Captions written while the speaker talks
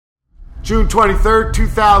June 23rd,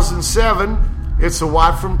 2007. It's the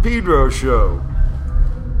Watt from Pedro Show.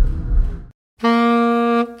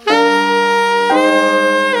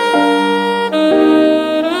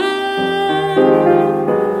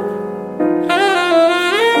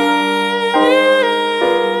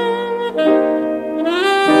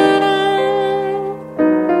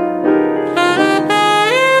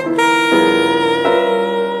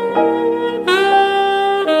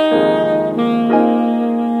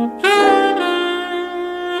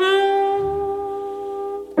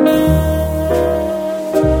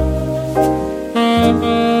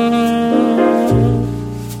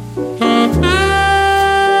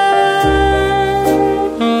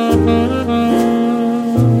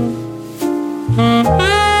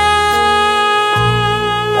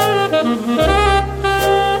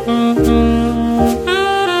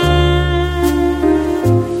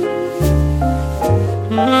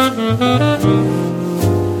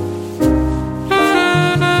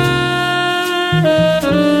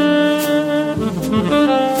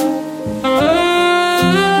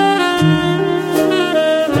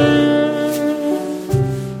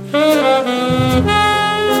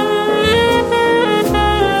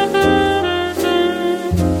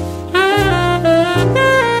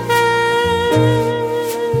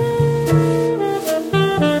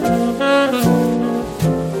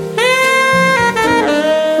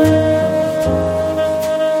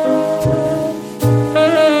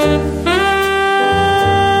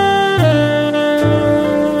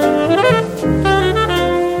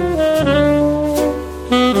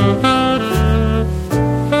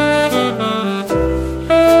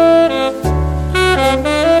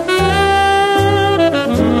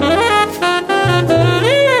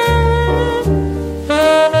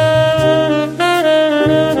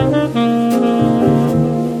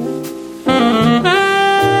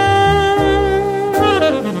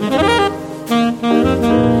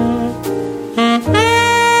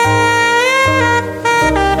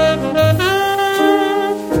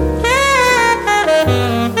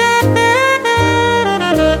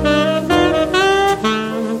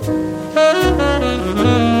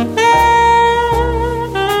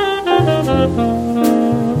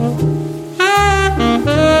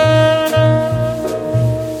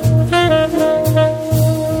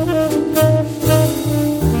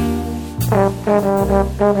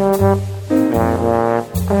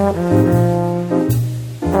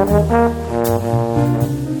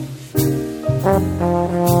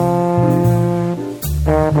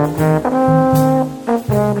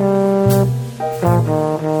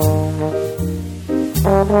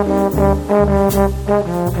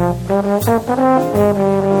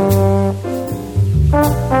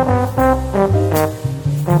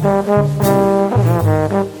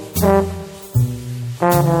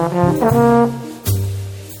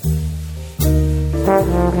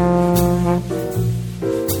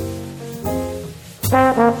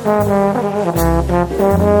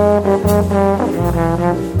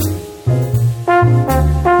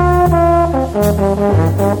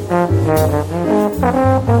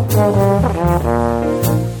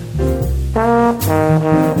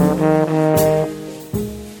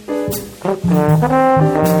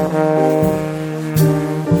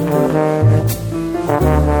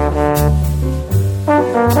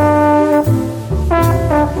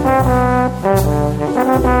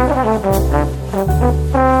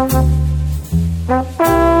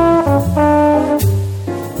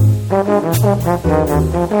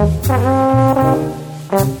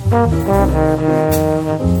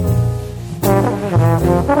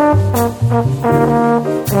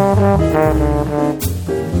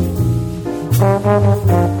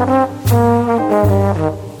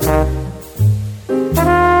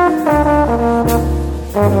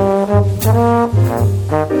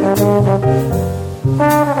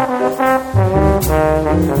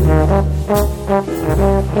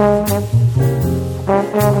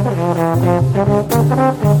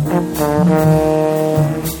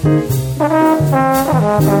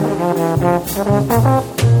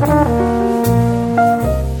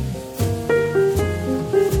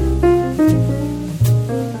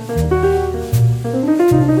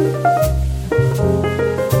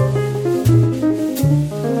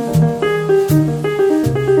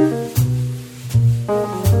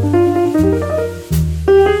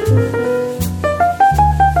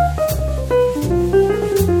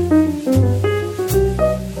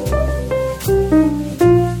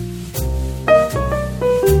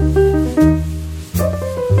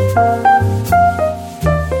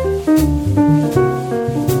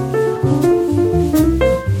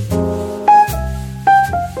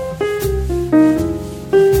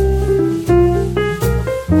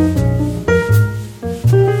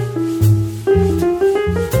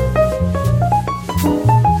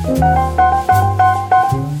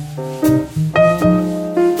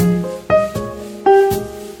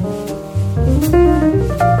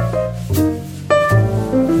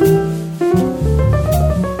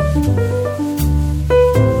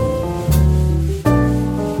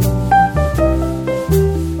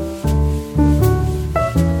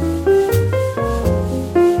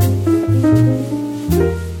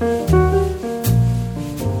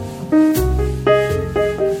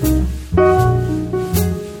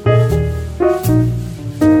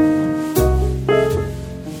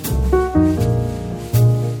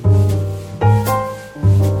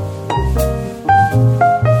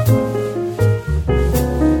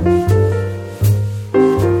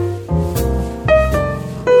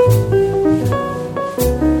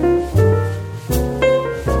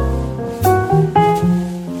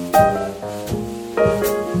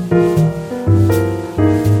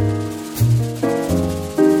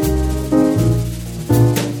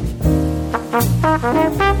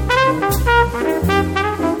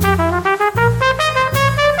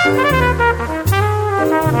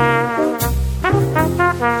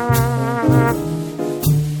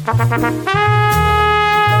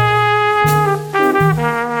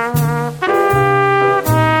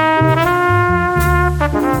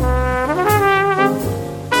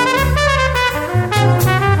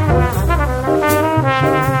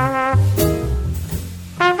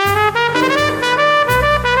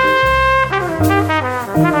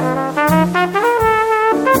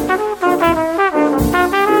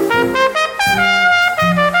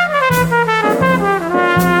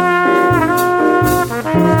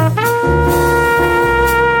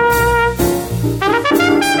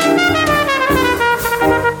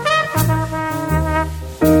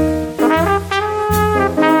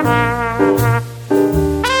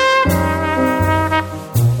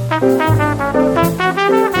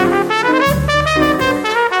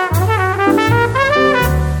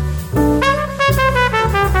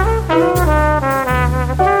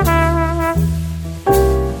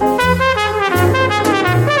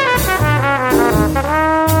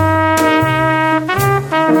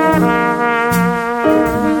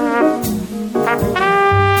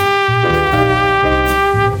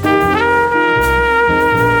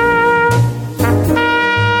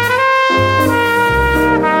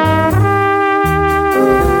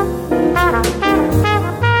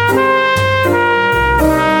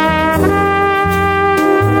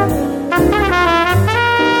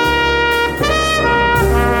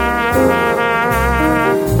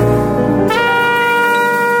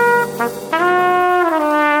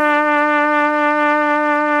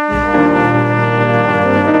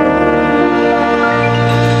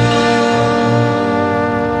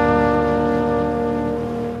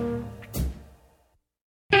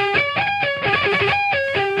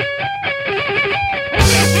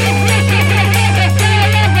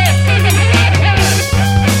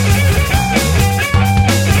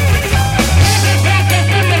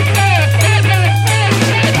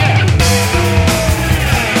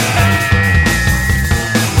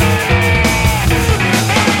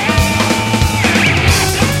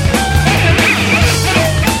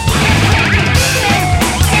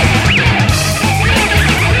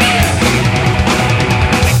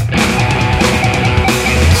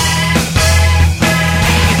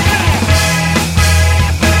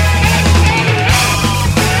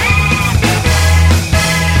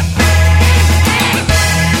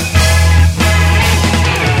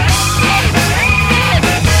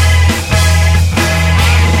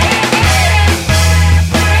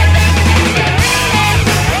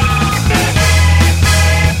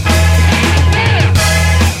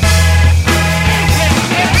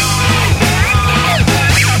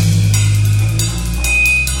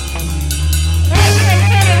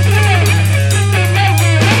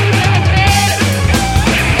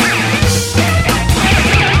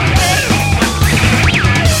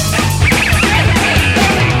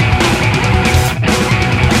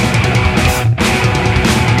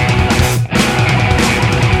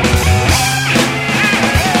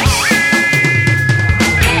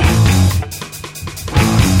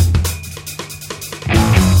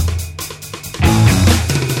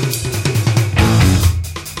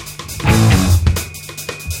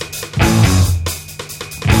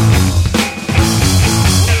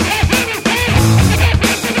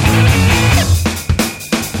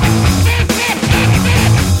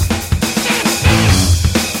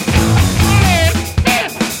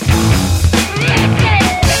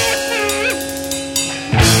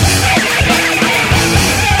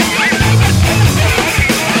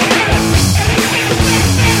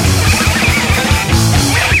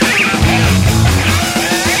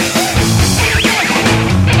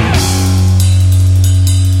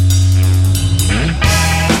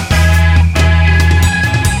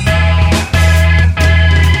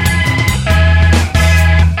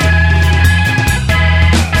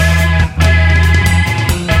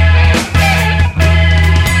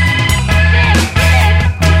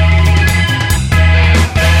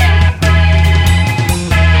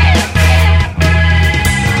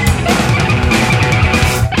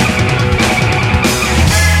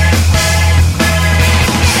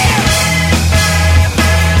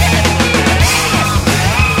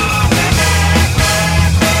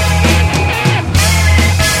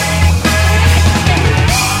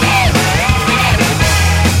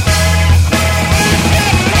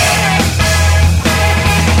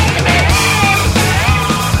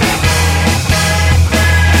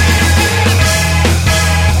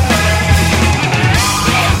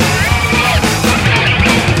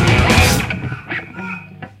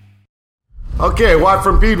 Okay, Watt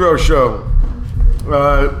from Pedro Show.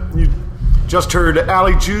 You just heard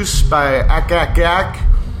Alley Juice by Ack Ack Ack.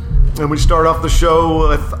 And we start off the show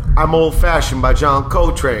with I'm Old Fashioned by John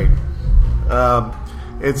Coltrane.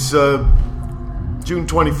 It's June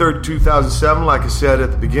 23rd, 2007, like I said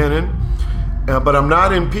at the beginning. But I'm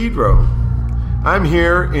not in Pedro. I'm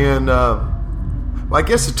here in, I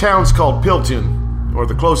guess the town's called Pilton, or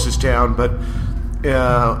the closest town, but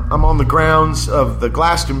I'm on the grounds of the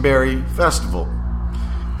Glastonbury Festival.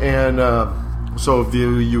 And so if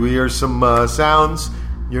you hear some sounds,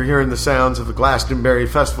 you're hearing the sounds of the Glastonbury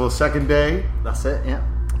Festival second day. That's it, yeah.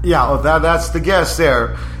 Yeah, well, that's the guest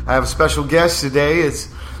there. I have a special guest today. It's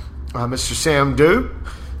Mr. Sam Dew.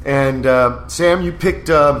 And Sam, you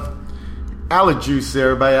picked Alley Juice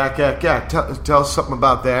there by Ack Ack Ack. Tell us something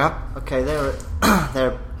about that. Okay,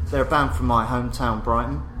 they're a band from my hometown,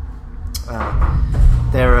 Brighton.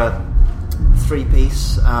 They're a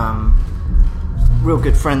three-piece, real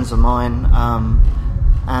good friends of mine,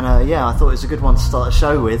 and I thought it was a good one to start a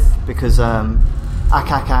show with because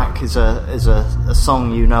Ack Ack Ack is a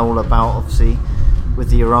song you know all about, obviously, with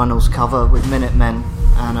the Urinals cover with Minutemen,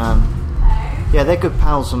 and they're good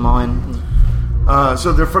pals of mine.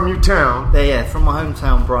 So they're from your town? They're from my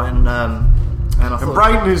hometown, Brighton, and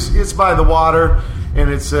Brighton it's by the water. And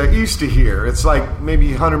it's east of here. It's like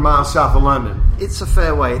maybe 100 miles south of London. It's a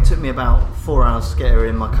fair way. It took me about 4 hours to get here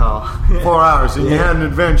in my car. 4 hours, and you had an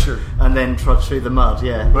adventure. And then trudged through the mud,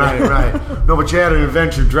 yeah. Right. No, but you had an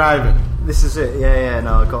adventure driving. This is it, yeah.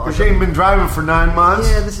 No, I got. Because you ain't been driving for 9 months.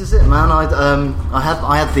 Yeah, this is it, man.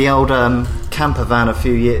 I had the old camper van a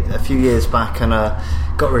few years back, and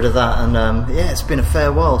got rid of that. And it's been a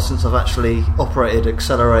fair while since I've actually operated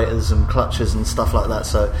accelerators and clutches and stuff like that.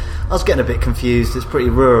 So I was getting a bit confused. It's pretty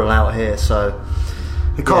rural out here, so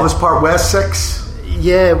they call this part Wessex.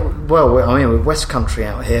 Yeah, well, we're West Country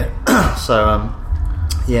out here, so.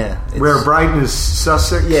 Where Brighton is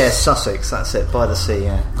Sussex? Yeah, Sussex, that's it, by the sea,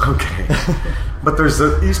 yeah. Okay. But there's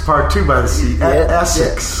the east part too by the sea,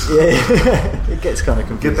 Essex. Yeah. It gets kind of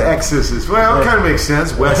confusing. Get the X's. Well, it kind of makes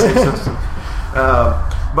sense, Wessex.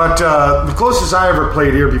 But the closest I ever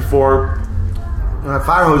played here before,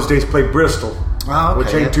 Firehose Days played Bristol,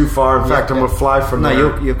 which ain't too far. In fact, I'm going to fly from there.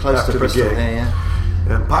 No, you're close to Bristol, yeah.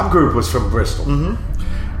 And Pop Group was from Bristol.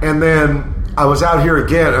 Mm-hmm. And then I was out here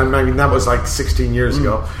again. I mean, that was like 16 years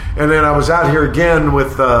ago. And then I was out here again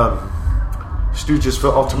with Stooges for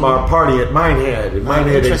Altamar Party at Minehead. And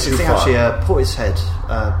Minehead ain't too far. Actually,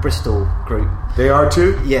 Portishead, Bristol group. They are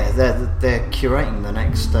too? Yeah, they're curating the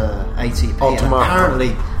next ATP. And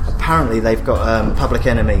apparently they've got Public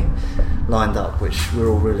Enemy lined up, which we're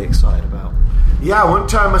all really excited about. Yeah, one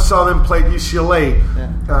time I saw them play at UCLA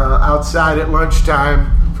outside at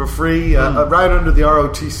lunchtime for free, right under the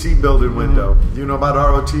ROTC building window. Do you know about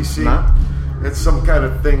ROTC? No. It's some kind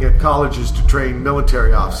of thing at colleges to train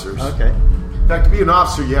military officers. Okay. In fact, to be an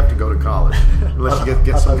officer, you have to go to college, unless you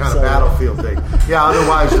get some kind of battlefield thing. Yeah,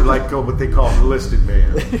 otherwise you're like what they call an enlisted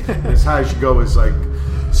man. As high as you go is like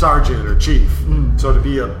sergeant or chief. So to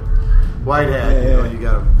be a white hat, you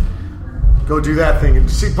got to go do that thing. And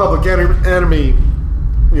to see Public Enemy,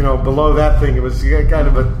 below that thing, it was kind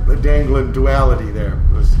of a dangling duality there.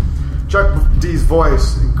 It was Chuck D's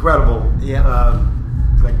voice, incredible. Yeah.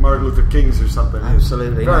 Like Martin Luther King's or something.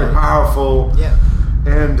 Absolutely. Very powerful. Yeah.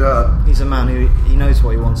 And he's a man who he knows what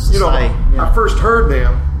he wants to say. I first heard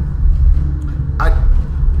them.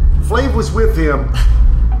 Flav was with him,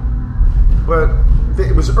 but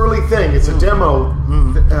it was early thing. It's a demo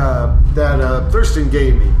that Thurston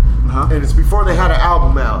gave me, and it's before they had an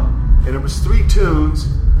album out. And it was 3 tunes.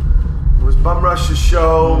 It was Bum Rush's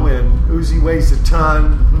Show and Uzi Weighs a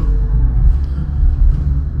Ton.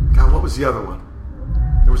 God, what was the other one?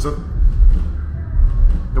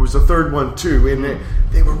 There was a third one too, and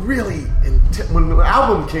they were really when the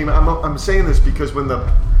album came out. I'm saying this because when the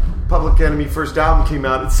Public Enemy first album came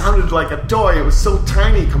out, it sounded like a toy. It was so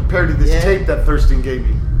tiny compared to this tape that Thurston gave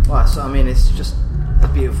me. Well, so I mean, it's just a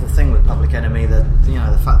beautiful thing with Public Enemy that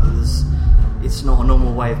the fact that it's not a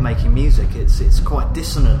normal way of making music. It's quite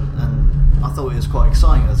dissonant, and I thought it was quite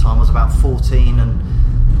exciting at the time. I was about 14, and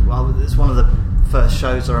it's one of the first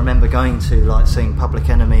shows I remember going to, like seeing Public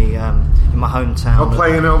Enemy in my hometown.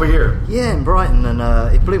 Playing over here? Yeah, in Brighton, and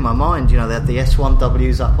it blew my mind. They had the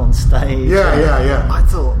S1Ws up on stage. Yeah. I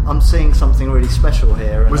thought, I'm seeing something really special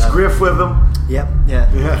here. And, was Griff with them? Yep, yeah.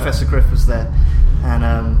 Professor Griff was there. And,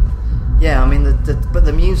 I mean, but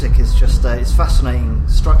the music is just, it's fascinating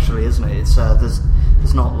structurally, isn't it? It's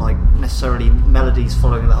there's not like necessarily melodies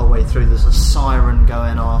following the whole way through. There's a siren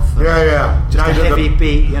going off. Yeah. Just a heavy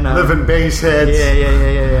beat, Living bass heads.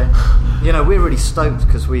 Yeah. you know, we're really stoked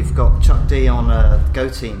because we've got Chuck D on Go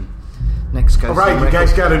Team. Next Go Team. Right, you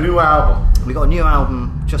guys got a new album. We got a new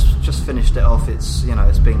album. Just finished it off. It's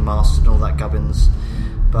it's being mastered and all that gubbins.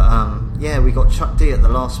 But we got Chuck D at the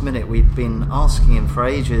last minute. We'd been asking him for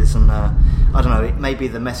ages, and I don't know. Maybe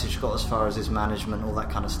the message got as far as his management, all that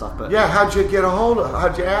kind of stuff. But how'd you get a hold of?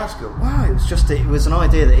 How'd you ask him? Wow, it was an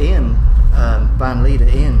idea that Ian, band leader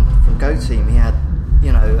Ian from Go Team, he had.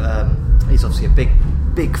 He's obviously a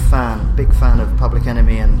big fan of Public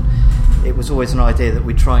Enemy, and it was always an idea that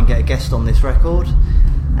we'd try and get a guest on this record.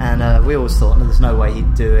 And we always thought, no, there's no way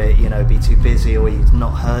he'd do it, be too busy, or he'd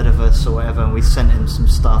not heard of us or whatever. And we sent him some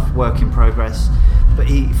stuff, work in progress. But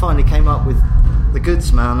he finally came up with the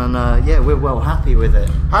goods, man. And we're well happy with it.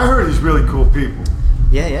 I heard he's really cool people.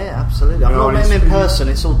 Yeah, absolutely. I've not met him in person.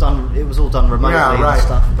 It was all done remotely and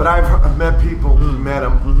stuff. But I've met people who met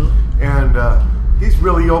him, and he's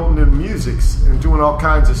really open in music and doing all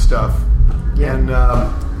kinds of stuff. Yeah. And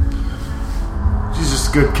he's just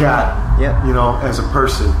a good cat. Yeah. As a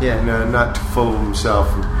person. Yeah. And not too full of himself.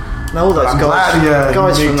 Now all those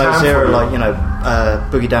guys from those era, like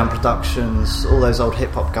Boogie Down Productions, all those old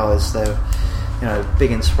hip hop guys, they're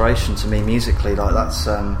big inspiration to me musically. Like that's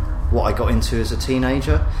what I got into as a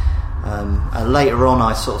teenager. And later on,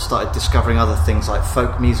 I sort of started discovering other things like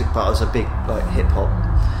folk music, but I was a big hip hop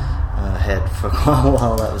head for quite a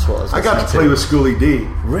while. That was what I was. I got to play with Schoolie D.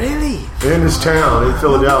 Really? In his town in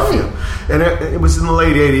Philadelphia, and it was in the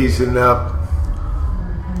late '80s, and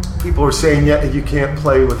people were saying, you can't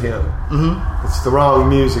play with him. Mm-hmm. It's the wrong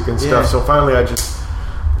music and stuff. So finally, I just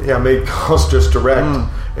made calls just direct,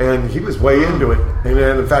 and he was way into it. And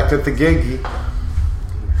then, in fact, at the gig, he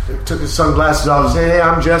took his sunglasses off and said, "Hey,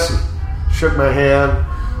 I'm Jesse." Shook my hand,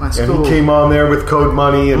 He came on there with Code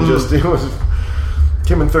Money, and it was.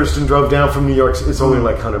 Kim and Thurston drove down from New York. It's only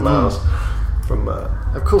like 100 miles from.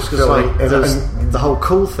 Of course, because the whole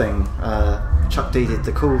Cool thing. Chuck D did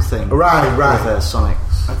the Cool thing, right, with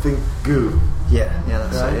Sonics. I think Goo. Yeah,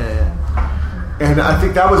 that's right. Yeah. And I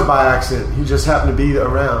think that was by accident. He just happened to be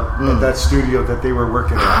around at that studio that they were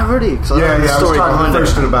working at. Ah, really? I was talking to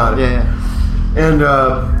Thurston about it. Yeah. And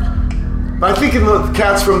I think in the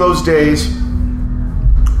cats from those days,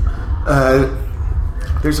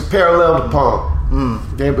 there's a parallel to Punk.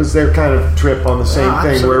 It was their kind of trip on the same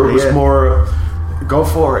thing, where it was more go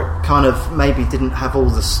for it. Kind of maybe didn't have all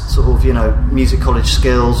the sort of music college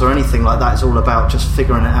skills or anything like that. It's all about just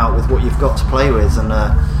figuring it out with what you've got to play with. And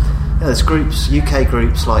there's UK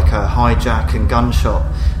groups like Hijack and Gunshot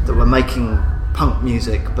that were making punk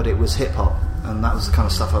music, but it was hip hop, and that was the kind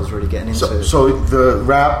of stuff I was really getting into. So the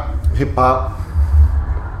rap, hip hop.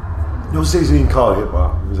 Those days they didn't call it hip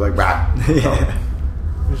hop. It was like rap. Yeah.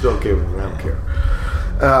 It's okay with me, I don't care.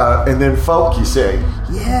 And then folk, you say?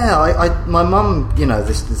 Yeah, my mum,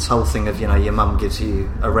 this whole thing of, your mum gives you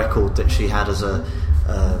a record that she had as a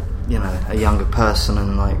younger person,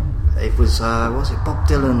 and it was Bob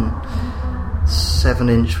Dylan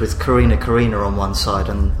 7-inch with Karina on one side,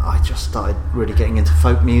 and I just started really getting into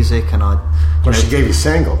folk music, and she gave you a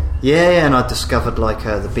single. Yeah, and I discovered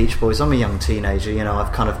the Beach Boys. I'm a young teenager,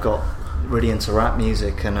 I've kind of got really into rap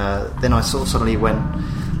music, and then I sort of suddenly went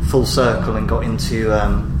full circle and got into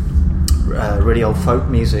really old folk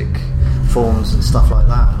music forms and stuff like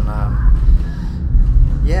that, and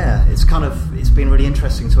it's been really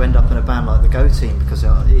interesting to end up in a band like the Go Team, because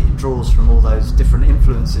it draws from all those different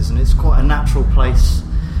influences, and it's quite a natural place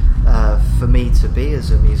for me to be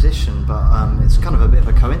as a musician, but it's kind of a bit of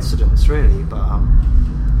a coincidence really, but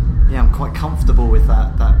I'm quite comfortable with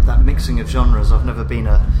that mixing of genres. I've never been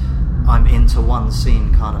I'm into one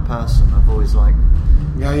scene kind of person. I've always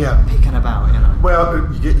picking about,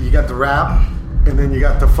 Well, you got the rap, and then you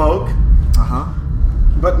got the folk.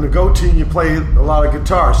 But in the Go Team, you play a lot of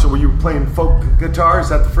guitar. So were you playing folk guitar? Is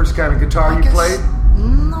that the first kind of guitar you played?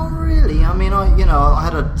 Not really. I mean, I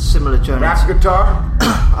had a similar journey. Rap guitar?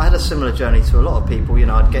 I had a similar journey to a lot of people.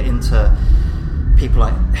 I'd get into people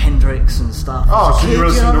like Hendrix and stuff. Oh, so you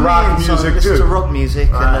listen to rock music too? I listened to rock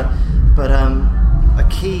music, but a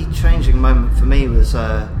key changing moment for me was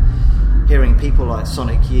hearing people like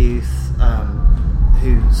Sonic Youth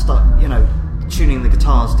who start, tuning the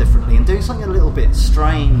guitars differently and doing something a little bit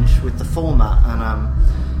strange with the format.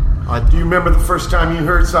 And do you remember the first time you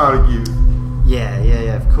heard Sonic Youth?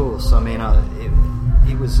 Yeah, of course. I mean,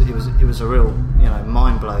 it was a real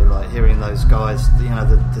mind blow, like hearing those guys,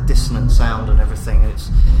 the dissonant sound and everything. It's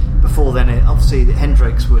before then, obviously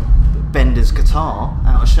Hendrix would bend his guitar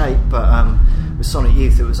out of shape, but with Sonic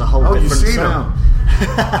Youth it was a whole different sound.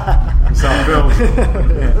 It's on film.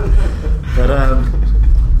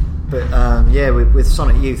 But But with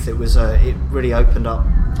Sonic Youth, it was it really opened up.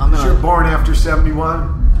 I mean, you were born after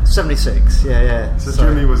 71? 76, yeah. So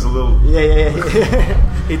Jimmy was a little... Yeah.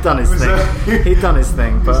 He'd done his thing. He'd done his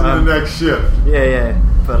thing. But, he was in the next shift. Yeah.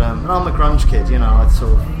 But I'm a grunge kid, you know.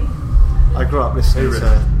 I grew up listening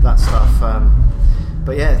to that stuff.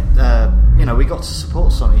 But we got to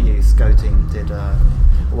support Sonic Youth. Go Team did a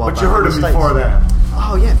while back. But you heard him before that?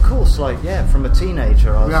 Oh yeah, of course. From a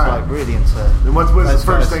teenager, I was really into. And what was the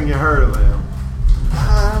first thing you heard of them?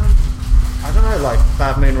 I don't know, like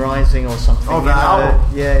Bad Moon Rising or something. Oh, the album.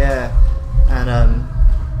 Yeah.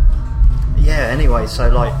 And anyway, so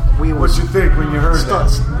like we What'd you think when you heard that?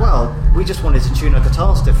 Well, we just wanted to tune our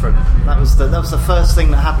guitars different. That was the first thing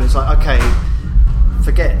that happened. It's like, okay,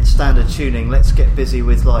 forget standard tuning. Let's get busy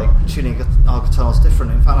with like tuning our guitars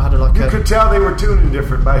different. In fact, I had You could tell they were tuning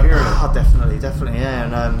different by hearing it. Oh, definitely,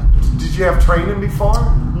 yeah. And did you have training before?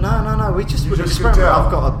 No. We just would just experiment. could tell.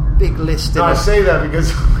 I've got a big list. I say that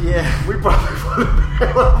because we probably would have been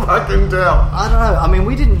able to fucking tell. I don't know. I mean,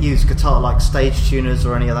 we didn't use guitar like stage tuners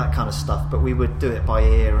or any of that kind of stuff, but we would do it by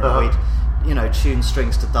ear, and we'd tune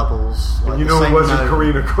strings to doubles. Like And it wasn't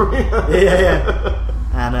Karina. Yeah.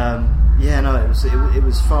 And it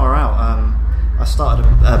was far out. I started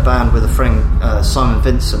a band with a friend, Simon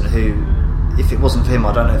Vincent, who, if it wasn't for him,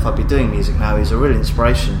 I don't know if I'd be doing music now. He's a real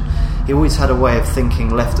inspiration. He always had a way of thinking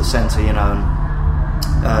left of centre, and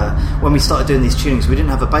when we started doing these tunings, we didn't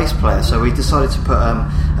have a bass player, so we decided to put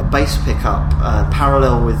a bass pickup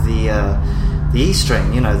parallel with the E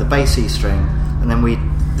string, the bass E string, and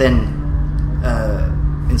then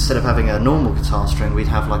instead of having a normal guitar string, we'd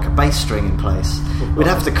have like a bass string in place. We'd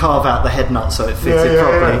have to carve out the head nut so it fitted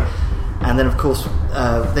properly. Yeah. And then, of course,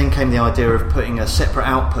 then came the idea of putting a separate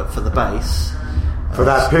output for the bass. For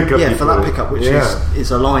that pickup? Yeah, for that pickup, which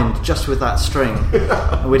is aligned just with that string.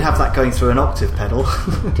 And we'd have that going through an octave pedal.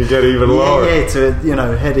 To get even lower. Yeah, to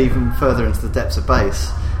head even further into the depths of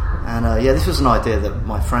bass. And this was an idea that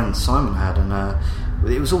my friend Simon had, and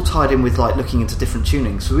it was all tied in with like looking into different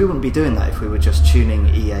tunings. So we wouldn't be doing that if we were just tuning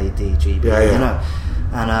E, A, D, G, B, And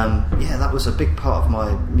that was a big part of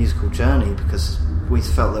my musical journey, because we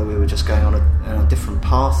felt that we were just going on a different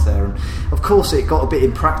path there. And of course it got a bit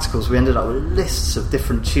impractical, so we ended up with lists of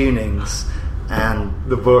different tunings and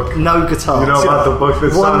the book. No guitars. You know about the book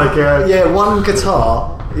that Sonic had? Yeah, one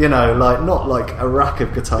guitar. Like not like a rack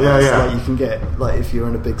of guitars like you can get like if you're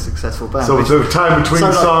in a big successful band. So the time between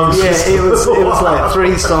songs. Yeah, it was like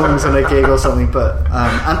 3 songs and a gig or something. But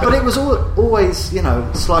but it was always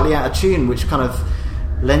slightly out of tune, which kind of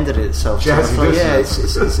lended itself. Jazzy to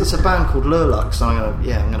it's a band called luxx, and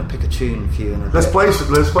I'm gonna pick a tune for you. Let's play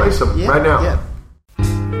some right now. Yeah.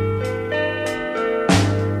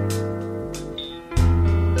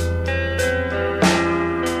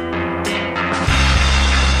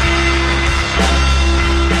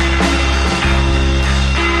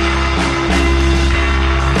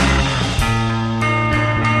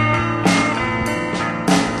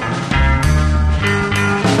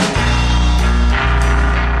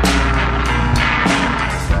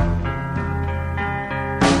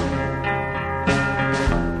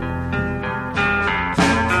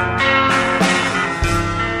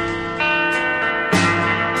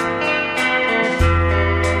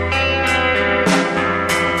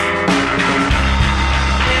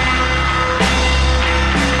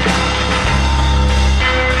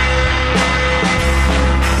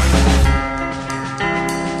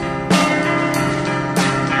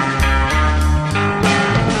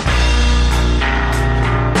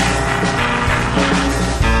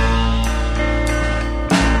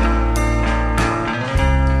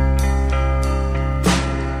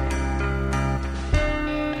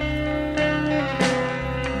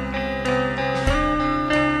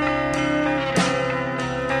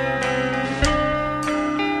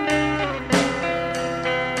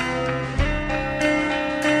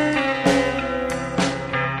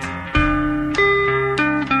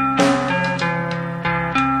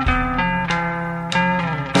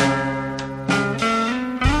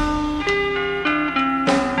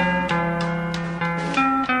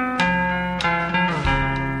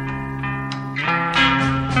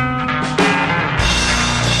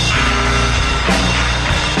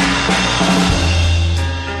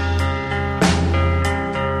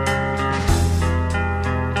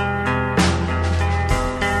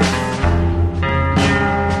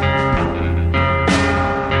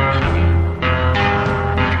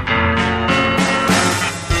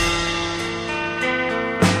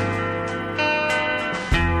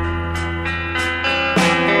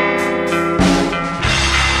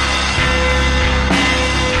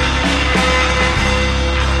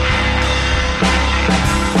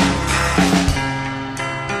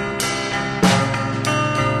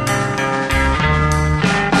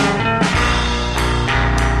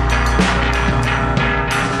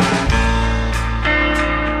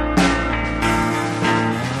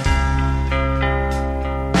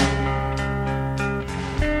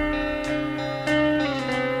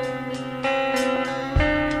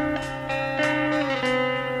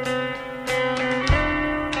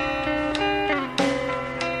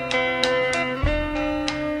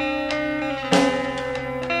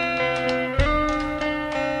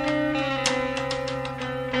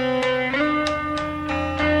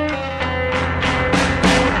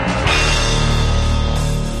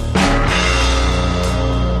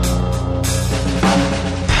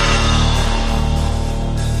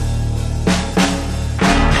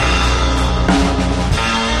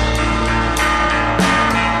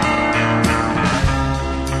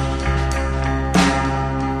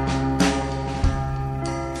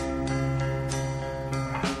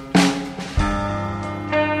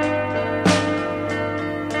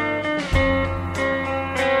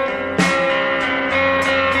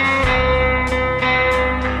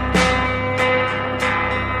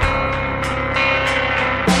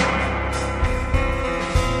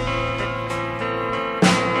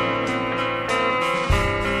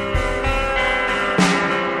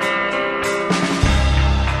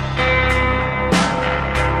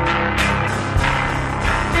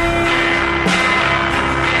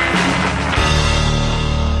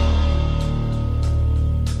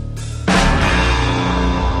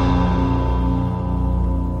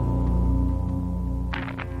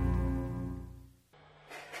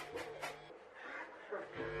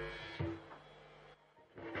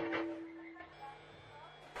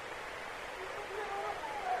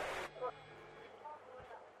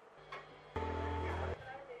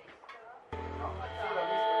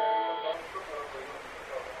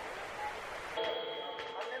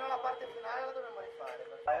 parte finale la dovremmo rifare.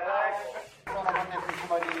 Insomma, non mi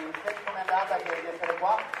anticipo di come è andata che di essere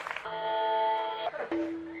qua.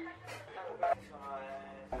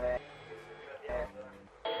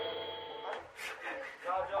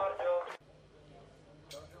 Ciao Giorgio.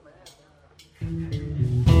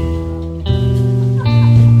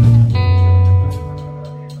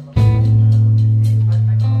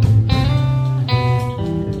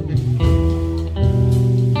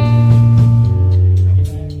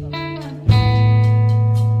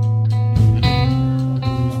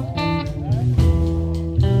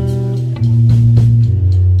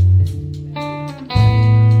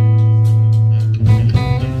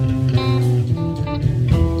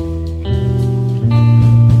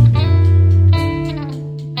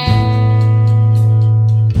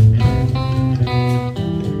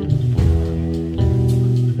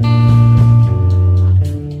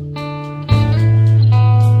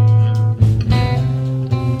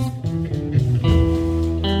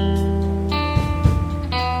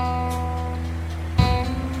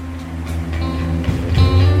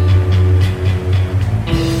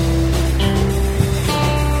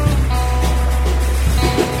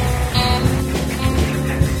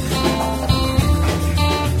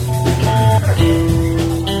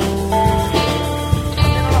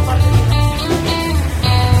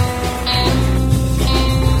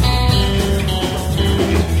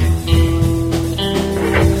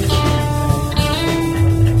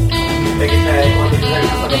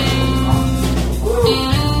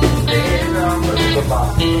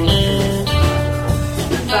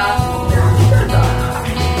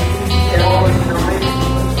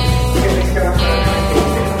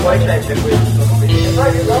 Poi c'è questo, e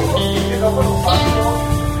poi che dopo lo faccio.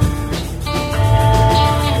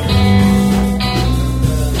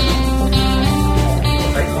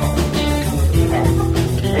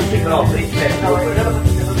 E si copri,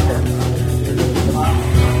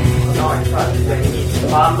 no, infatti, inizio a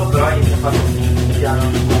farlo, però inizio a farlo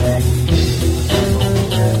piano.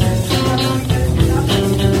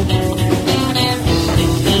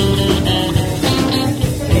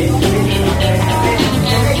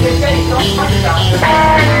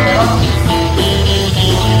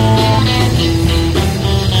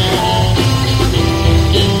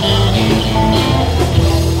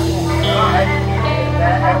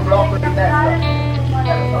 È un blocco di testa.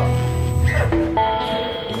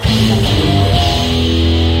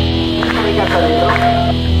 Mica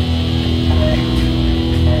dentro.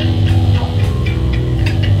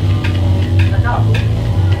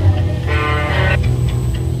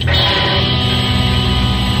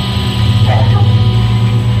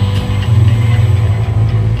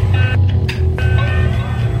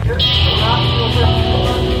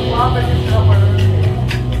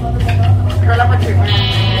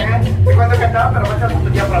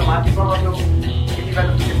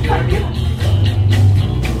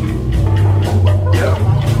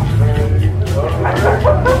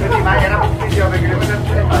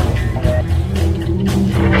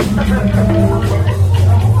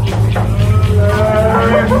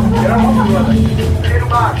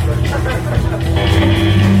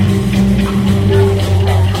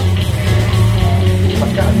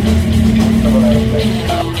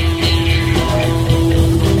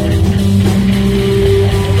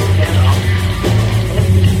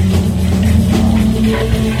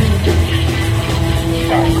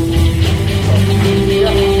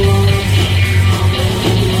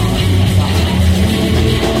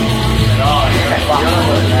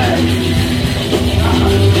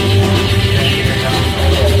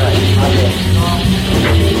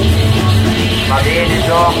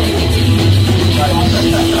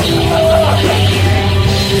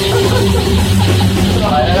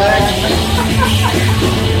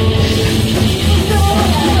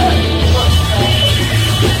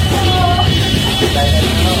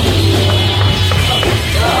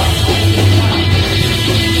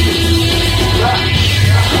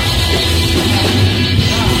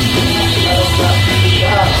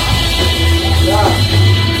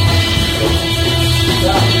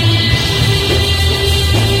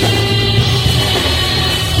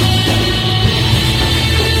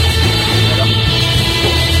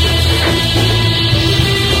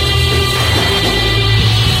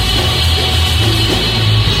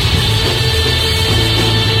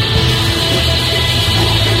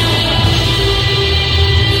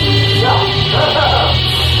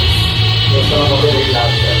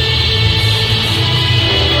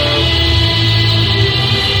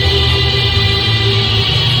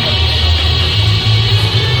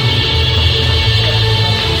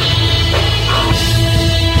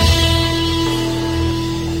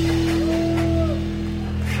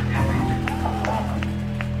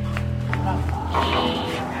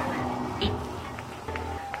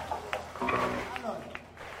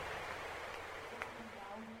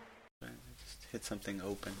 something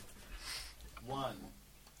open. 1,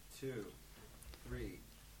 2, 3,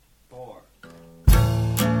 4.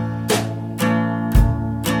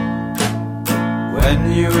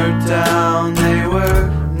 When you were down, they were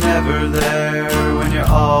never there. When you're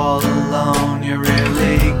all alone, you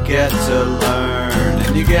really get to learn.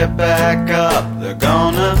 And you get back up, they're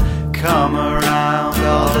gonna come around.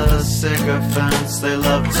 All the sycophants, they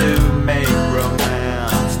love to make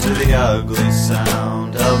romance to the ugly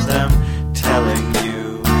sound of them telling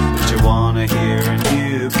you what you wanna hear, and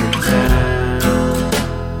you pretend.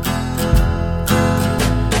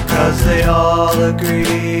 'Cause they all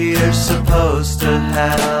agree you're supposed to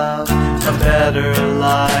have a better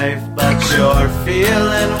life, but you're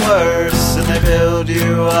feeling worse, and they build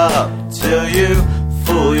you up till you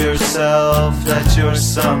fool yourself that you're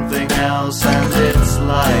something else, and it's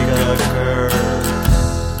like a curse.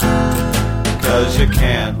 'Cause you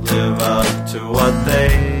can't live up to what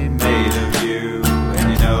they made of you,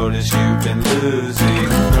 and you notice you've been losing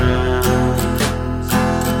friends.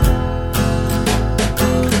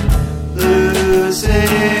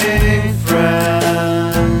 Losing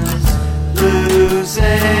friends,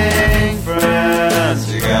 losing friends.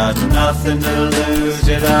 You got nothing to lose,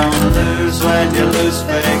 you don't lose when you lose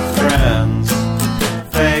fake friends,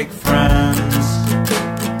 fake friends.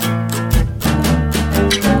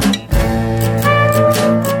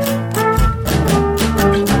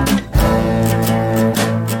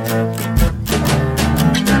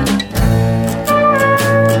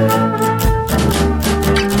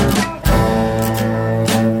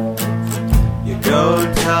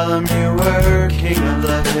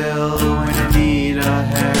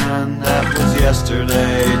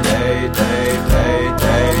 Yesterday, day.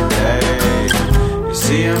 You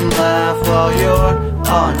see him laugh while you're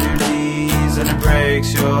on your knees, and it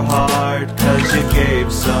breaks your heart 'cause you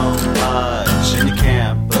gave so much, and you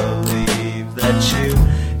can't believe that you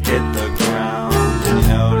hit the ground, and you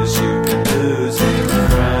notice you've been losing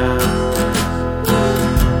friends.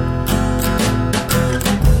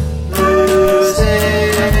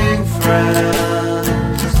 Losing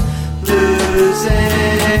friends,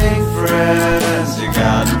 losing friends. You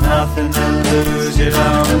got nothing to lose, you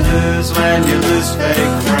don't lose when you lose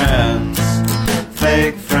fake friends,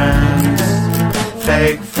 fake friends,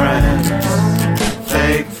 fake friends,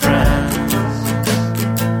 fake friends.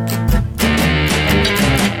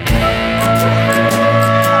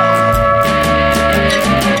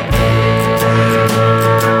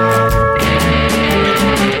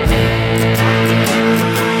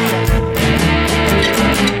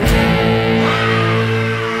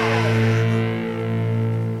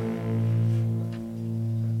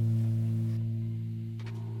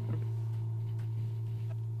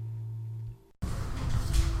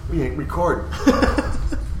 We ain't recording.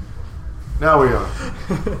 Now we are.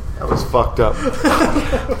 That was fucked up.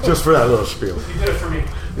 Just for that little spiel. You did it for me.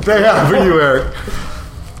 Yeah, for you, Eric.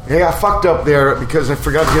 Hey, I fucked up there because I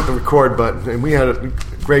forgot to hit the record button, and we had a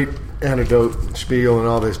great anecdote, spiel, and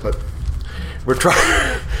all this, but we're trying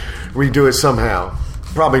to redo it somehow.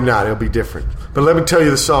 Probably not. It'll be different. But let me tell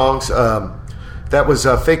you the songs. That was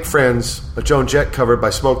Fake Friends, a Joan Jett cover by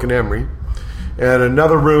Smoke and Emery, and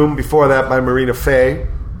Another Room before that by Marina Faye.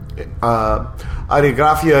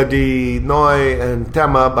 Audiografia di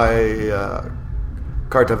noi+tema by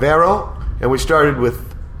Cartavetro, and we started with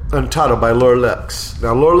Untitled by luxx.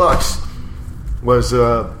 Now luxx was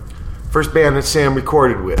the first band that Sam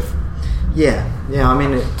recorded with. Yeah. I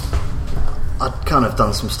mean, I'd kind of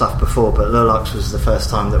done some stuff before, but luxx was the first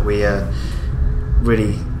time that we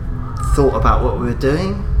really thought about what we were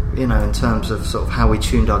doing, you know, in terms of sort of how we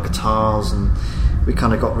tuned our guitars, and we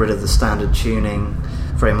kind of got rid of the standard tuning,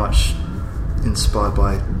 very much inspired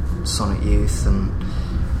by Sonic Youth, and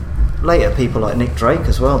later people like Nick Drake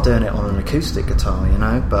as well doing it on an acoustic guitar, you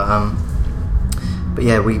know. But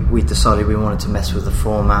yeah, we decided we wanted to mess with the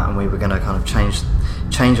format, and we were going to kind of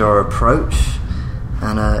change our approach,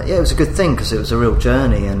 and yeah, it was a good thing because it was a real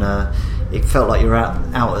journey, and it felt like you're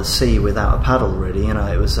out at sea without a paddle, really. You know,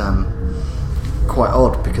 it was quite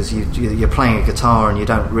odd because you're playing a guitar and you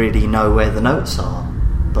don't really know where the notes are,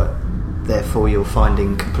 but therefore you're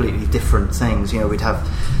finding completely different things. You know, we'd have,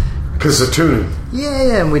 because the tuning.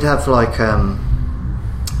 Yeah, and we'd have like a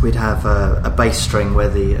bass string where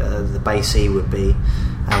the bass E would be,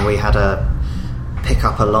 and we had a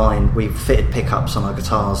pickup aligned. We fitted pickups on our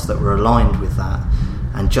guitars that were aligned with that,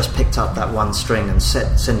 and just picked up that one string and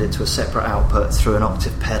send it to a separate output through an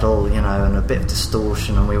octave pedal, you know, and a bit of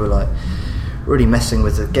distortion, and we were like really messing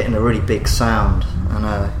with it, getting a really big sound, and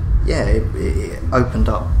yeah, it opened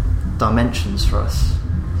up dimensions for us.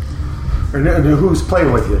 And who's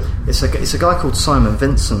playing with you? It's a guy called Simon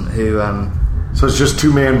Vincent who So it's just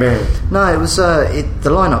 2-man band. No, it was the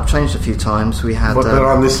lineup changed a few times. We had But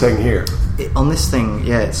on this thing here. On this thing,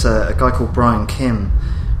 yeah, it's a guy called Brian Kim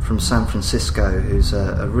from San Francisco, who's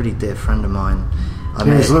a really dear friend of mine.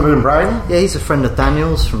 He's living in Brighton? Yeah, he's a friend of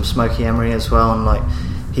Daniel's from Smokey Emery as well, and like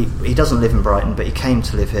he doesn't live in Brighton, but he came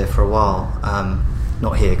to live here for a while.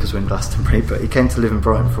 Not here because we're in Glastonbury, but he came to live in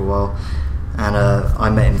Brighton for a while, and I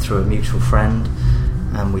met him through a mutual friend,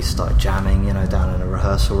 and we started jamming, down in a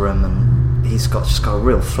rehearsal room, and he's just got a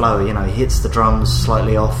real flow, he hits the drums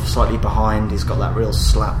slightly off, slightly behind, he's got that real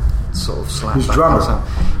slap. He's a drummer.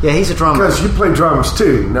 Yeah, he's a drummer. Because you play drums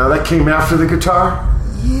too. Now that came after the guitar?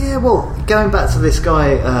 Yeah, well, going back to this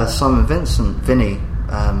guy, Simon Vinny,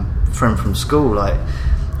 friend from school, like,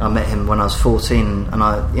 I met him when I was 14, and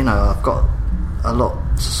I've got a lot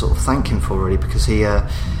to sort of thank him for, really, because he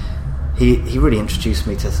really introduced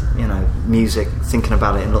me to, music, thinking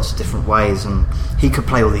about it in lots of different ways, and he could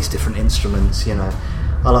play all these different instruments, I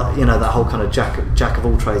like, that whole kind of jack of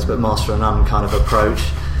all trades but master of none kind of approach.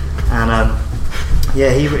 And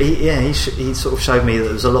he sort of showed me that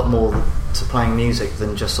there was a lot more to playing music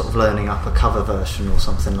than just sort of learning up a cover version or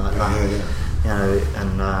something like that.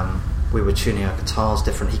 And we were tuning our guitars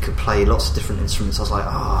different. He could play lots of different instruments. I was like,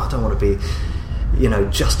 I don't want to be,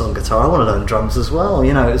 just on guitar. I want to learn drums as well.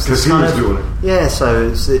 Because he was doing it. Yeah,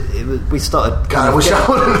 so we started. God, I wish I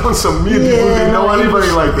would have known some music. We didn't know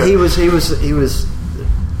anybody like that. He was,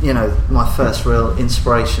 my first real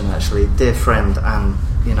inspiration, actually, dear friend, and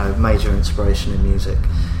major inspiration in music.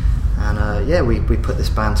 And we put this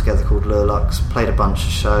band together called luxx, played a bunch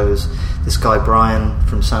of shows. This guy Brian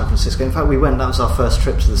from San Francisco, in fact that was our first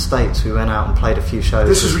trip to the States. We went out and played a few shows.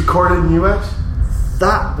 This was recorded in the US?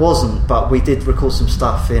 That wasn't, but we did record some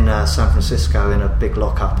stuff in San Francisco in a big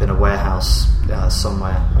lock-up in a warehouse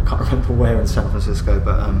somewhere. I can't remember where in San Francisco,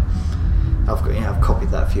 but I've copied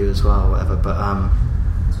that for you as well, whatever. But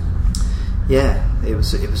it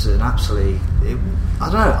was an absolutely. I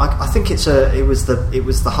don't know. I think it was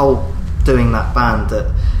the whole doing that band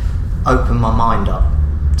that opened my mind up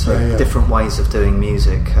to different ways of doing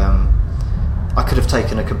music. I could have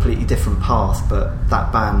taken a completely different path, but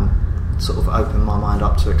that band sort of opened my mind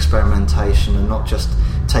up to experimentation and not just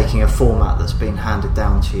taking a format that's been handed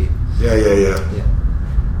down to you. Yeah.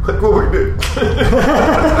 Look what we did.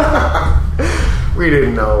 We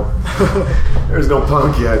didn't know. There's no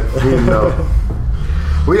punk yet. We didn't know.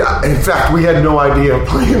 In fact, we had no idea of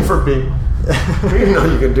playing for people. We didn't know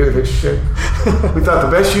you could do this shit. We thought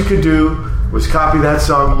the best you could do was copy that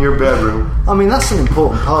song in your bedroom. I mean, that's an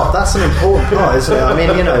important part. Isn't it? I mean,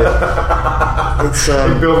 it's...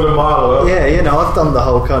 you build a model up. Yeah, I've done the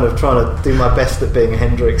whole kind of trying to do my best at being a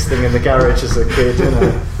Hendrix thing in the garage as a kid,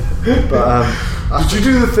 But did you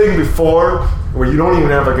do the thing before where you don't even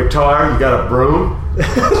have a guitar, you got a broom?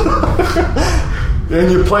 And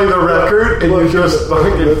you play the record and you just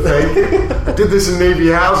fucking fake it? I did this in Navy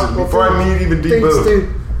housing before I meet even D-Boon. Dudes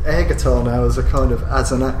do air guitar now as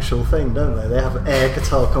an actual thing, don't they? They have air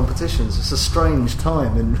guitar competitions. It's a strange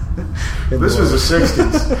time in this was the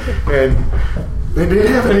 60s, and they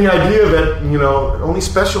didn't have any idea that only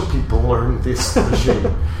special people learn this machine.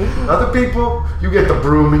 Other people, you get the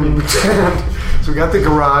broom and you pretend. So we got the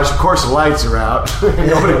garage. Of course, the lights are out.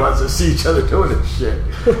 Nobody wants to see each other doing this shit.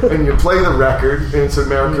 And you play the record, and it's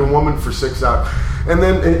American Woman for 6 hours. And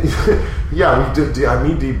then, we did. I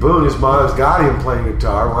meet D. Boone. His mom's got him playing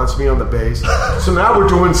guitar. Wants me on the bass. So now we're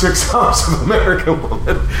doing 6 hours of American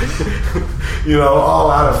Woman. All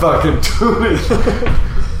out of fucking tunage.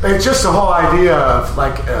 And just the whole idea of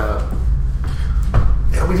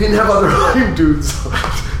we didn't have other line dudes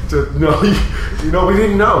to know. We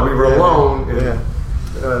didn't know. We were alone.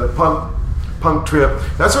 Punk trip.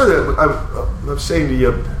 That's what I'm saying to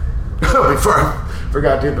you before I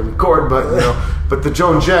forgot to record. But the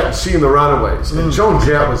Joan Jett, seeing the Runaways, and Joan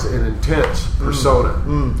Jett was an intense persona,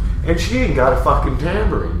 and she ain't got a fucking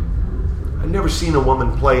tambourine. I've never seen a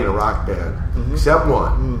woman play in a rock band except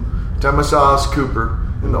one. Time I saw Alice Cooper.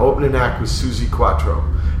 And the opening act was Susie Quattro,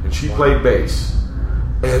 and she played bass,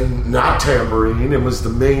 and not tambourine. It was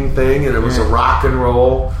the main thing, and it was a rock and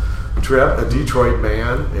roll trip, a Detroit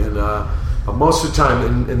band, and most of the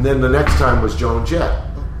time, and then the next time was Joan Jett,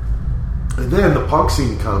 and then the punk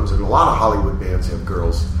scene comes, and a lot of Hollywood bands have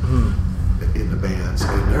girls in the bands,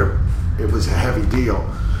 and it was a heavy deal,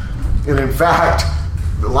 and in fact,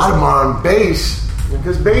 a lot of them are on bass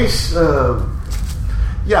because bass.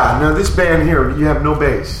 Now this band here, you have no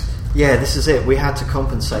bass. Yeah, this is it. We had to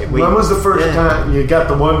compensate. When was the first time you got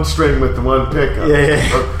the one string with the one pickup? Yeah.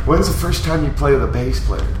 When's the first time you played with a bass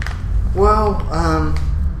player? Well,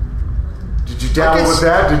 did Did you dabble with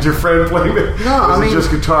that? Did your friend play it? No, I mean,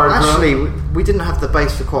 just guitar and drum? Actually, we didn't have the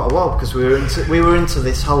bass for quite a while because we were into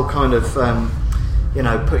this whole kind of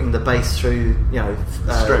putting the bass through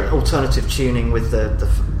alternative tuning with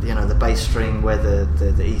the bass string where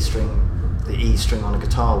the E string on a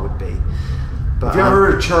guitar would be. But, have you ever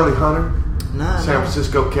heard of Charlie Hunter? No. San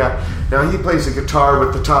Francisco cat. Now he plays the guitar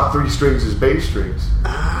with the top 3 strings as bass strings.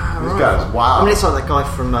 This guy's wild. I mean, it's like that guy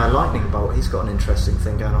from Lightning Bolt. He's got an interesting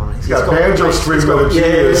thing going on. He's got a banjo string with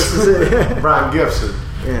a G. Brian Gibson.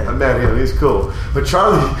 Yeah. I met him. He's cool. But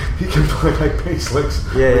Charlie, he can play like bass licks.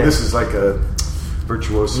 Yeah, I mean, this is like a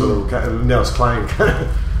virtuoso kind of Nels Klein kind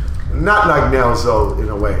of. Not like Nels though, in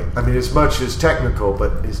a way. I mean, as much as technical,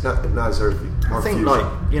 but it's not as earthy. I think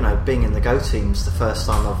being in the Go teams the first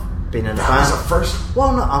time I've been in a band. That was the first.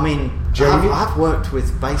 Well, no, I mean, I've worked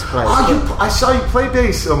with bass players. I saw you play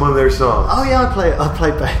bass on one of their songs. Oh yeah, I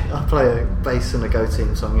play a bass in a Go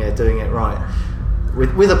team song. Yeah, doing it right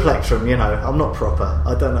with a plectrum. I'm not proper.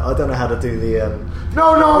 I don't know how to do the.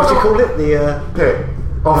 What do you call it? The pick.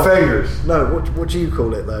 Fingers. No, what do you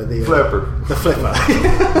call it though? The flipper. The flipper.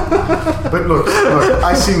 But look,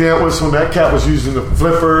 I seen that was when that cat was using the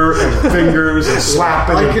flipper and the fingers and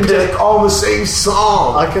slapping and pick all the same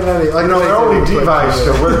song. They're only device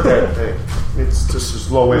to work that thing. It's just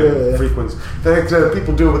as low end frequency. In fact,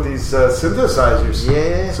 people do it with these synthesizers.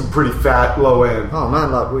 Yeah. Some pretty fat low end. Oh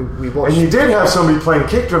man, like we watched. And you did have somebody playing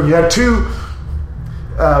kick drum. You had 2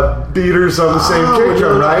 beaters on the same kick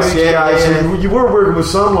drum, right? So you were working with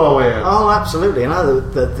some low end. Oh, absolutely. And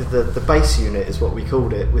the bass unit is what we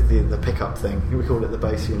called it with the pickup thing. We called it the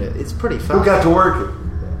bass unit. It's pretty fast. Who got to work it?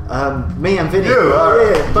 Me and Vinny. You?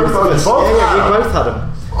 Both of us. We both had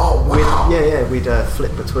them. Oh wow. We'd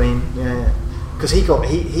flip between. Because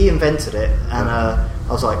he invented it, and I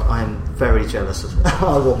was like, I am very jealous of.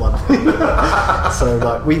 I want one. So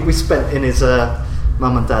like we spent in his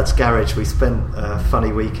mum and dad's garage. We spent a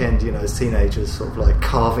funny weekend, as teenagers, sort of like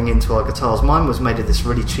carving into our guitars. Mine was made of this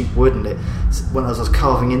really cheap wood, and when I was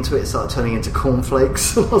carving into it, it started turning into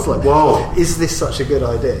cornflakes. I was like, whoa, is this such a good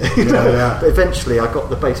idea? But eventually I got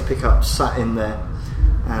the bass pickup sat in there,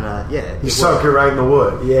 and you sunk it right in the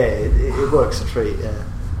wood. Yeah, it works a treat.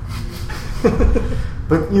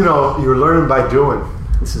 But you're learning by doing.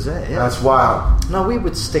 This is it. Yeah, that's wild. No, we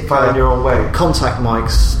would stick find your own way. Contact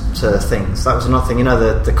mics to things. That was another thing.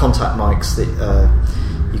 The contact mics that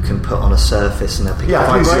you can put on a surface and they'll pick up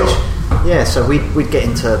vibration. Yeah, so we'd get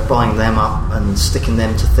into buying them up and sticking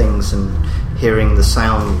them to things and hearing the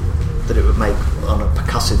sound that it would make on a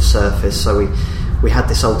percussive surface. So we had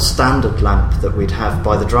this old standard lamp that we'd have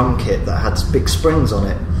by the drum kit that had big springs on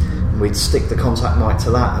it. We'd stick the contact mic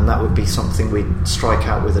to that, and that would be something we'd strike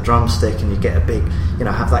out with a drumstick, and you'd get a big,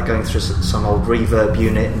 have that going through some old reverb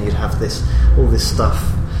unit, and you'd have all this stuff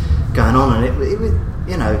going on,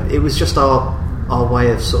 and it was just our way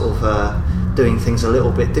of sort of doing things a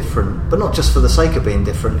little bit different, but not just for the sake of being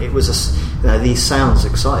different. It was these sounds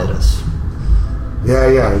excited us.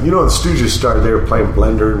 Yeah. The Stooges started. They were playing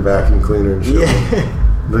blender and vacuum cleaner and shit. Yeah.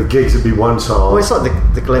 The gigs would be one song. Well, it's like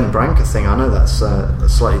the Glenn Branca thing. I know that's a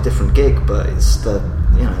slightly different gig, but it's the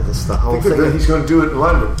whole thing. He's going to do it in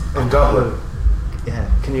London and Dublin. Yeah,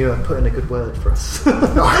 can you put in a good word for us?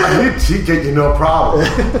 No, he'd get you no problem.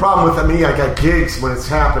 Problem with me, I got gigs when it's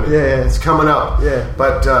happening. Yeah. It's coming up. Yeah,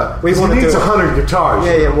 but he needs 100 guitars.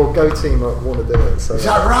 Yeah. Well, Go Team want to do it. So. Is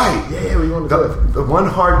that right? Yeah, we want to do it. The one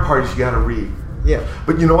hard part is you got to read. Yeah.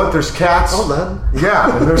 But you know what? There's cats. Oh, man.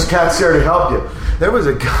 Yeah, and there's cats there to help you. There was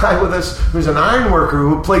a guy with us who was an iron worker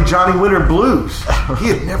who played Johnny Winter blues. He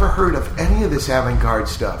had never heard of any of this avant-garde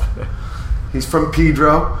stuff. He's from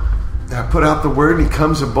Pedro. I put out the word and he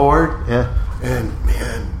comes aboard. Yeah. And,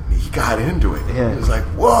 man, he got into it. Yeah. It was like,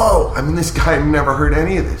 whoa. I mean, this guy had never heard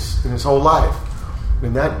any of this in his whole life.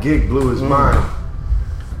 And that gig blew his mind.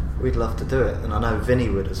 We'd love to do it. And I know Vinny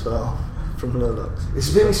would as well. From luxx. Is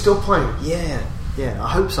Vinny still playing? Yeah. I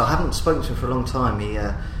hope so. I haven't spoken to him for a long time.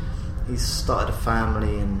 He's started a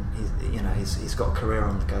family and he's got a career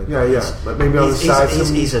on the go. Yeah. But maybe on the side.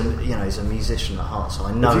 He's a musician at heart, so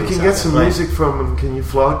I know. If you can get some music from him, can you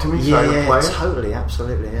flow it to me so I can play it? Totally,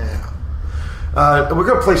 absolutely, yeah. We're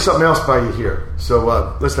going to play something else by you here.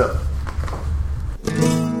 So listen up.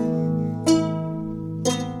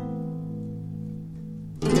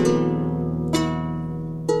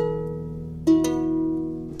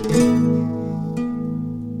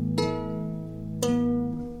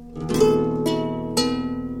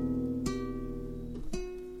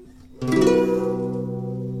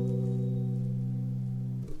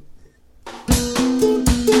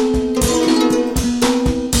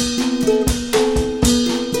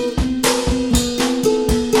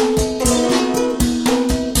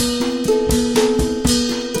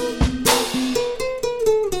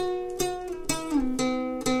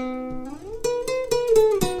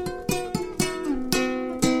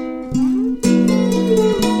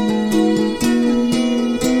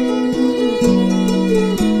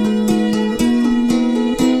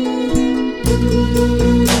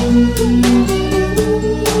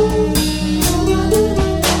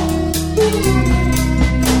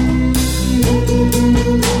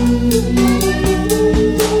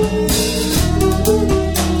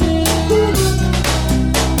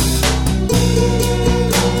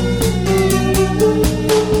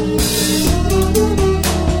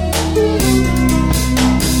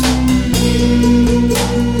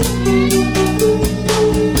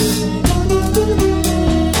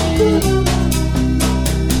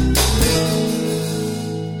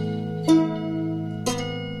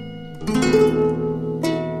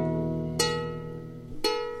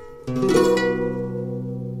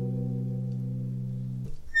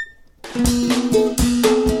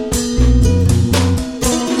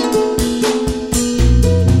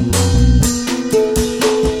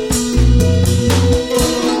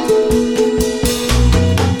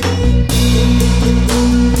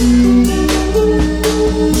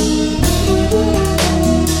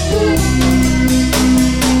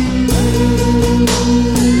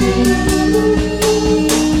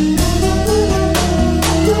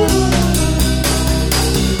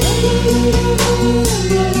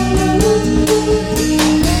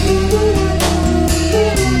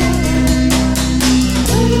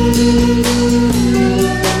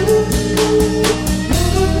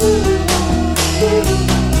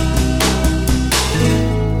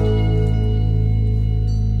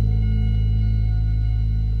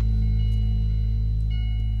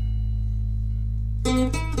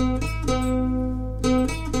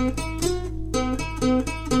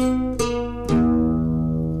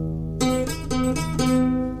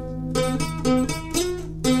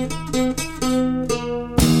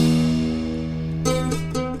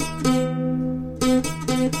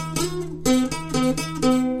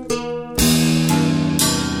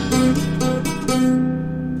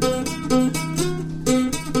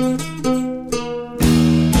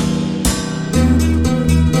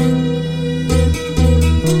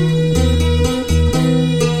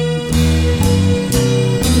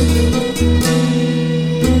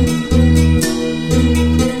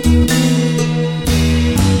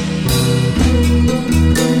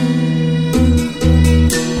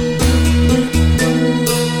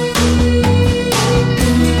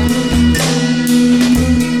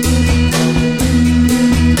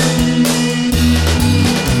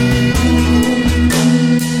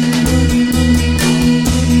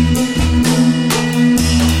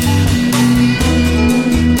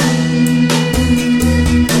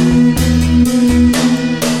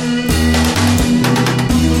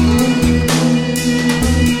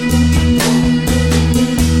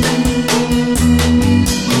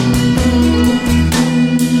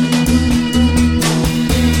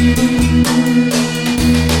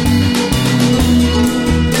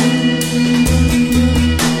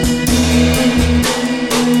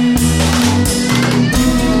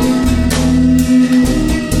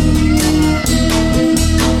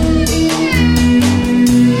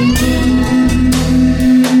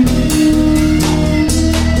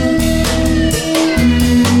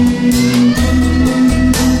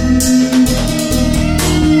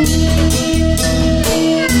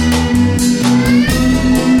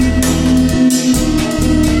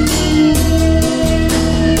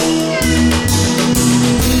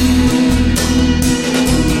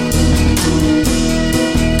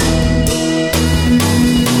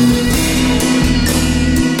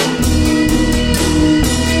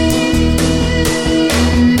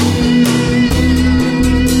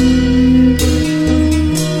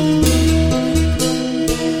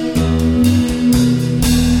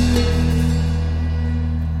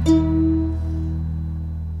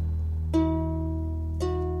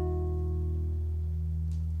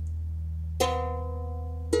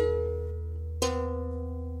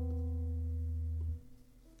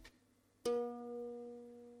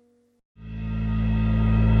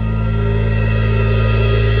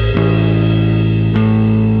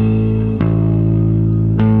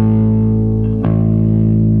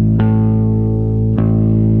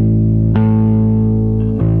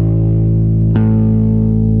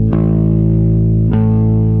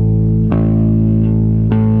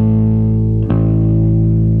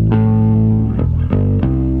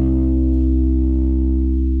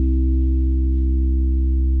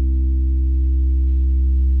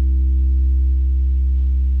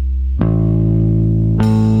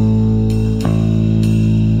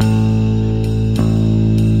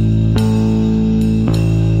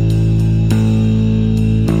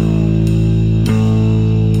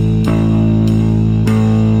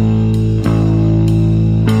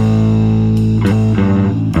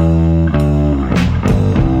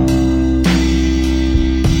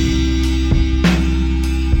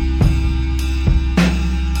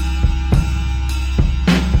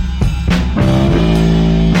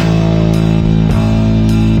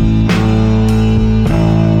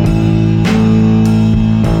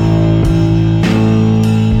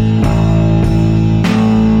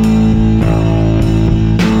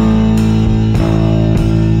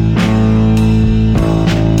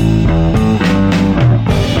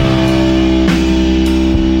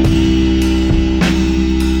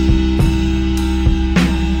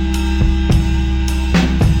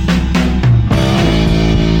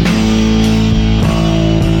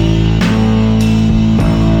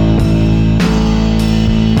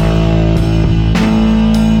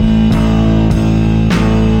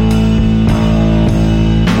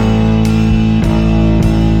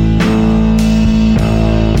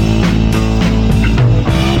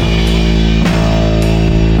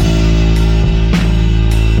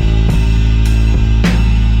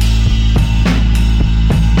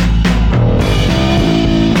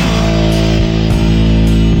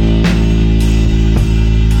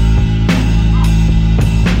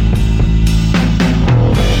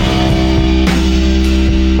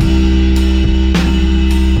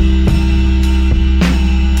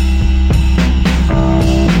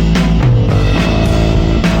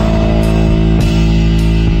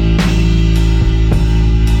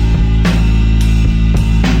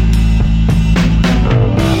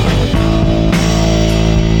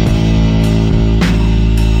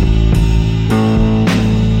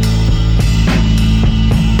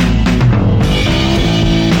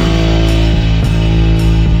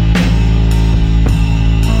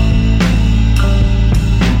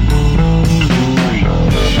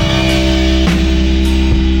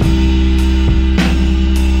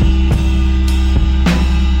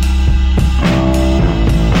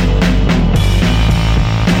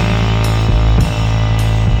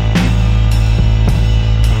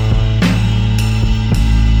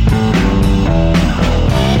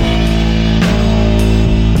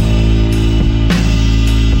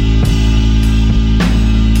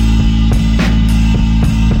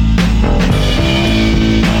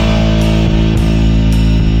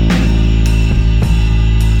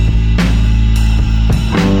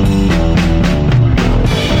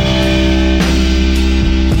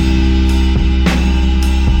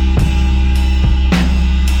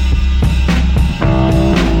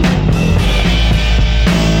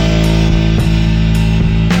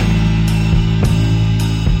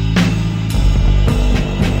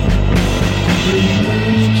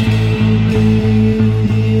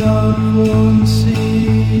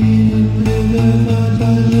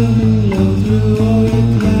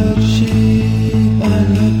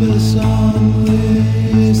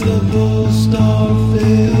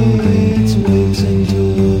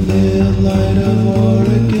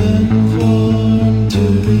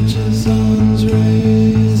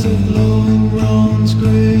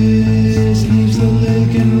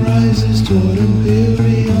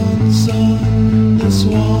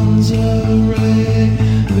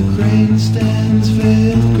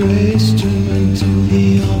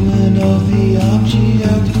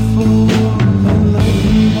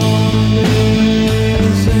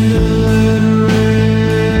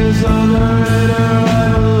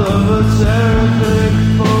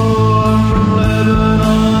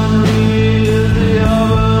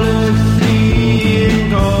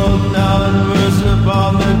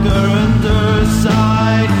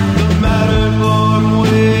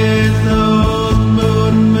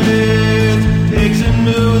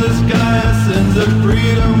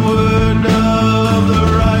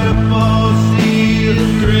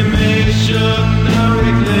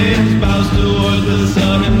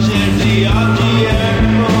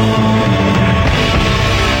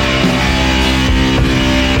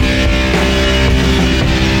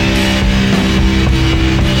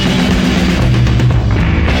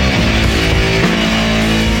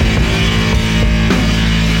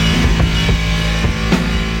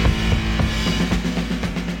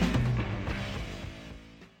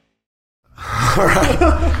 All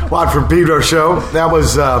right. Watt from Pedro Show. That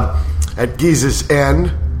was at Giza's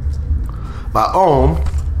End by Ohm.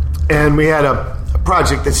 And we had a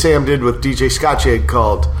project that Sam did with DJ Scotch Egg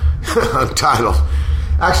called Untitled.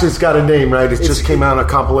 Actually, it's got a name, right? It just came out on a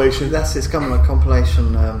compilation. It's come on a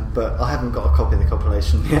compilation, but I haven't got a copy of the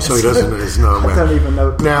compilation yet. So he doesn't know. I don't even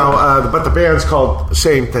know. Now, but the band's called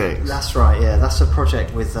Same Things. That's right, yeah. That's a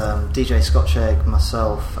project with DJ Scotch Egg,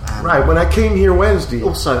 myself, and... Right, when I came here Wednesday...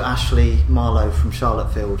 Also Ashley Marlowe from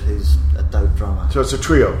Charlottefield, who's a dope drummer. So it's a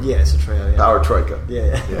trio? Yeah, it's a trio, yeah. Power Troika.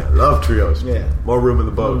 Yeah. Love trios. Yeah. More room in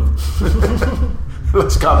the boat.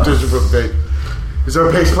 Let's competition for the bass. Is there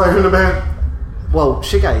a bass player in the band? Well,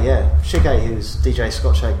 Shige, yeah. Shige, who's DJ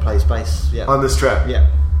Scotch Egg, plays bass. Yeah. On this track? Yeah.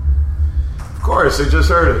 Of course, I just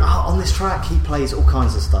heard it. On this track, he plays all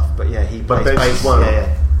kinds of stuff, but yeah, he plays bass. One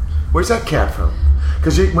yeah. Where's that cat from?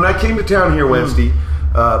 Because when I came to town here Wednesday,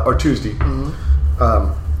 or Tuesday,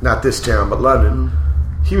 not this town, but London,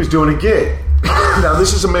 he was doing a gig. Now,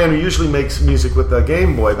 this is a man who usually makes music with a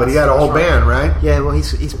Game Boy, but he had a whole band, right? Yeah, well,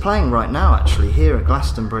 he's playing right now, actually, here at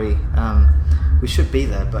Glastonbury. We should be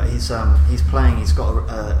there, but he's playing. He's got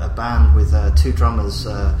a band with two drummers,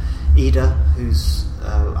 Ida, who's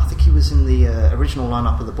I think he was in the original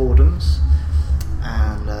lineup of the Boredoms,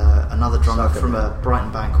 and another drummer from a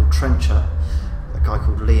Brighton band called Trencher, a guy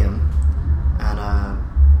called Liam, and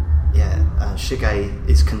Shige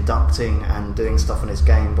is conducting and doing stuff on his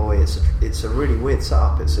Game Boy. It's a really weird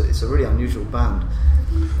setup. It's a really unusual band.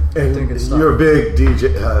 And you're a big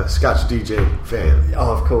DJ, Scotch DJ fan.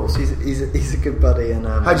 Oh, of course. He's a good buddy. And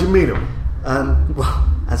how'd you meet him? Well,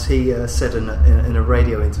 as he said in a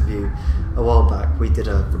radio interview a while back, we did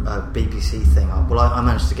a BBC thing. Well, I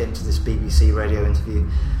managed to get into this BBC radio interview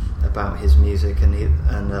about his music, and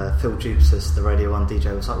Phil Jupes, the Radio 1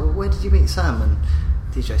 DJ, was like, "Well, where did you meet Sam?" And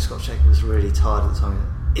DJ Scotch Egg was really tired at the time.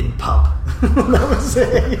 In pub. That was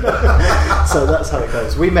it. So that's how it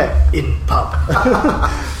goes. We met in pub.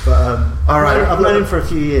 But all right, I've known him for a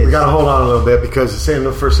few years. We got to hold on a little bit because it's in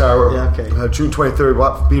the first hour. Yeah, okay. June 23rd,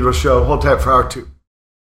 Watt from Pedro Show. Hold tight for hour 2.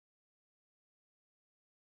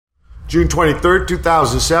 June 23rd,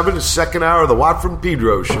 2007, the second hour of the Watt from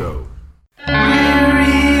Pedro Show.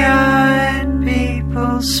 Weary-eyed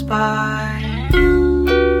people spy.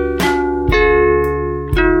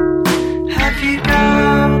 Have you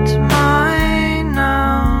got my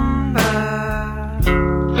number?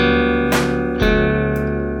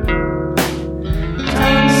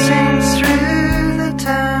 Dancing through the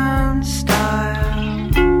turnstile.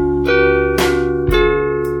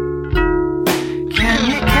 Can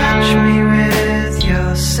you catch me with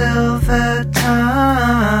your silver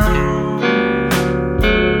tongue?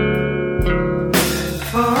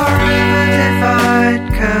 Forever divide,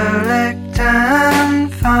 collect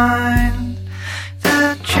and find.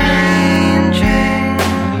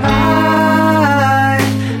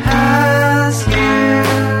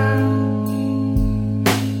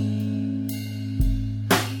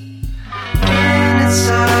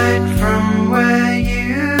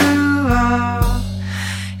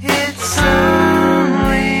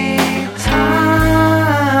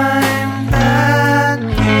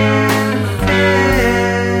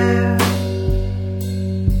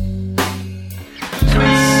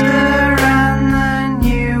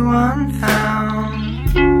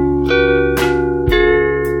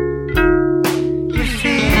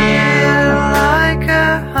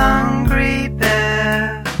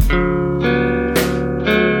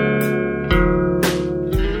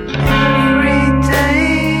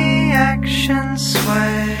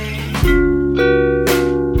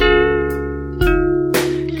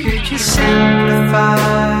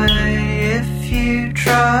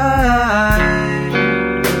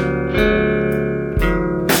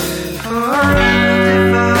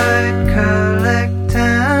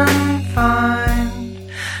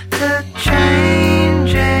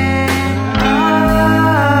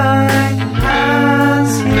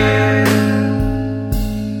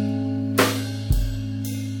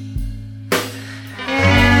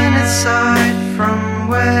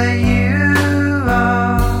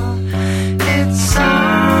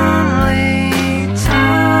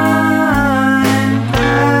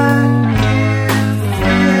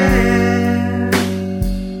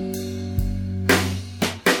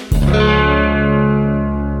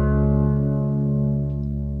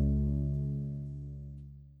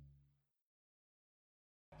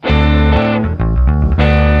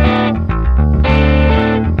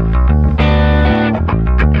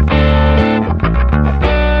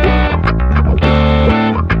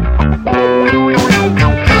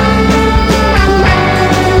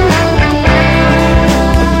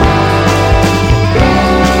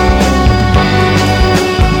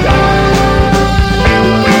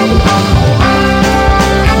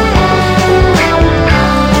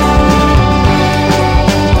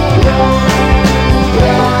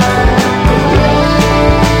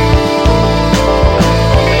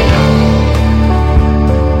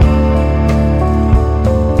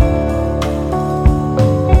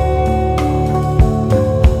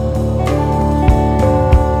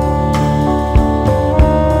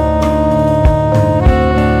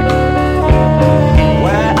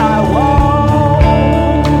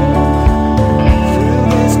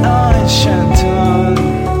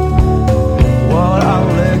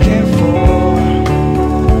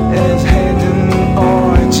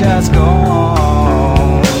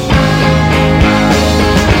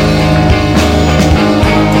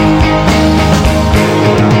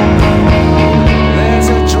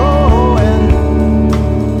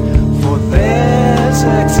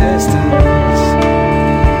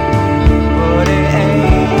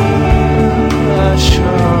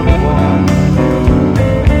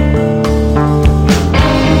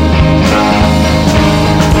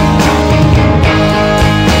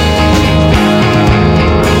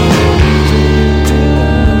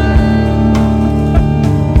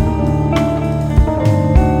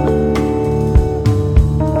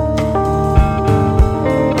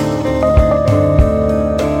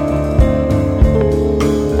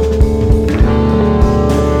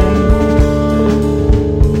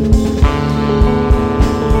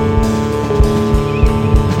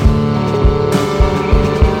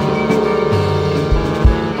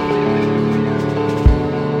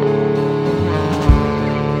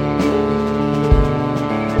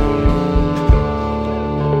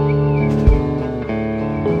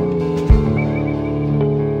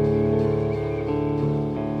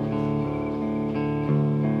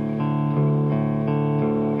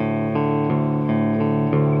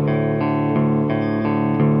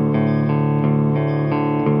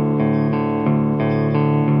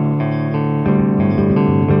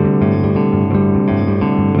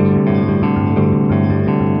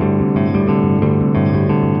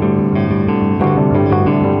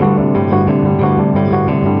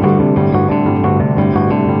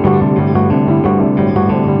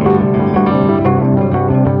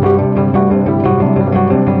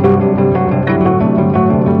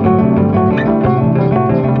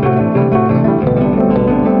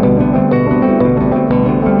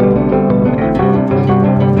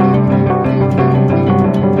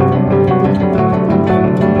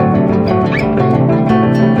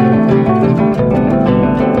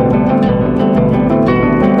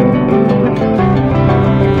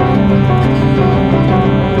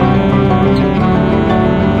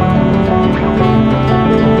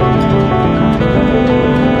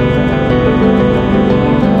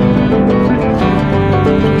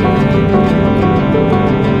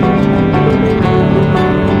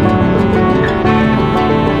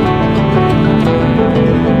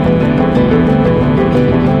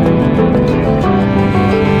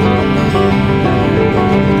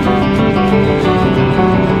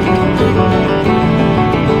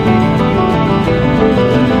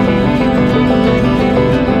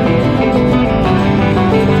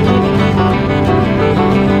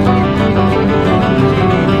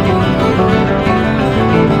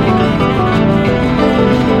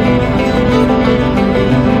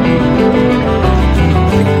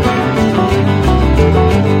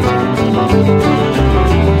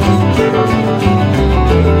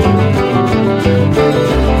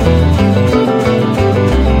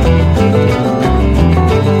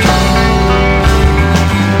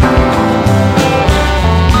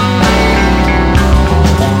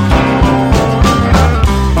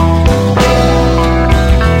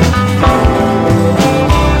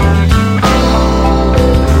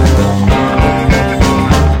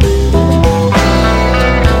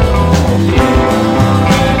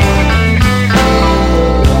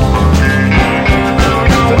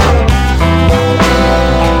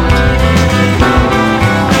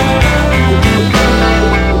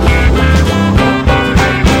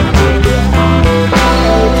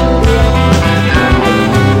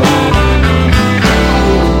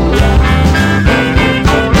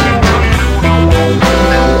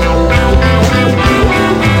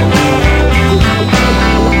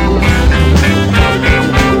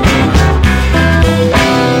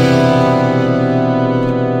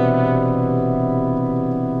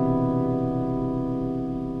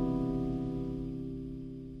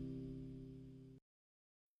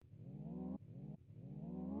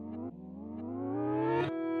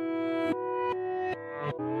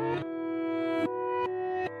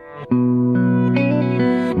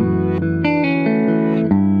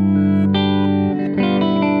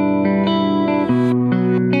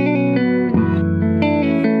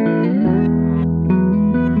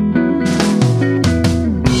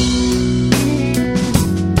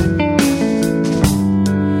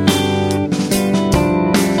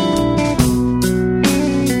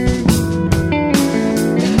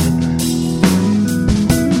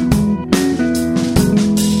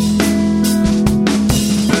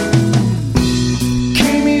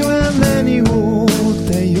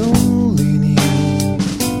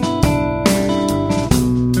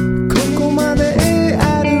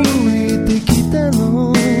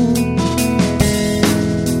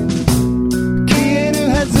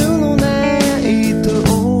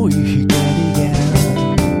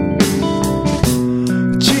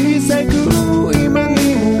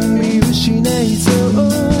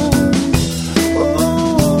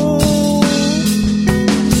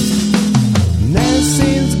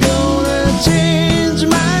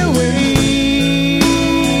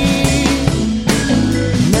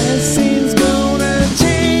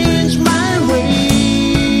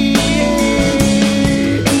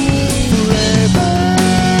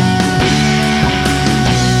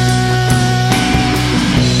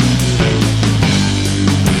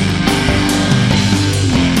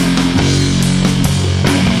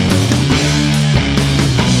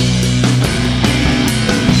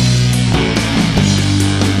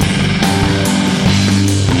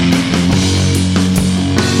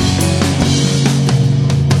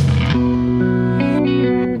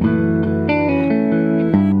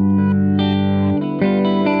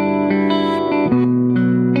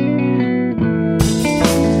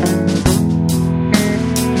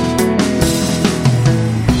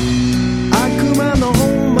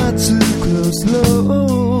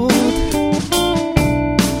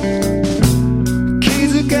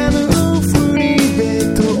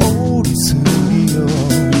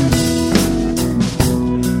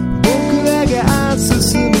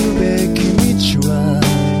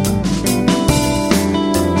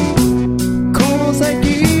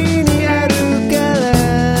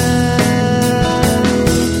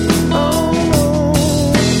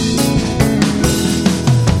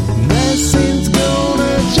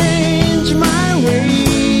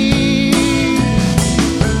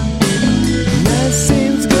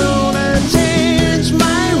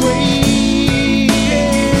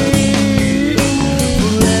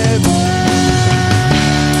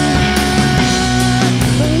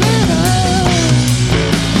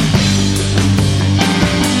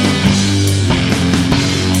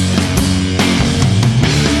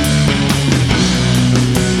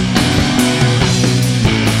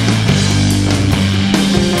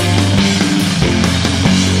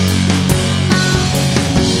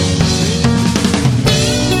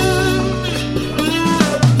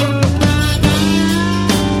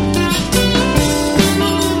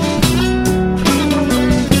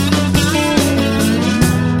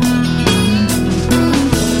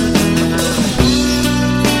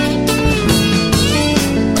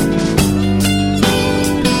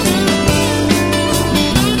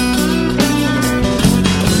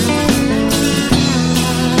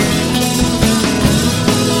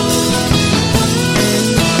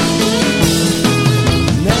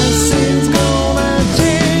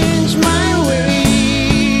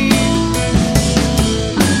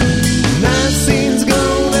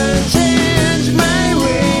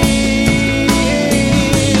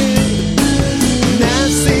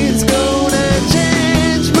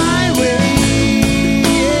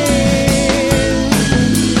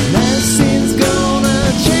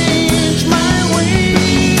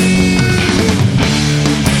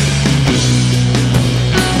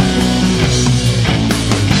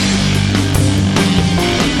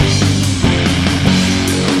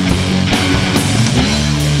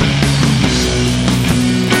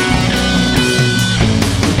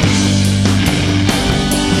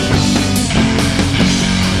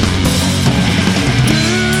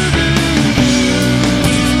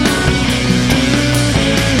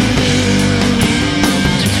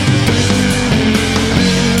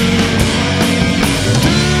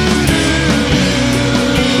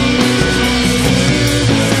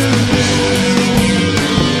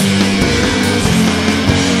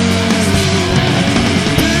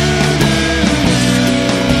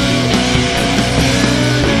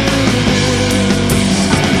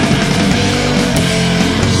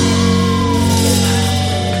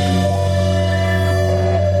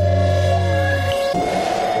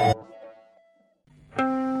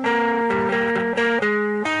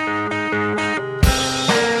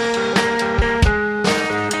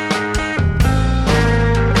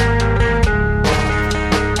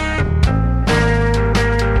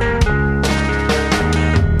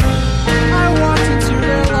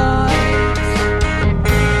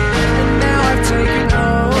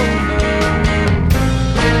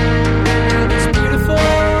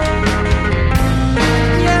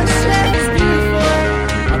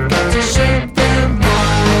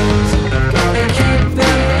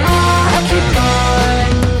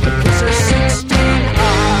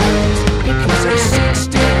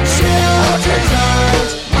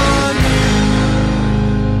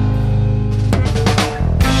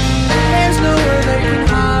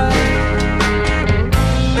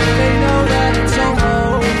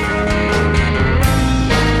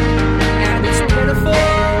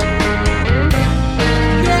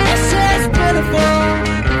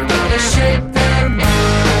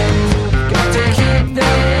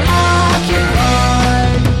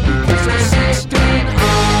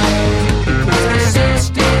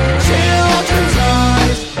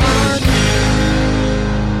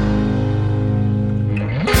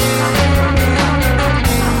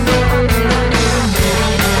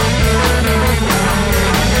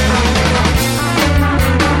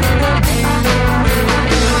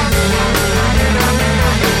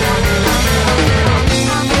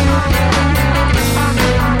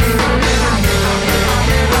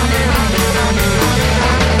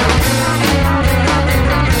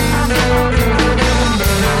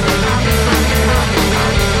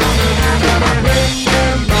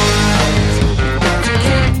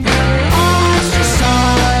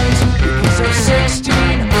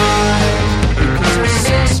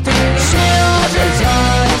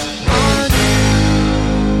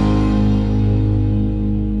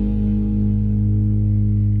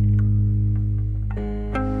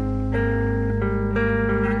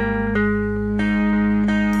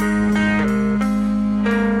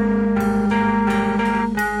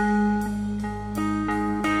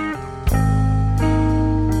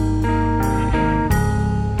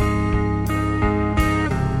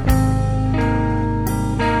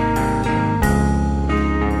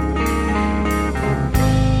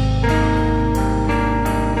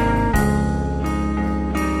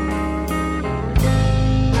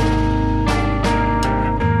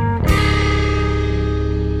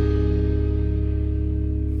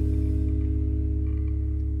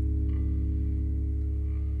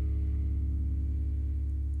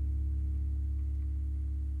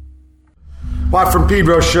 Watt from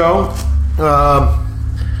Pedro Show.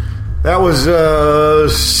 That was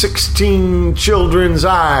 16 Children's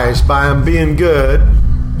Eyes by I'm Being Good.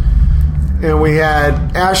 And we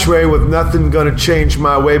had Ashray with Nothing Gonna Change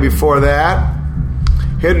My Way before that.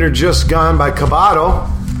 Hitting Her Just Gone by Cabato.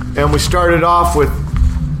 And we started off with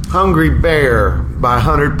Hungry Bear by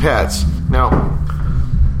 100 Pets. Now,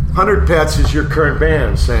 100 Pets is your current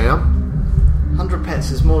band, Sam. 100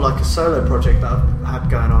 Pets is more like a solo project that I've had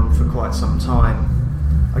going on for quite some time.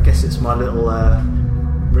 I guess it's my little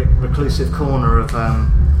reclusive corner of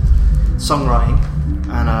songwriting,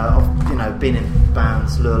 and I've been in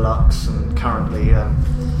bands, luxx, and currently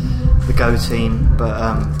the Go Team. But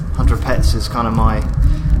 100 Pets is kind of my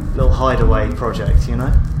little hideaway project,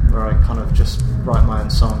 where I kind of just write my own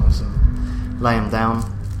songs and lay them down.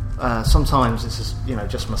 Sometimes it's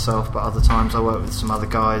just myself, but other times I work with some other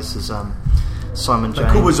guys. There's Simon James.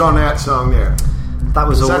 Who was on that song there?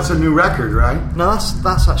 That's a new record, right? No,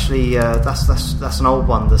 that's actually that's an old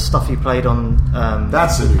one. The stuff you played on.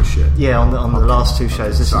 That's the new shit. Yeah, on the last two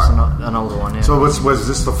shows. This is an older one. Yeah. So was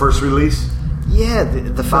this the first release? Yeah,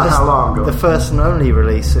 the first. How long ago? The first and only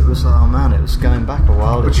release. It was it was going back a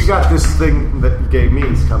while. But you got this thing that you gave me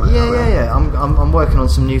is coming out. Right? Yeah. I'm working on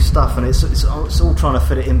some new stuff, and it's all trying to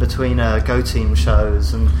fit it in between Go Team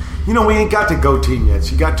shows. And we ain't got to Go Team yet,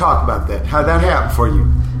 so you got to talk about that. How'd that happen for you?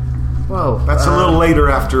 Well, that's a little later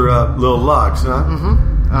after Lil Luxx, huh?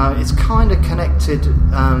 Mm-hmm. It's kind of connected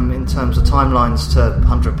in terms of timelines to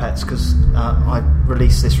 100 Pets, because I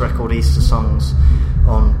released this record, Easter Songs,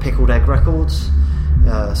 on Pickled Egg Records,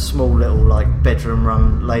 a small little bedroom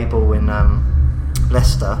run label in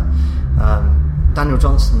Leicester. Daniel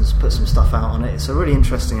Johnston's put some stuff out on it. It's a really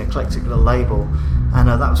interesting, eclectic little label, and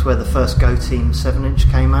that was where the first Go Team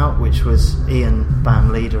 7-inch came out, which was Ian,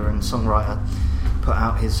 band leader and songwriter, put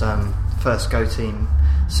out his first Go Team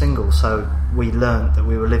single. So we learnt that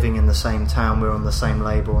we were living in the same town, we were on the same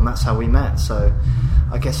label, and that's how we met. So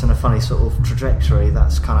I guess in a funny sort of trajectory,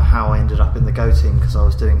 that's kind of how I ended up in the Go Team, because I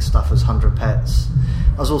was doing stuff as 100 Pets.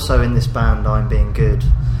 I was also in this band, I'm Being Good,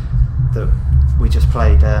 that we just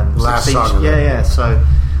played. Last song. Yeah. So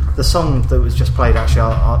the song that was just played, actually,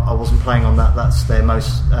 I wasn't playing on that. That's their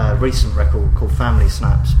most recent record called Family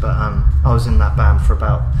Snaps. But I was in that band for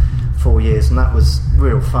about 4 years, and that was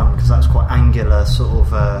real fun, because that was quite angular,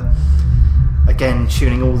 sort of again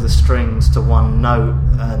tuning all the strings to one note,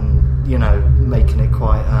 and making it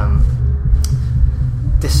quite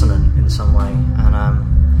dissonant in some way.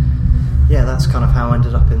 And that's kind of how I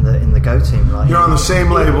ended up in the Go Team. You're on the same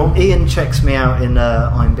label. Ian checks me out in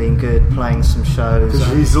I'm Being Good, playing some shows.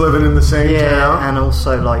 Because he's living in the same town. And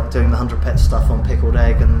also doing the 100 Pet stuff on Pickled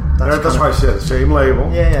Egg, and that's why I said same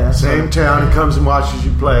label. Yeah, same town. He comes and watches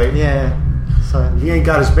you play. Yeah. So he ain't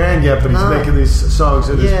got his band yet, but he's making these songs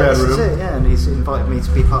in his bedroom. That's it. Yeah, and he's invited me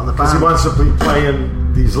to be part of the band because he wants to be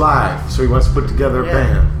playing these live, so he wants to put together a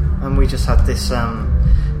band. And we just had this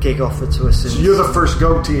gig offered to us. So you're the first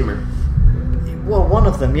Go Teamer. Well, one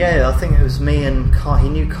of them, yeah. I think it was me and Kai. He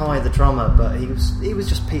knew Kai, the drummer, but he was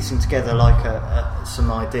just piecing together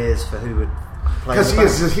some ideas for who would play.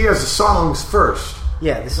 Because he has the songs first.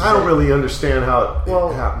 Yeah, I don't really understand how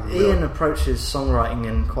it happened. Ian approaches songwriting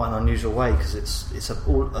in quite an unusual way, because it's a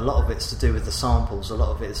lot of it's to do with the samples. A lot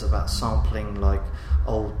of it is about sampling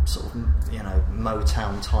old sort of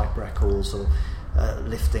Motown type records, or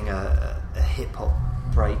lifting a hip hop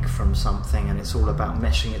break from something, and it's all about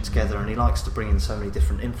meshing it together. And he likes to bring in so many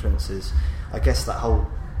different influences. I guess that whole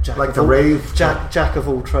jack of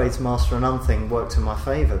all trades, master of none thing worked in my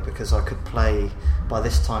favour, because I could play by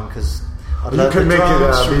this time, because I'd learned the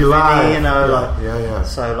drums from live. Vinny,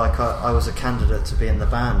 So I was a candidate to be in the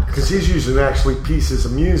band, because he's using actually pieces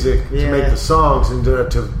of music to make the songs and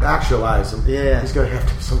to actualize them. Yeah, he's going to have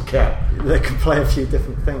to have some cat that can play a few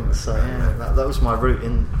different things. So that was my route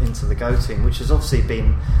into the Go Team, which has obviously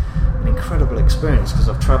been an incredible experience, because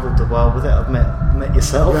I've travelled the world with it. I've met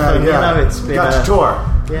yourself. It's been got to tour.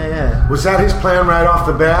 Yeah. Was that his plan right off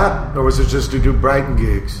the bat, or was it just to do Brighton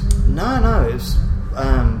gigs? No, it was.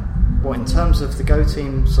 In terms of the Go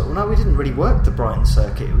Team, we didn't really work the Brighton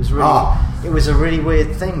circuit. It was a really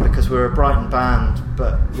weird thing, because we were a Brighton band,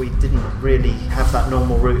 but we didn't really have that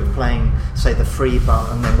normal route of playing, say, the free butt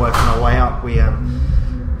and then working our way up.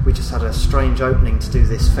 We just had a strange opening to do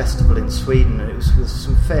this festival in Sweden, and it was with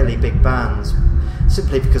some fairly big bands,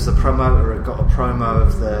 simply because the promoter had got a promo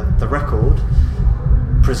of the record,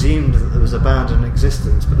 presumed that there was a band in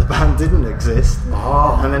existence, but the band didn't exist.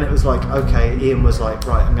 And then it was okay, Ian was right,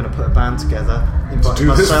 I'm going to put a band together, to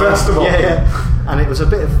do this festival. And it was a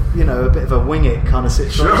bit of a wing it kind of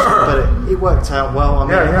situation, but it worked out well.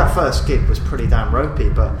 That first gig was pretty damn ropey,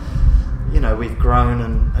 but we've grown,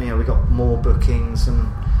 and we got more bookings, and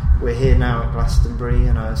we're here now at Glastonbury.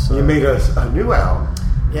 So you made a new album.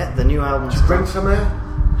 Yeah, the new album. Did you bring some in?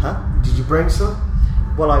 Huh? Did you bring some?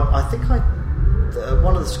 Well, I think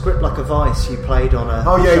one of the Script Like a Vice you played on a.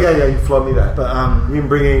 Oh yeah, you flood me that. But you didn't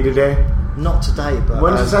bring any today. Not today, but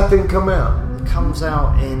when does that thing come out? It comes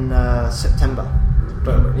out in September.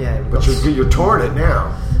 But you're touring it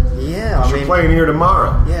now. Yeah, you're playing here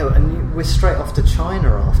tomorrow. Yeah, and we're straight off to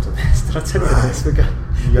China after this. Did I tell you this? We're going.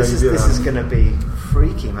 This is going to be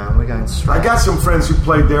freaky, man. We're going straight. I got some friends who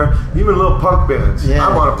played there, even little punk bands. Yeah.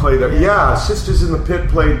 I want to play there. Yeah, Sisters in the Pit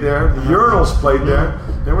played there. The Urinals played there.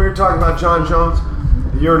 Then we were talking about John Jones.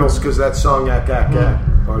 The Urinals, because that song Ack Ack Ack,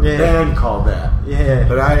 or the band called that. Yeah.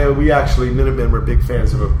 But we actually, Minutemen were big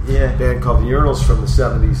fans of a band called the Urinals from the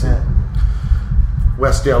 70s. Yeah.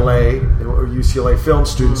 West LA or UCLA film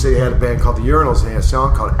students, they had a band called the Urinals, and they had a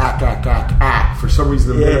song called Ack Ack Ack Ack. For some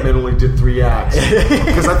reason, the Minutemen only did 3 acts,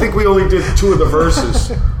 because I think we only did 2 of the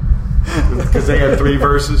verses, because they had 3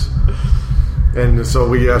 verses, and so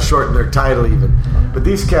we shortened their title even. But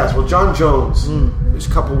these cats, John Jones, just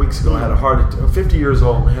a couple weeks ago, had a heart attack. 50 years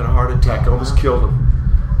old, and had a heart attack, almost killed him.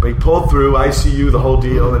 But he pulled through, ICU, the whole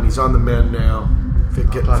deal, and he's on the mend now,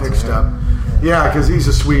 getting fixed up. Yeah, because he's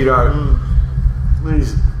a sweetheart.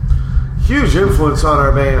 He's a huge influence on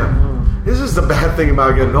our band. This is the bad thing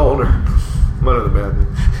about getting older. One of the bad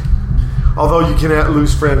things. Although you can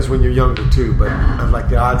lose friends when you're younger too, but like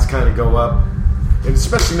the odds kind of go up. And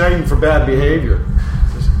especially not even for bad behavior.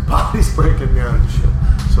 His body's breaking down and shit.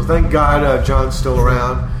 So thank God John's still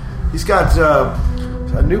around. He's got a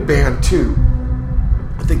new band too.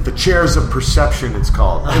 I think the Chairs of Perception it's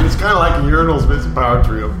called. And it's kind of like a Urinals but it's a power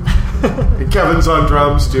trio. And Kevin's on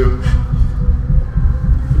drums too.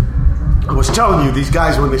 I was telling you, these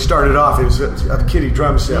guys, when they started off, it was a kiddie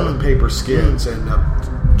drum set with paper skins, and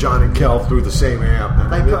John and Kel threw the same amp.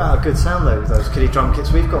 They put out a good sound though with those kiddie drum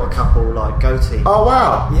kits. We've got a couple like Go Team. Oh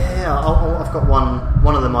wow! Yeah, I've got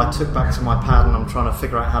one of them I took back to my pad, and I'm trying to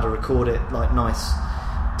figure out how to record it like nice,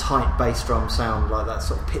 tight bass drum sound, like that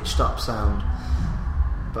sort of pitched up sound.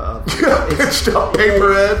 But pitched up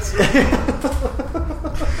paper heads.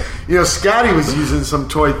 Scotty was using some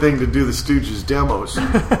toy thing to do the Stooges demos.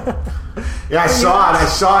 Yeah, I saw it.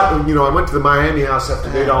 I went to the Miami house after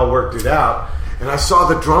they'd all worked it out, and I saw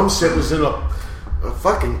the drum set was in a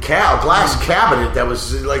fucking glass cabinet that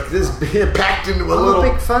was like this packed into a little. I'm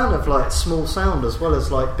a big fan of like small sound as well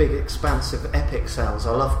as like big, expansive, epic sounds.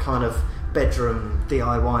 I love kind of bedroom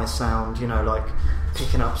DIY sound. Like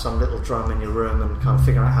picking up some little drum in your room and kind of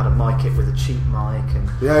figuring out how to mic it with a cheap mic, and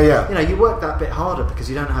you work that bit harder because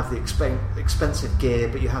you don't have the expensive gear,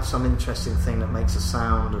 but you have some interesting thing that makes a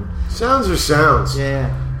sound. And sounds are sounds. Yeah.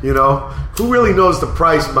 Who really knows the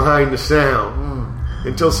price behind the sound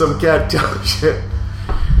until some cat tells you.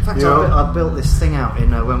 In fact, I built this thing out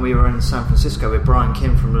when we were in San Francisco with Brian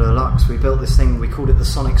Kim from luxx. We built this thing, we called it the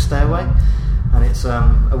Sonic Stairway, and it's a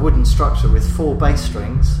wooden structure with 4 bass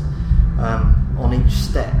strings on each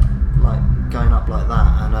step, like going up like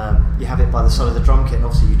that, and you have it by the side of the drum kit, and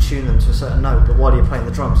obviously you tune them to a certain note, but while you're playing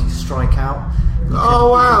the drums you strike out. You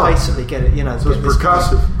can basically get it, so it's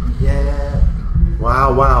percussive. Yeah.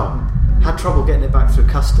 Wow. Had trouble getting it back through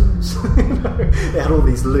customs. It had all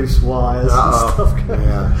these loose wires and stuff going.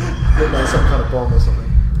 Looked like some kind of bomb or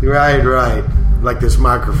something. Right. Like this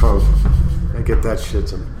microphone. I get that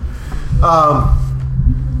shit.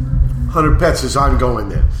 100 Pets is ongoing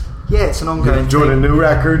then. Yeah, it's an ongoing thing. You're doing a new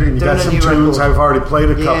record, and you got some tunes. I've already played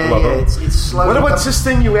a couple of them. It's slow. What's this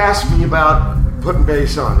thing you asked me about putting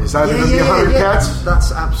bass on? Is that going to be 100 Cats?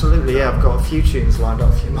 That's absolutely, I've got a few tunes lined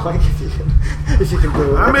up for you, Mike, if you can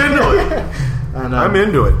do it. I'm into it. And, I'm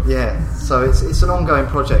into it. Yeah, so it's an ongoing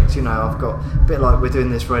project. I've got a bit like we're doing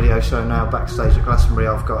this radio show now backstage at Glastonbury.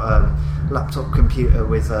 I've got a laptop computer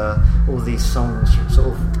with all these songs sort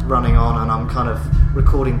of running on, and I'm kind of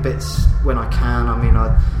recording bits when I can. I mean,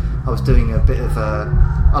 I was doing a bit of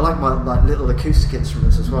I like my little acoustic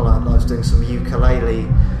instruments as well. I was doing some ukulele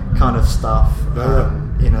kind of stuff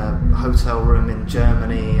in a hotel room in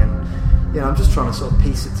Germany, and I'm just trying to sort of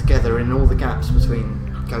piece it together in all the gaps between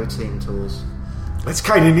Go Team tours. It's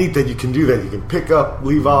kind of neat that you can do that. You can pick up,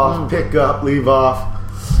 leave off, pick up, leave off.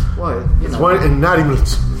 Well, and not even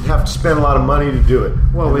have to spend a lot of money to do it.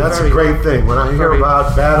 Well, that's a great thing. When I hear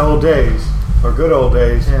about bad old days or good old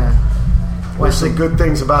days, there's some good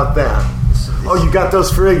things about that. Oh, you got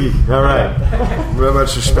those for Iggy. All right. Very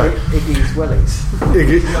much respect. Iggy's Wellies.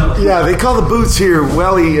 Yeah, they call the boots here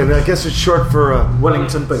Welly, and I guess it's short for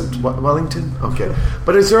Wellington boot. Wellington? Okay.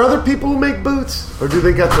 But is there other people who make boots? Or do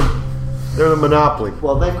they got them? They're the monopoly.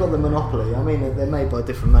 Well, they've got the monopoly. I mean, they're made by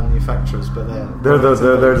different manufacturers, but they're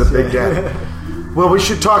the big daddy. Well, we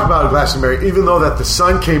should talk about Glastonbury, even though that the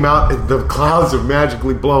sun came out and the clouds have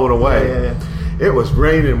magically blown away. Yeah. It was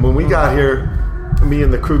raining when we got here. Me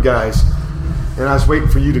and the crew guys, and I was waiting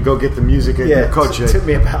for you to go get the music and your coach. It took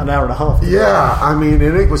me about an hour and a half. I mean,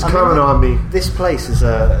 and it was coming on me. This place is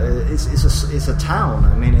a town.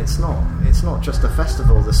 I mean, it's not just a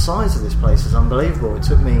festival. The size of this place is unbelievable. It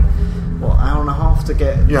took me an hour and a half to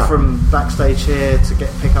get from backstage here to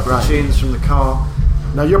pick up the tunes from the car.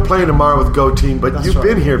 Now you're playing tomorrow with Go Team, but you've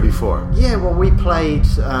been here before. Yeah, well, we played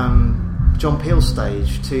John Peel's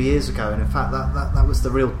stage 2 years ago, and in fact that was the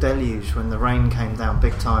real deluge when the rain came down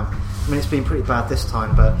big time. I mean, it's been pretty bad this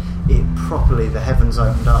time, but the heavens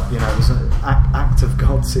opened up. You know, it was an act of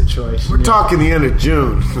God situation. We're talking the end of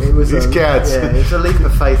June. It was these cats. Yeah, it was a leap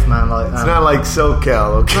of faith, man. Like it's not like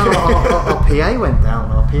SoCal, okay? No, our PA went down.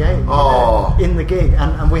 Our PA in the gig,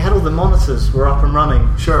 and we had all the monitors were up and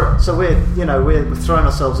running. Sure. So we're throwing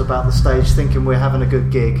ourselves about the stage, thinking we're having a good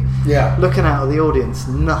gig. Yeah. Looking out at the audience,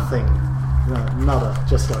 nothing. No, nada,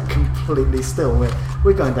 just like completely still.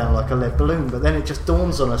 We're going down like a lead balloon, but then it just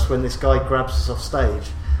dawns on us when this guy grabs us off stage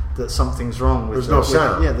that something's wrong with there's no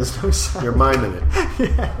sound. There's no sound. You're miming it.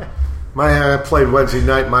 I played Wednesday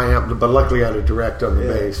night, but luckily I had a direct on the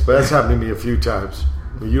bass. But that's happened to me a few times.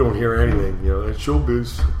 You don't hear anything, you know, it's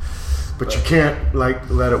showbiz. But you can't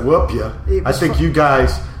let it whoop you. I think you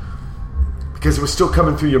guys, because it was still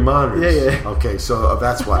coming through your monitors. Yeah. Okay, so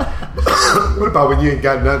that's why. What about when you ain't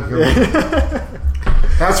got nothing?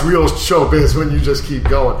 That's real showbiz when you just keep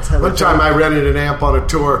going. One time I rented an amp on a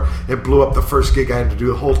tour. It blew up the first gig. I had to do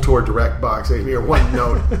the whole tour direct box. I didn't hear one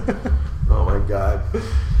note. Oh my God.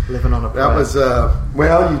 Living on a prayer. That was,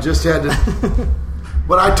 you just had to...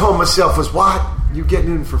 What I told myself was, what? You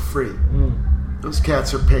getting in for free. Those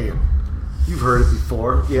cats are paying. You've heard it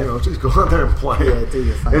before. Yeah. You know, just go out there and play it. Yeah, do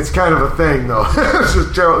your thing. It's kind of a thing, though. It's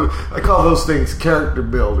just I call those things character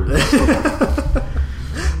builders.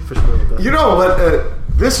 For sure. You know what?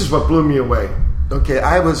 This is what blew me away. Okay,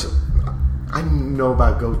 I know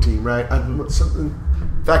about Go Team, right?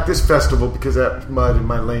 In fact, this festival, because of that mud in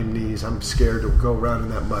my lame knees, I'm scared to go around in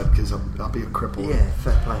that mud because I'll be a cripple. Yeah,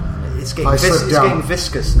 fair play, man. It's getting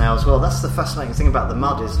viscous now as well. That's the fascinating thing about the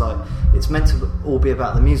mud is it's meant to all be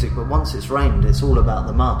about the music, but once it's rained, it's all about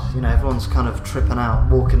the mud. You know, everyone's kind of tripping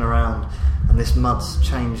out, walking around, and this mud's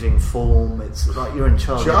changing form. It's like you're in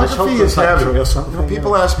charge of the chocolate factory or something. You know,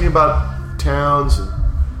 people ask me about towns and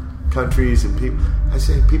countries and people. I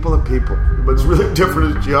say people are people. What's really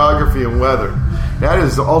different is geography and weather. That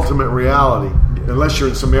is the ultimate reality. Unless you're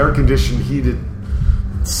in some air-conditioned, heated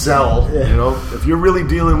cell, you know. If you're really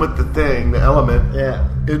dealing with the thing, the element,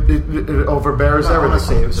 it overbears everything.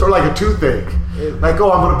 Honestly, it's sort of like a toothache. I'm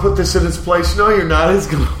going to put this in its place. No, you're not. It's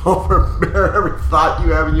going to overbear every thought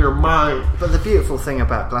you have in your mind. But the beautiful thing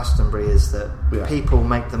about Glastonbury is that people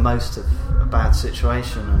make the most of a bad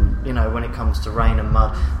situation. And, you know, when it comes to rain and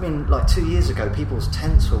mud, I mean, like 2 years ago, people's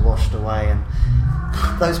tents were washed away and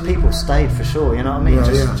those people stayed for sure, you know what I mean?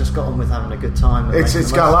 Just got on with having a good time.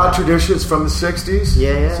 It's got a lot of traditions from the 60s.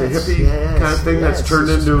 It's a hippie kind of thing that's turned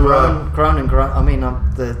into... grown. I mean,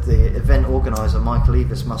 the event organiser, Michael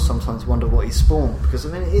Eavis, must sometimes wonder what he spawned, because, I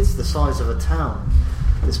mean, it is the size of a town,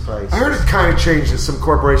 this place. I heard it kind of changed as some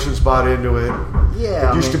corporations bought into it.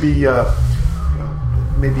 Yeah, it used to be...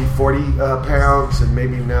 maybe 40 pounds, and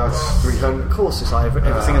maybe now it's 300. Of course, it's like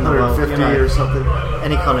everything in the world, 150 or something.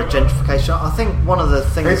 Any kind of gentrification. I think one of the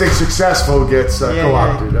things... Anything successful gets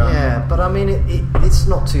co-opted. But I mean, it's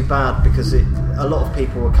not too bad because a lot of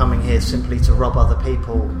people are coming here simply to rob other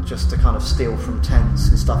people, just to kind of steal from tents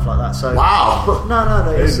and stuff like that. So wow.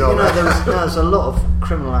 No. There's a lot of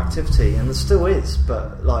criminal activity, and there still is,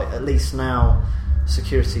 but like at least now.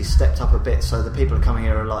 Security stepped up a bit, so the people coming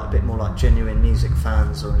here are like a bit more like genuine music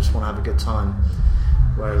fans or just want to have a good time.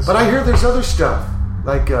 Whereas, but I hear there's other stuff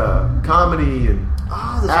like comedy and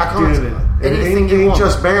acting and anything you want,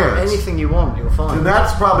 just bands. Anything you want, you'll find. And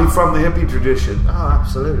that's probably from the hippie tradition. Oh,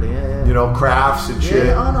 absolutely, yeah. You know, crafts and shit.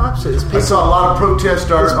 Yeah, oh no, absolutely. I saw a lot of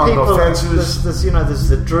protest art on the fences. There's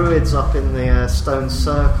the Druids up in the stone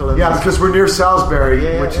circle. And because we're near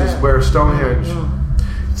Salisbury, which is where Stonehenge.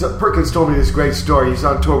 So Perkins told me this great story. He's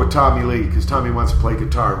on tour with Tommy Lee because Tommy wants to play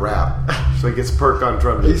guitar and rap. So he gets Perk on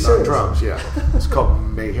drums. It's called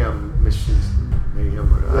Mayhem.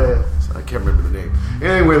 I can't remember the name.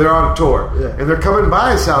 Anyway, they're on a tour. And they're coming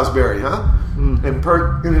by Salisbury, And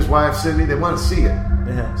Perk and his wife, Cindy, they want to see it.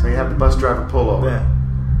 So they have the bus driver pull over.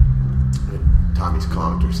 And Tommy's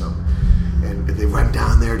conked or something. And they run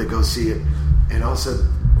down there to go see it. And all of a sudden,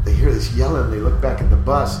 they hear this yelling. They look back at the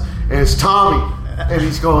bus. and it's Tommy, and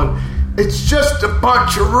he's going, "It's just a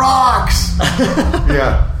bunch of rocks."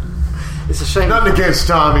 Yeah. It's a shame. Nothing against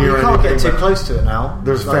Tommy or anything. You can't get too close to it now.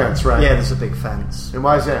 There's a fence, right? Yeah, there's a big fence. And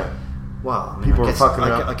why is that? Well, I mean, people are fucking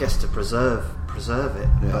it up. I guess to preserve it.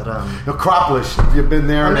 Yeah. But Acropolis, have you been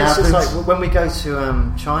there? I mean, in it's Athens? like when we go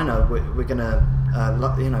to China, we're gonna,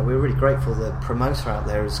 we're really grateful. The promoter out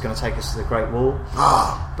there is going to take us to the Great Wall.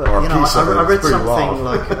 But or a you know, piece of it. I read It's pretty something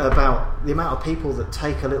wild. like about the amount of people that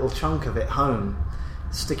take a little chunk of it home,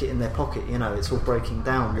 stick it in their pocket. You know, it's all breaking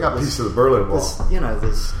down. I got a piece of the Berlin Wall.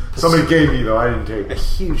 There's Somebody gave me though. I didn't take a it.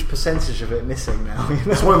 huge percentage of it missing now. You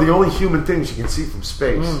know? It's one of the only human things you can see from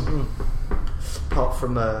space. Apart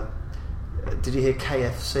from, did you hear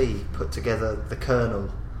KFC put together the Colonel?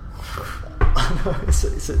 it's a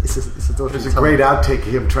dodgy There's a time. great outtake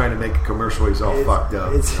of him trying to make a commercial. He's all fucked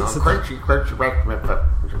up. It's crunchy,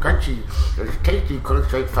 tasty,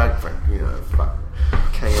 fuck. You know, fuck.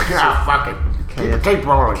 KFC. Fuck it. Keep the tape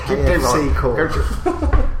rolling. Keep the tape rolling. KFC call.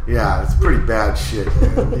 Yeah, it's pretty bad shit.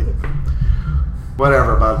 Man.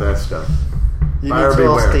 Whatever about that stuff. You Buyer need to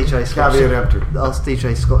ask beware. DJ Scott. Caveat emptor. Ask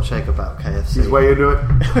DJ Scott Shake about KFC. He's way into it. I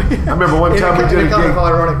remember one time we did in a a kind gig. of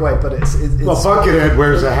ironic way, but it's Well, Buckethead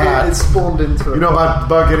wears a hat. It's spawned into it. You know about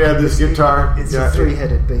Buckethead, this guitar? It's a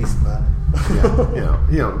three-headed beast, man.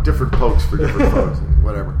 Yeah, different pokes for different folks.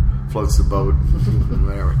 Whatever. Floats the boat.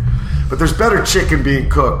 Whatever. But there's better chicken being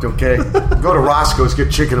cooked, okay? Go to Roscoe's, get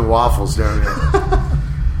chicken and waffles down there.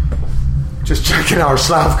 Just checking our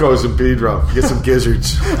Slavkos and Pedro. Get some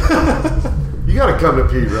gizzards. You got to come to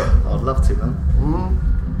Pedro. I'd love to, man.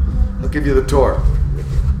 I'll give you the tour.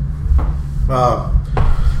 The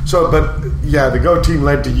Go team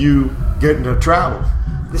led to you getting to travel.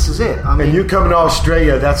 This is it. I mean, And you coming to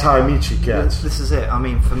Australia, that's how I meet you cats. This is it. I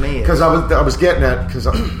mean, for me... Because I was getting at, because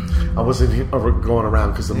I wasn't going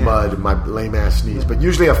around because of the mud and my lame ass knees. But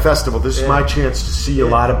usually a festival, this is my chance to see a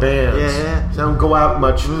lot of bands. Yeah. So I don't go out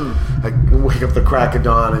much. I wake up the crack of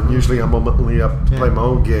dawn, and usually I'm only up to play my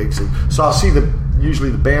own gigs. And so I'll see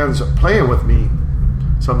usually the bands playing with me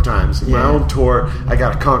sometimes. In my own tour, I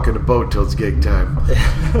got to conquer the boat till it's gig time.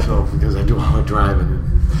 So because I do all the driving and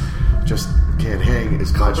just can't hang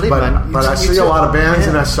as much. But I see a lot of bands,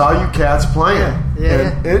 and I saw you cats playing.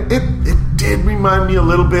 And it did remind me a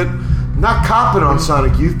little bit, not copping on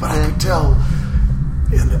Sonic Youth, but I could tell.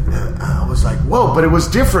 And I was like, whoa, but it was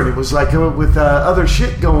different. It was like with other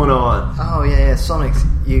shit going on. Oh, yeah. Sonic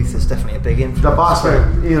Youth is definitely a big influence. The boss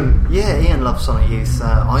man, Ian. Yeah, Ian loves Sonic Youth.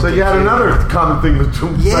 So you had another common thing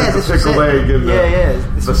between the pickled egg and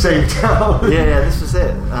the same town. Yeah, this was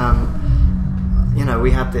it.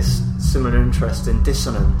 We had this similar interest in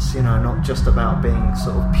dissonance, not just about being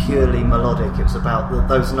sort of purely melodic. It was about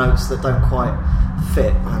those notes that don't quite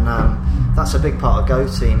fit, and that's a big part of Go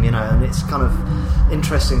Team, and it's kind of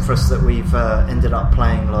interesting for us that we've ended up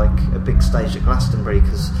playing like a big stage at Glastonbury,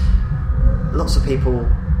 because lots of people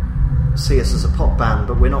see us as a pop band,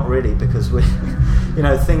 but we're not really, because we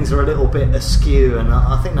things are a little bit askew, and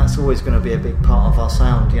I think that's always going to be a big part of our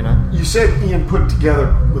sound. You said Ian put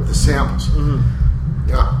together with the samples.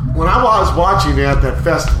 When I was watching you at that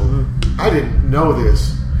festival, I didn't know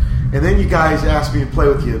this, and then you guys asked me to play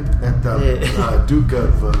with you at the Duke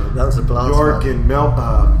of that was a blast, York in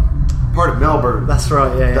part of Melbourne. That's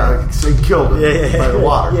right. St Kilda by the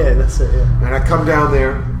water. Yeah, that's it. Yeah. And I come down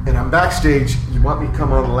there, and I'm backstage. You want me to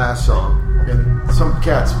come on the last song, and some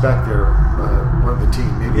cats back there, one of the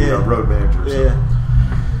team, maybe a road manager or something.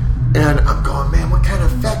 And I'm going, man, what kind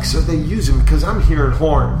of effects are they using? Because I'm hearing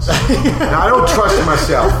horns. Now, I don't trust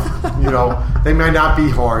myself. They might not be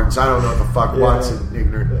horns. I don't know what the fuck. Watson,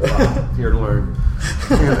 ignorant. Here to learn.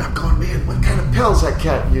 And I'm going, man, what kind of pedals that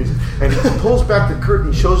cat using? And he pulls back the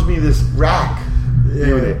curtain. He shows me this rack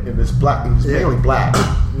unit in this black. It's mainly black.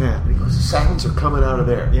 Yeah. And he goes, the sounds are coming out of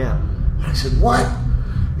there. Yeah. And I said, what?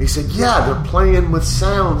 He said, yeah, they're playing with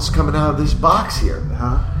sounds coming out of this box here.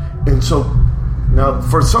 And so... Now,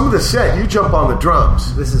 for some of the set, you jump on the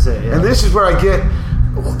drums. This is it, yeah. And this is where I get,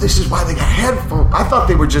 this is why they got headphones. I thought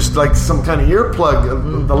they were just like some kind of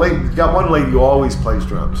earplug. The lady, got one lady who always plays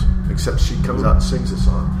drums, except she comes out and sings a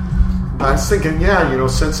song. But I was thinking,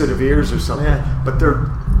 sensitive ears or something. Yeah. But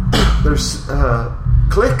there's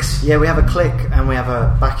clicks. Yeah, we have a click and we have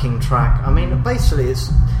a backing track. I mean, basically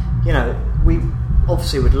it's, we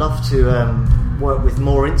obviously would love to work with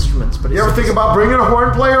more instruments, but you ever think about bringing a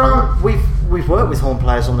horn player on? We've worked with horn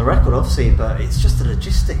players on the record, obviously, but it's just the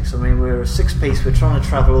logistics. I mean, we're a 6-piece. We're trying to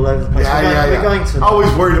travel all over the place. We're going to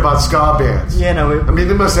always worried about ska bands. Yeah, no. I mean,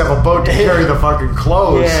 they must have a boat to carry the fucking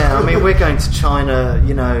clothes. Yeah, I mean, we're going to China.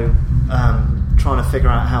 Trying to figure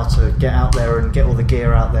out how to get out there and get all the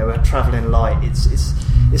gear out there. We're traveling light. It's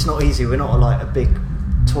it's not easy. We're not like a big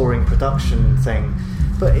touring production thing.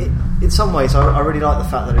 But in some ways, I really like the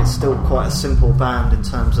fact that it's still quite a simple band in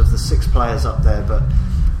terms of the 6 players up there, but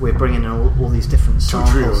we're bringing in all these different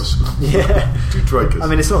samples. 2 trios. Yeah. 2 troikas. I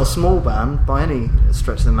mean, it's not a small band by any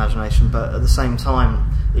stretch of the imagination, but at the same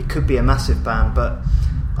time, it could be a massive band, but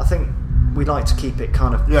I think we like to keep it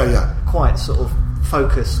kind of quite sort of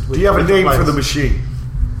focused. Do you have a name for the machine?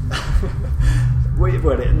 Well,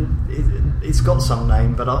 it's got some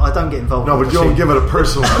name, but I don't get involved. No, with but you don't give it a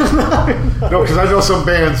personal name. No, because I know some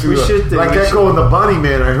bands who like Echo and the Bunny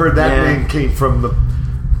Man. I heard that name came from the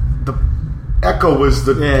Echo was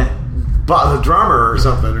the drummer or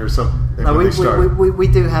something. No, we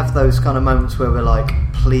do have those kind of moments where we're like,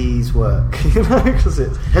 please work, because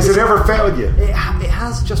has it ever failed you? It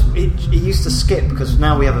has just. It used to skip because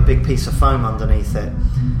now we have a big piece of foam underneath it.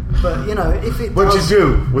 But if it what'd you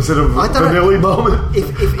do? Was it a vanilla moment?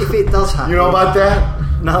 If it does happen, you know about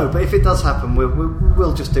that? No, but if it does happen,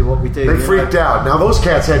 we'll just do what we do. They freaked out. Now those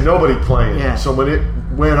cats had nobody playing. Yeah. So when it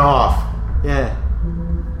went off, yeah.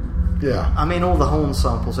 I mean, all the horn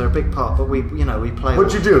samples are a big part, but we play.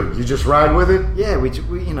 What'd you do? You just ride with it? Yeah, we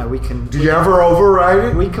can. Do you ever override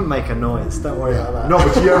it? We can make a noise. Don't worry about that. No,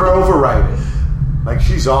 but do you ever override it? Like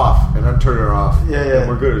she's off, and I'm turning her off. Yeah. And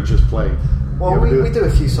we're good at just playing. Well, we do a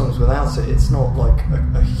few songs without it. It's not like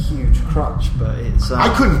a huge crutch, but it's. I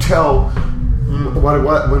couldn't tell what it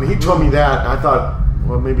was when he told me that. I thought,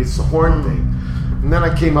 well, maybe it's the horn thing, and then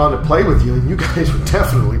I came out to play with you, and you guys were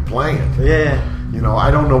definitely playing. Yeah.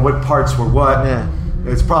 I don't know what parts were what. Yeah.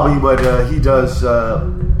 It's probably what he does.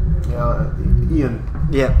 Ian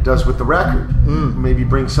does with the record. Maybe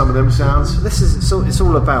bring some of them sounds. It's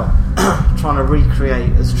all about trying to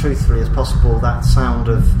recreate as truthfully as possible that sound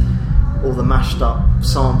of all the mashed up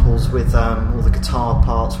samples with all the guitar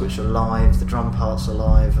parts which are live, the drum parts are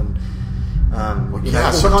live, and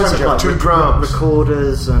sometimes you have 2 drums,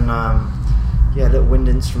 recorders, and little wind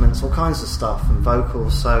instruments, all kinds of stuff, and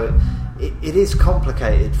vocals. So it is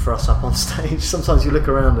complicated for us up on stage. Sometimes you look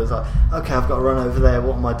around and it's like, okay, I've got to run over there,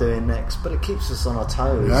 what am I doing next? But it keeps us on our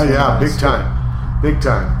toes. Big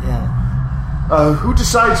time. Yeah. Who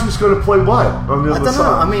decides who's going to play what on the I other don't know.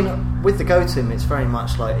 side? I mean, with the Go Team, it's very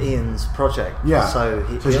much like Ian's project. Yeah. So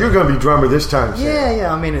you're going to be drummer this time.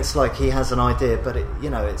 Yeah. I mean, it's like he has an idea, but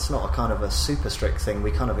it's not a kind of a super strict thing.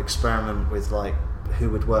 We kind of experiment with like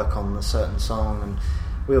who would work on a certain song, and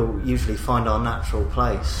we'll usually find our natural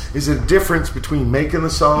place. Is it a difference between making the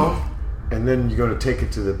song and then you're going to take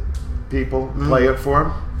it to the people, play it for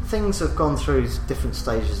them? Things have gone through different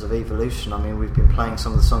stages of evolution. I mean, we've been playing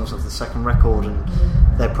some of the songs of the second record, and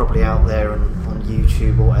they're probably out there on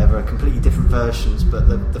YouTube or whatever, completely different versions. But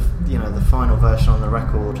the final version on the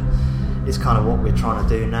record is kind of what we're trying to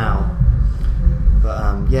do now.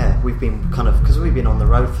 But we've been because we've been on the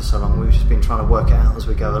road for so long, we've just been trying to work it out as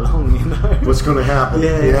we go along. What's going to happen?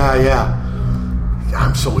 Yeah.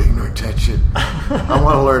 I'm so ignorant to that shit. I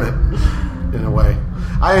want to learn it in a way.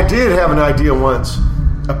 I did have an idea once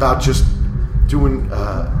about just doing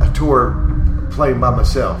a tour playing by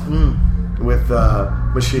myself with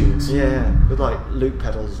machines. Yeah, with like loop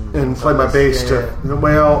pedals and play my bass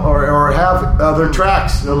or have other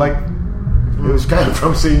tracks. Like it was kind of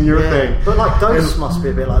from seeing your thing. But like Dose must be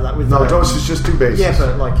a bit like that with Dose is just 2 basses. Yeah,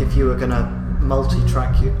 but like if you were going to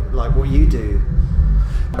multi-track, like what you do.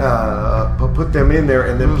 Put them in there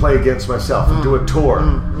and then play against myself and do a tour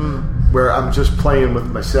where I'm just playing with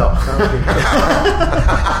myself.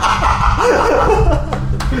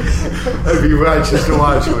 That'd be righteous to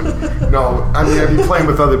watch. No, I mean I'd be playing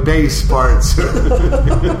with other bass parts.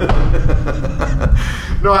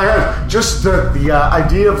 No, I had just the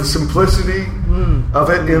idea of the simplicity of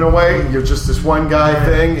it in a way. You're just this one guy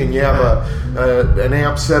thing, and you have an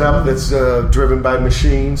amp setup that's driven by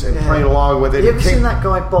machines and playing along with it. You ever seen that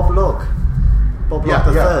guy Bob Locke? Bob Locke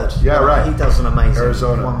the Third. Yeah, right. He does an amazing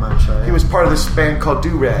Arizona one-man show. Yeah. He was part of this band called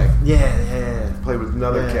Do-Rag. Yeah. Played with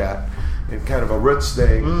another cat. And kind of a roots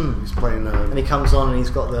thing. He's playing. And he comes on and he's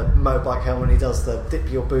got the motorbike helmet. And he does the "Dip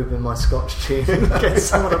Your Boob in My Soctch" tune and gets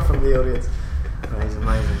someone up from the audience. Oh, he's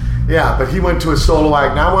amazing. Yeah, but he went to a solo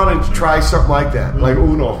act, and I wanted to try something like that, like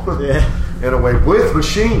Uno. In a way, with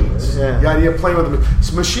machines. Yeah. The idea of playing with them.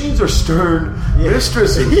 Machines are stern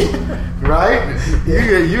mistresses, right?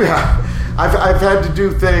 You have. I've had to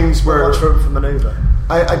do things where much room for maneuver.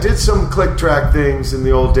 I did some click track things in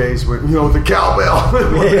the old days where, the cowbell.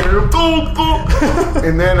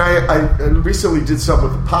 And then I recently did something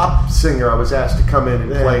with a pop singer. I was asked to come in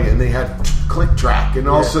and play, and they had click track, and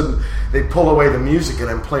all of a sudden they pull away the music, and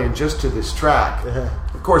I'm playing just to this track.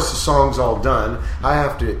 Of course, the song's all done. I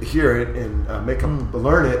have to hear it and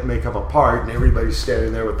learn it, make up a part, and everybody's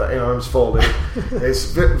standing there with the arms folded.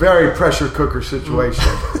 It's a very pressure cooker situation.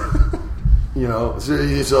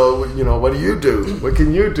 So what do you do? What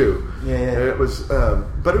can you do? And it was,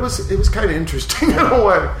 but it was kind of interesting in a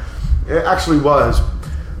way. It actually was,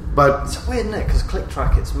 but it's weird, isn't it? Because click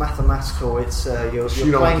track, it's mathematical. It's you're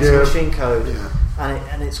playing some machine code,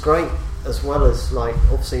 and it's great as well as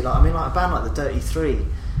obviously a band like the Dirty Three.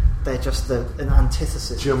 They're just an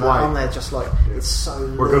antithesis. Jim White. And they're just it's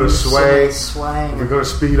so we're going to sway, swaying. We're going to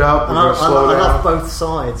speed up. We're going to slow down. I love both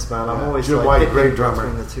sides, man. I'm always Jim White, great drummer,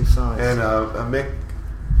 between the two sides. And Mick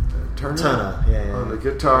Turner on the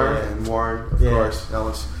guitar, and Warren, of course,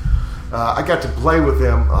 Ellis. I got to play with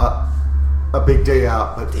them a big day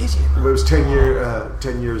out, but did you? It was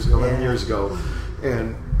 11 years ago,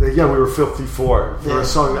 and we were Filthy Four for a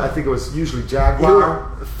song. I think it was usually Jaguar. You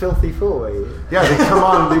were Filthy Four, were you? Yeah, they'd come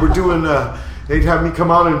on. They were doing. They'd have me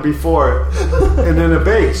come on and before, and then a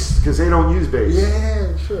bass because they don't use bass.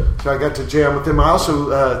 Yeah, sure. So I got to jam with them. I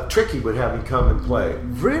also Tricky would have me come and play.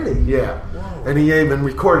 Really? Yeah. Wow. And he even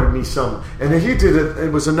recorded me some. And then he did it.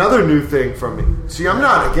 It was another new thing for me. See, I'm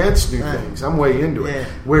not against new things. I'm way into it.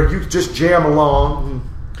 Where you just jam along,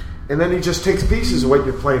 and then he just takes pieces of what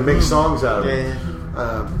you're playing, makes songs out of it.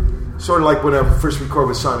 Sort of like when I first recorded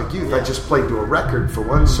with Sonic Youth, I just played to a record for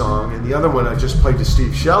one song, and the other one I just played to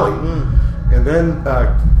Steve Shelley. And then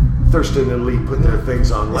Thurston and Lee put their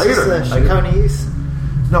things on later. Is this Shakoni Youth?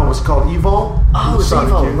 No, it was called Evo. Oh, it's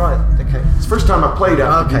Evo, right. Okay. It's the first time I played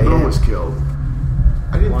after Boone was killed.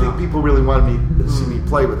 I didn't think people really wanted me to see me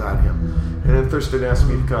play without him. And then Thurston asked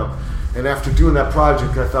me to come. And after doing that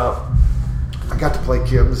project, I thought, I got to play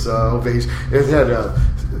Kim's Ovation. It had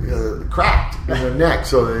cracked in the neck,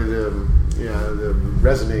 so it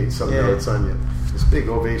resonates some notes on you. This big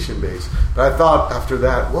Ovation bass. But I thought after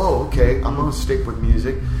that, I'm going to stick with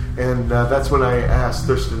music. And that's when I asked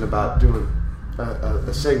Thurston about doing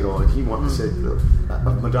a single, and he wanted to say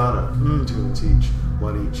Madonna tunes each,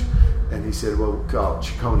 one each. And he said, well, we'll call it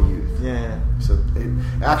Shakoni Youth. So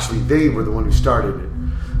actually, they were the one who started it.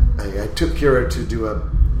 I took Kure to do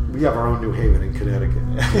we have our own New Haven in Connecticut.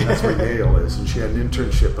 And that's where Yale is, and she had an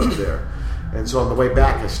internship up there. And so on the way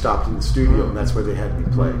back, I stopped in the studio, and that's where they had me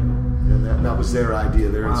play. And that was their idea,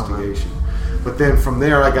 their instigation. Man. But then from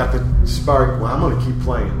there, I got the spark, well, I'm going to keep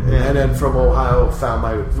playing. And then from Ohio, found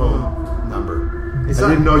my phone number. I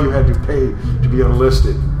didn't know you had to pay to be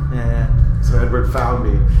unlisted. So Edward found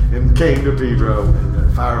me and came to Pedro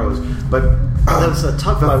and Fire Hose. But there was a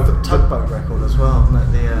tugboat record as well,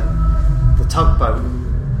 wasn't it? The tugboat.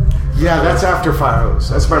 Yeah, that's after Fire Hose.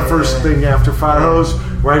 That's my first thing after Fire Hose,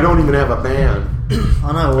 where I don't even have a band.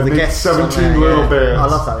 I know, all the guests 17 little bands. I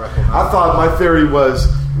love that record. I thought my theory was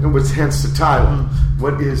hence the title.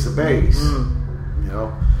 What is the bass?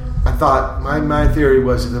 I thought my theory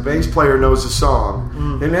was if the bass player knows the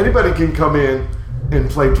song, then anybody can come in and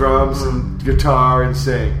play drums and guitar and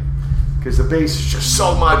sing. Because the bass is just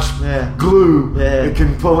so much glue, it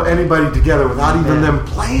can pull anybody together without even them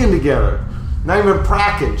playing together. Not even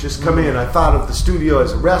pracking, just come in. I thought of the studio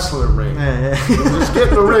as a wrestling ring. Just get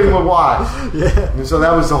in the ring with Watt. And so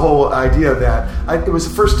that was the whole idea of that. It was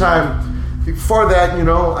the first time. Before that,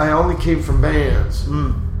 I only came from bands.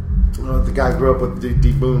 The guy grew up with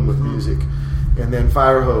D. Boone with music. And then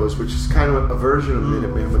Fire Hose, which is kind of a version of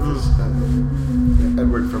Minuteman with this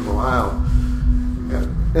Edward from Ohio.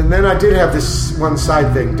 And then I did have this one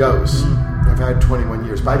side thing, Dose. I've had 21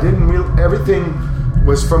 years. But I didn't everything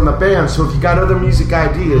was from the band, so if you got other music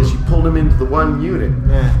ideas, you pulled them into the one unit.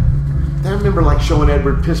 Then I remember showing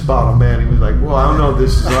Edward Piss Bottle Man. He was like, well, I don't know if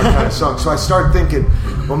this is our kind of song. So I started thinking,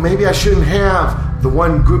 well, maybe I shouldn't have the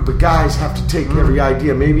one group of guys have to take every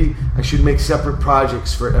idea. Maybe I should make separate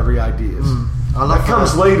projects for every idea. That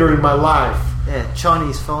comes later in my life.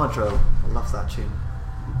 Chinese Fire Drill. I love that tune.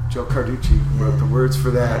 Joe Carducci wrote the words for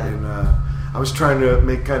that, and I was trying to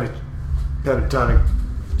make kind of pentatonic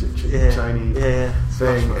Chinese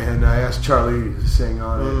thing, and I asked Charlie to sing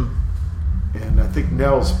on it, and I think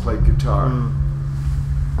Nels played guitar.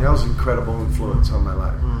 Nels' incredible influence on my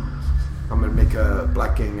life. I'm going to make a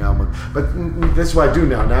Black Gang album, but that's what I do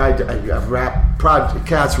now. Now I wrap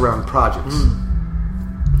cats around projects,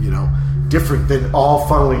 different than all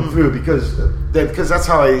funneling through, because that's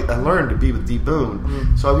how I learned to be with D.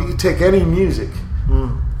 Boone. So you take any music.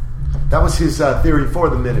 That was his theory for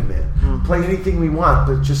the Minutemen. Play anything we want,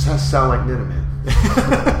 but it just has to sound like Minutemen.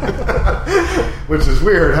 Which is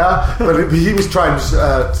weird, huh? But he was trying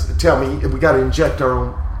to tell me we got to inject our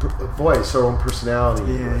own voice, our own personality.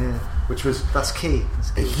 which was That's key.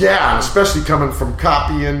 yeah, especially coming from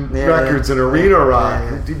copying records and arena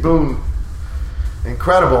rock. Boom.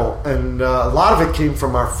 Incredible. And a lot of it came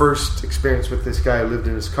from our first experience with this guy who lived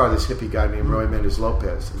in his car, this hippie guy named Roy Mendez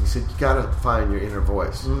Lopez. And he said, you got to find your inner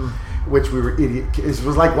voice. Which we were idiot. It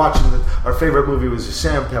was like watching our favorite movie was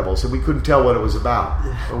Sand Pebbles, and we couldn't tell what it was about.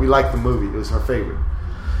 But we liked the movie. It was our favorite.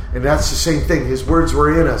 And that's the same thing. His words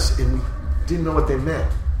were in us, and we didn't know what they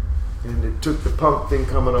meant. And it took the punk thing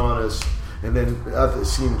coming on us, and then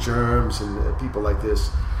seeing Germs and people like this.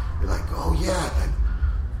 You're like, oh yeah,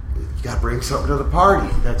 you got to bring something to the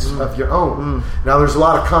party that's of your own. Now there's a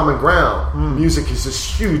lot of common ground. Music is this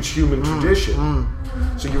huge human tradition.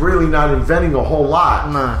 So you're really not inventing a whole lot.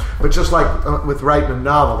 No. But just like with writing a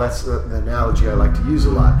novel, that's the analogy I like to use a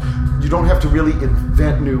lot. You don't have to really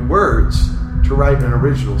invent new words to write an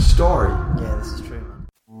original story. Yeah, this is true,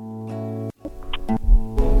 man.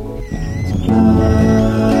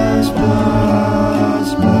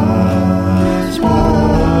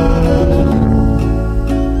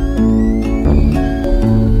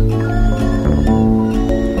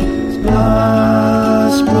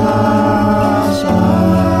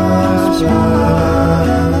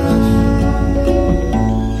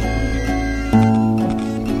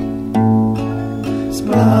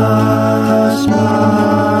 Splash,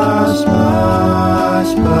 splash, splash.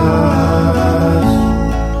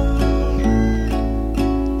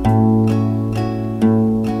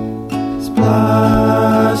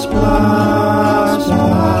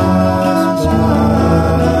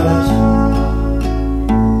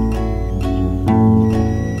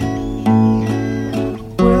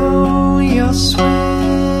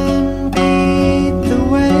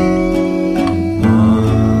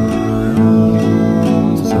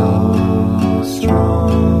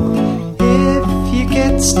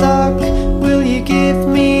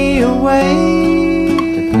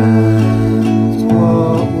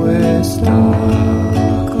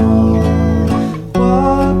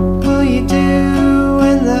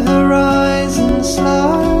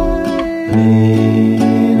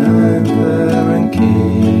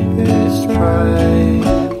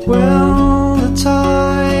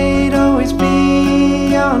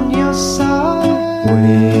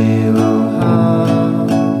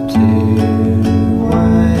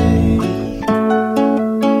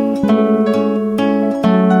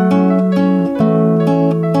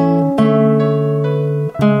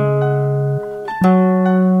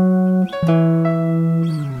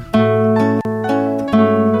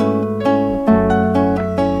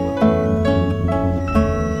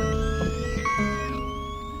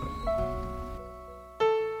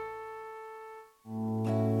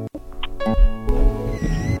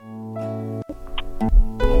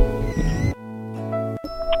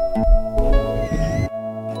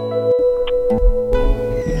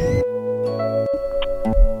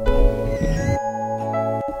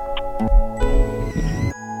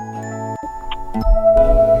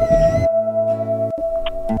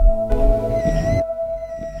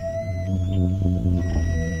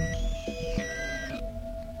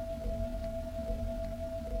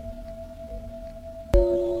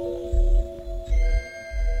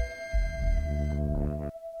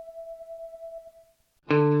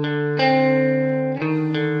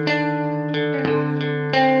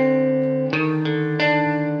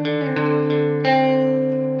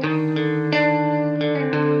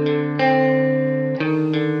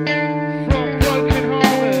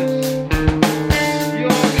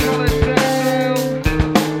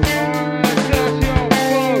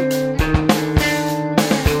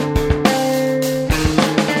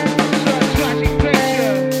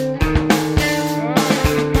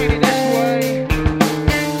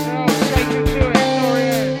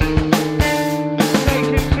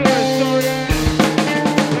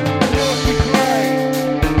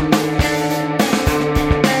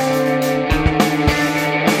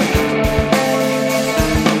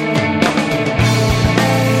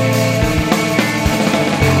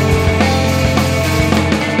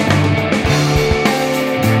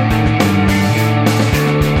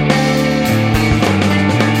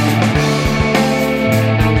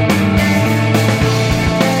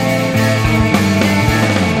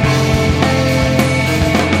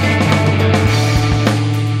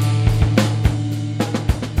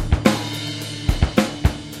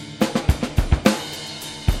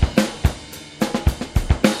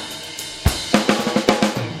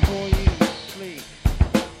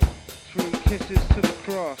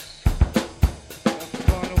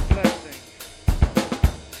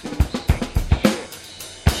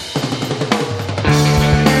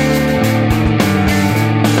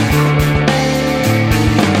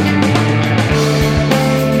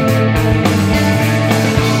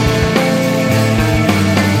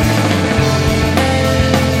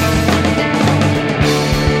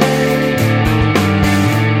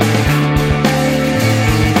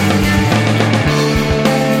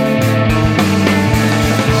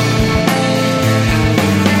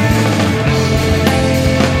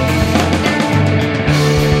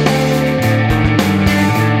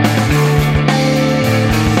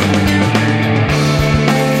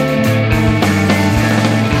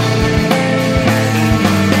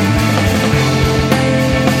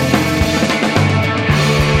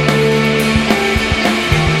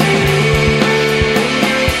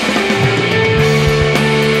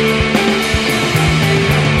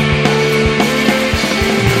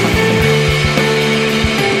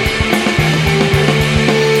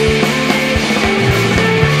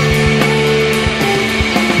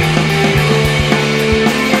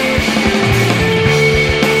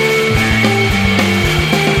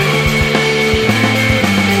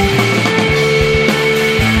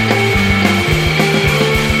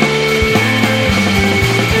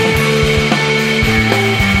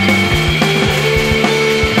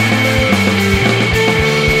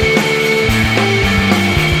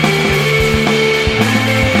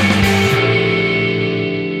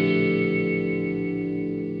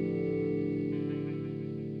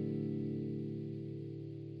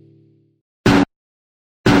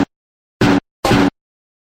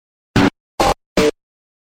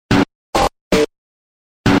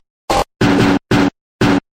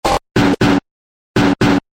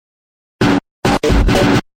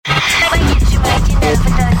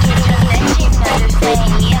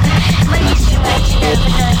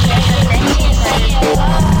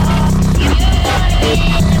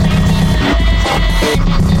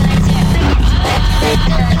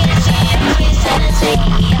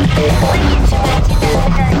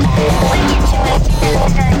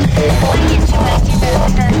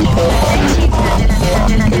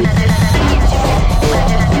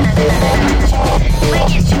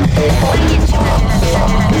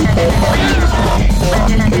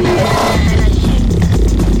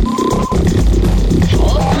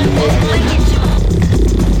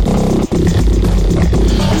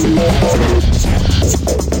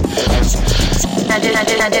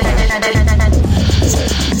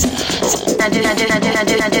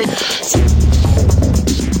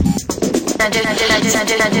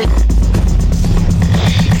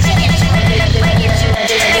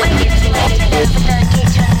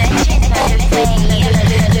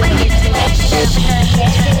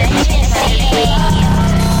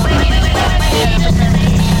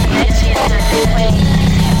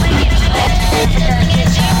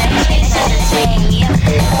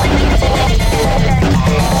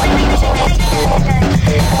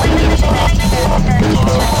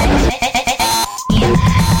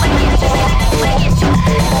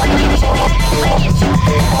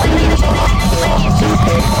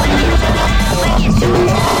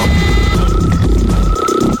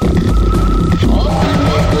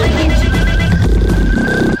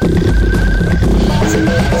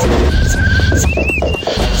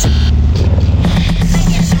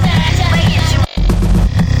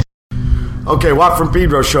 Okay, Watt from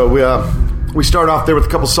Pedro Show. We start off there with a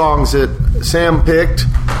couple songs that Sam picked.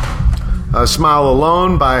 Smile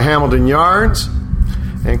Alone by Hamilton Yards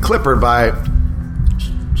and Clipper by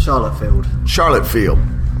Charlottefield.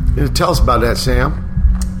 Tell us about that, Sam.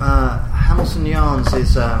 Hamilton Yarns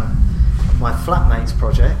is my flatmate's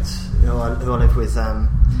project, who I live with,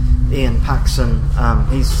 Ian Paxson.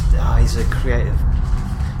 He's a creative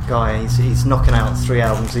guy. He's knocking out 3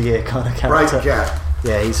 albums a year kind of character. Right, cat.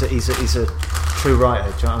 Yeah, he's a true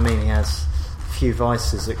writer. Do you know what I mean? He has few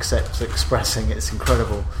vices except expressing. It's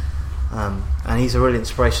incredible, and he's a real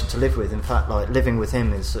inspiration to live with. In fact, like living with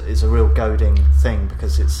him is a real goading thing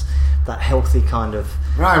because it's that healthy kind of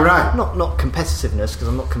right. Not competitiveness, because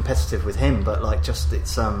I'm not competitive with him, but like just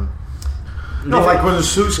it's like when the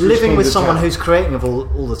suits living with someone who's creating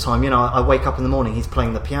all the time. You know, I wake up in the morning, he's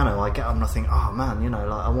playing the piano. I get up and I think, oh man, you know,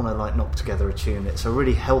 like I want to like knock together a tune. It's a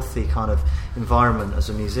really healthy kind of environment as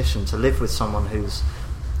a musician to live with someone who's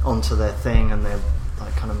onto their thing and they're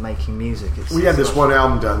like kind of making music. We had this one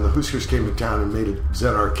album done. The Huskers came to town and made a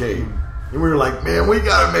Zen Arcade. And we were like, man, we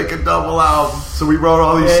got to make a double album. So we wrote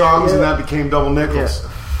all these songs and that became Double Nickels.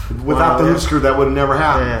 Yeah. Without the Husker, that would have never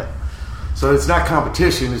happened. Yeah. So it's not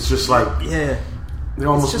competition. It's just like they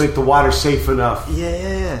almost make the water safe enough.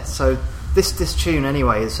 Yeah. So this tune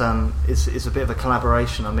anyway is a bit of a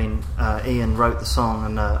collaboration. I mean, Ian wrote the song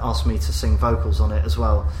and asked me to sing vocals on it as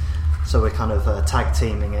well. So we're kind of tag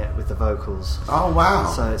teaming it with the vocals. Oh wow!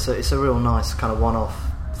 So it's a real nice kind of one-off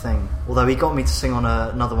thing. Although he got me to sing on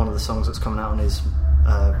another one of the songs that's coming out on his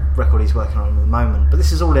record he's working on at the moment. But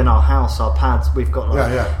this is all in our house, our pads. We've got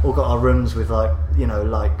all got our rooms with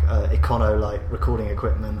econo recording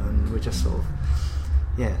equipment, and we're just sort of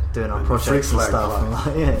doing our projects and stuff.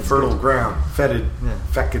 And fertile ground, fetid,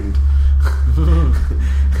 fecund.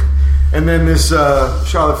 And then this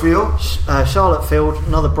Charlottefield,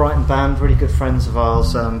 another Brighton band, really good friends of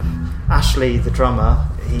ours. Ashley, the drummer,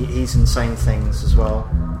 he's in Samethings as well.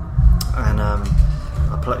 And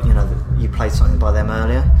you played something by them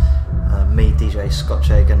earlier. Me, DJ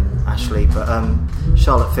Soctch and Ashley. But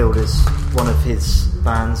Charlottefield is one of his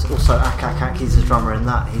bands. Also, Ak, he's the drummer in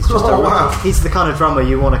that. He's just he's the kind of drummer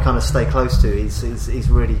you want to kind of stay close to. He's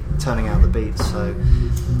really turning out the beats. So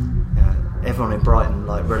everyone in Brighton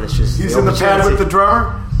relishes. He's in the pad with the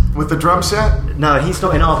drummer, with the drum set. No, he's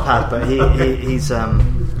not in our pad, but he's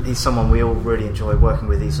someone we all really enjoy working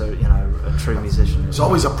with. He's a true musician. It's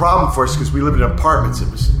always a problem for us because we live in apartments. It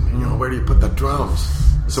was where do you put the drums?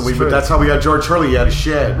 So that's how we got George Hurley. He had a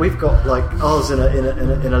shed. We've got ours in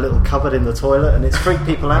a little cupboard in the toilet, and it's freaked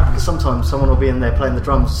people out because sometimes someone will be in there playing the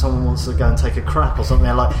drums and someone wants to go and take a crap or something.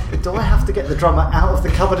 They're like, do I have to get the drummer out of the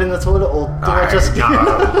cupboard in the toilet, or do I just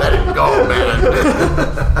let him go, man?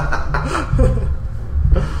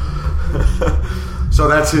 So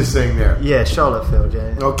that's his thing there. Yeah, Charlottefield.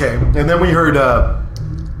 Yeah. Okay, and then we heard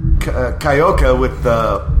Kyoka with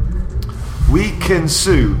We Can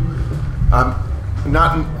Sue.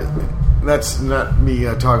 That's not me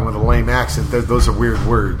talking with a lame accent. Those are weird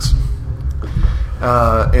words.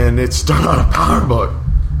 And it's done on a power book,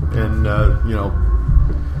 and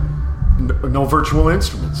no virtual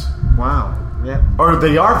instruments. Wow. Yeah. Or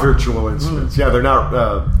they are virtual instruments. Yeah, they're not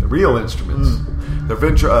real instruments.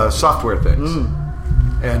 They're software things.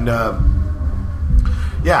 And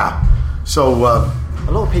so.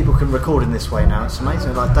 A lot of people can record in this way now. It's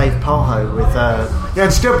amazing. Like Dave Parho with...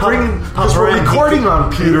 instead of because we're recording on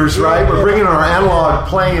computers, right? We're bringing our analog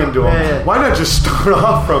play into them. Yeah. Why not just start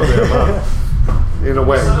off from them, in a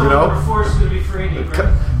way,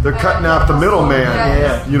 They're cutting out the middleman.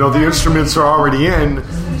 The instruments are already in,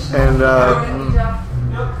 and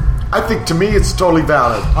think to me it's totally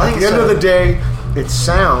valid. At the end of the day, it's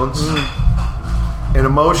sounds and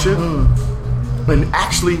emotion. And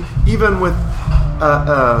actually, even with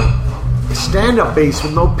stand-up bass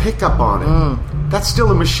with no pickup on it, that's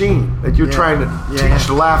still a machine that you're trying to teach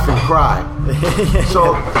to laugh and cry.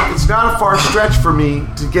 So it's not a far stretch for me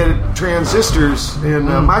to get transistors and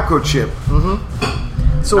a microchip.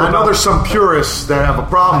 I know there's some purists that have a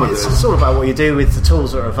problem with this. It's all about what you do with the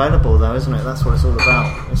tools that are available, though, isn't it? That's what it's all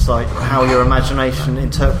about. It's like how your imagination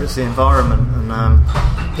interprets the environment, and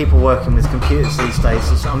people working with computers these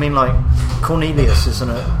days. I mean, like Cornelius is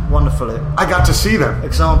a wonderful. I got to see them.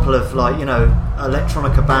 Example of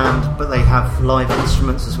electronica band, but they have live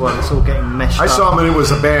instruments as well. It's all getting meshed up. I saw them and it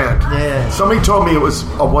was a band. Yeah. Somebody told me it was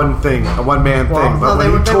a one-man thing. But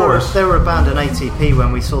they were a band in ATP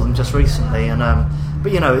when we saw them just recently, and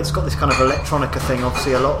but it's got this kind of electronica thing.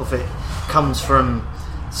 Obviously, a lot of it comes from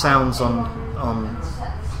sounds on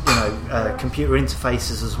computer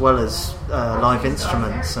interfaces as well as live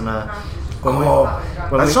instruments. And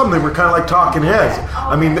that's something they were kind of like talking heads.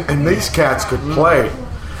 I mean, and these cats could play,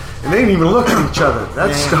 and they didn't even look at each other.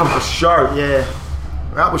 That stuff was sharp. Yeah,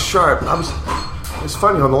 that was sharp. It's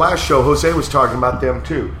funny, on the last show, Jose was talking about them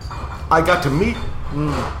too. I got to meet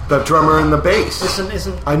the drummer and the bass.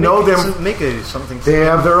 I know them. Isn't Migu something? They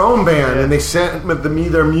have their own band, and they sent me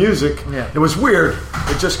their music. Yeah. It was weird.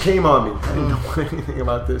 It just came on me. I didn't know anything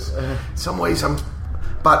about this. In some ways, I'm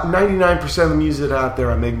about 99% of the music out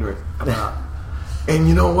there I'm ignorant about. And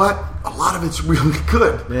you know what? A lot of it's really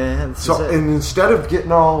good. Yeah. And instead of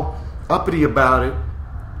getting all uppity about it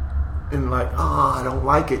and like, I don't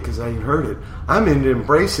like it because I ain't heard it, I'm into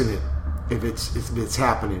embracing it. If it's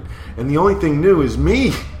happening, and the only thing new is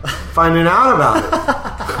me finding out about it.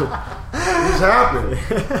 It's happening,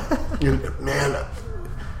 and man,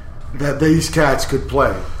 that these cats could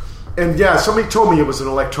play. And somebody told me it was an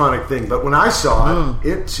electronic thing, but when I saw it,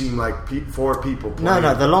 it seemed like 4 people playing.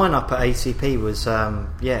 No, the lineup at ATP was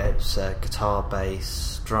it was guitar,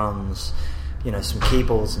 bass, drums, some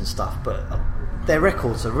keyboards and stuff, but their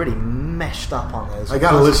records are really meshed up on those. I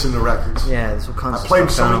got to listen to records. Yeah, there's all kinds of stuff.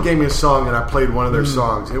 Somebody gave me a song and I played one of their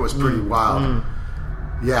songs. It was pretty wild.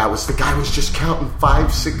 Yeah, it was the guy was just counting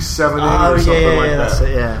 5, 6, 7, 8 or something like that. That's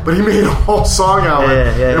it, yeah. But he made a whole song out of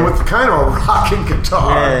it, and with kind of a rocking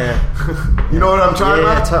guitar. Yeah. You know what I'm talking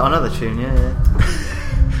about? Yeah, I know the tune. Yeah.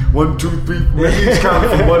 1, 2, 3. He's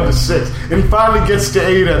counting from 1 to 6, and he finally gets to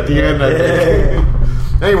 8 at the end. I think.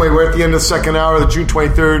 Anyway, we're at the end of the second hour of the June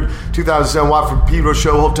 23rd, 2007 Watford Pedro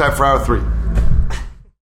Show. Hold tight for hour 3.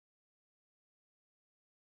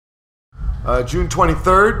 June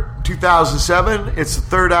 23rd, 2007. It's the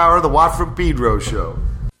third hour of the Watford Pedro Show.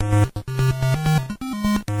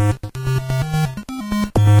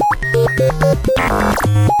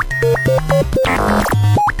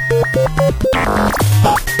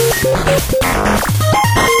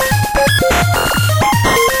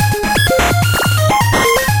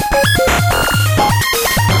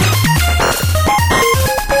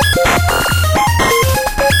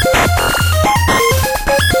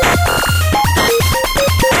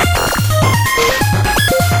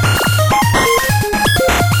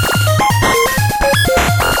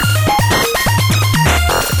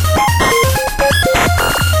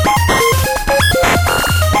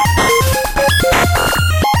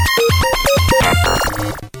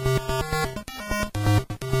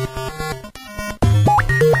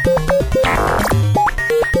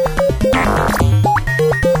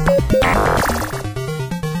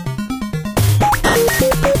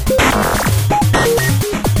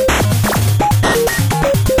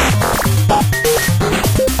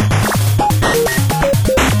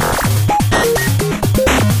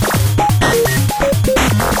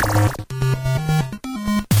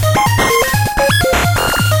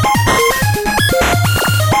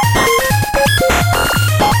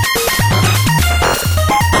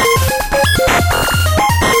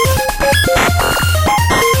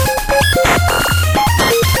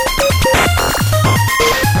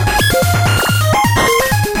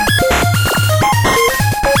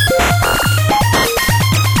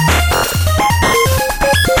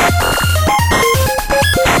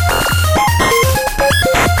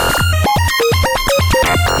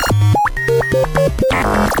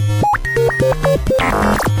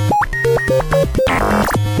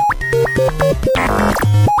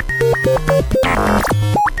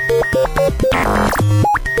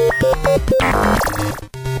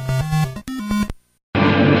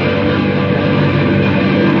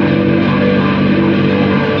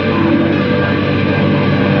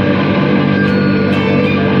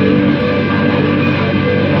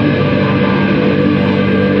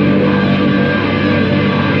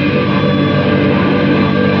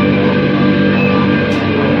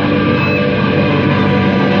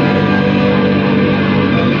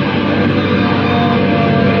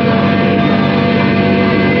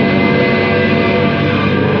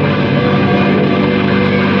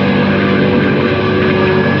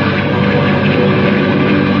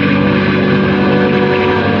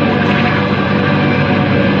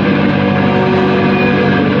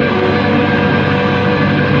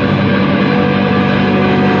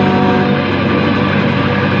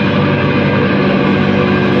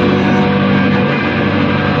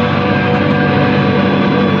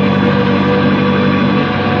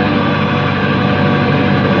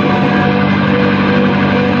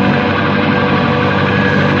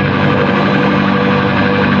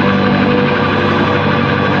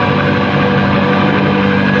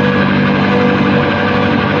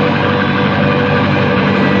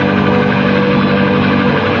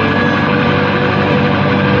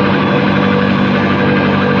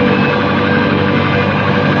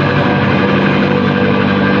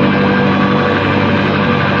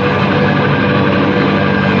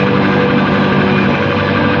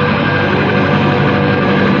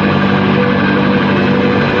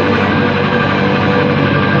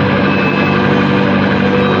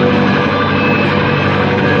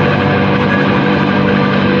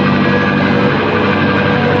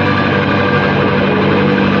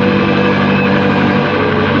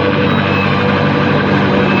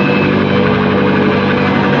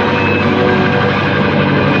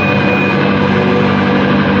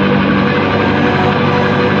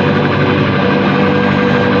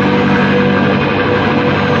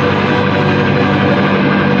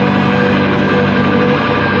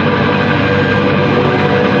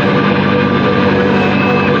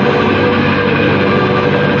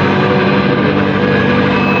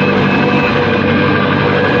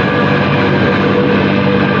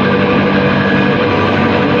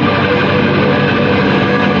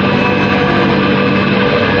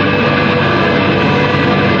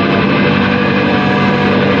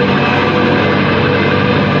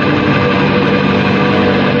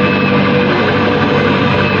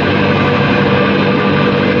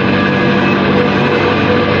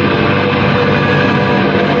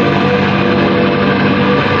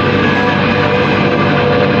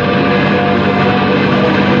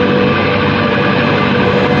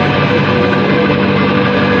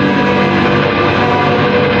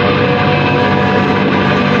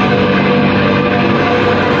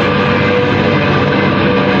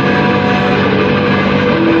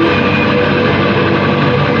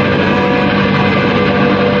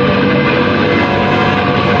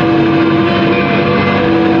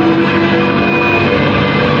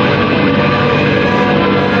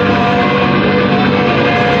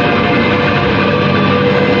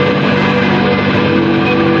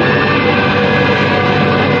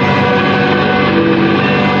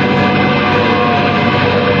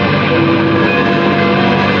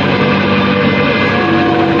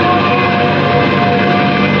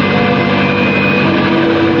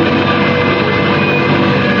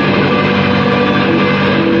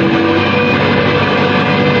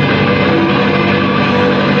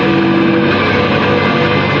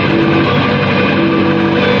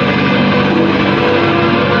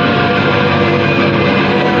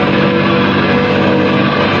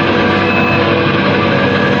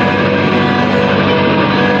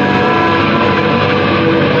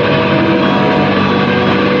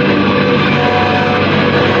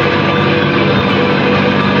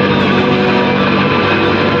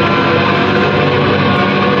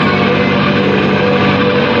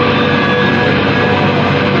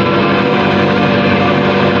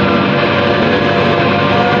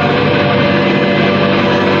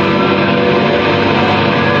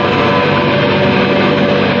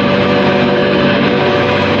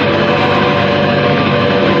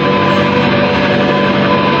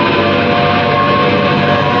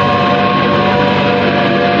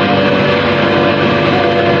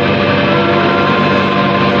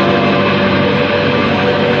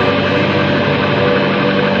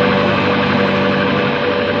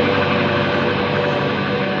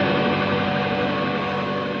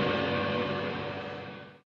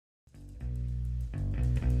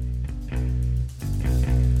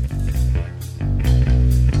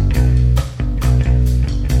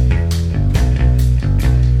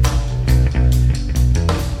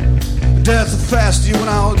 death fast you went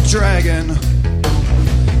out dragging?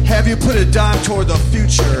 Have you put a dime toward the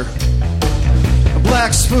future?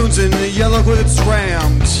 Black spoons and yellow goods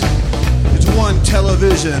rammed. It's one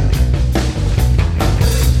television.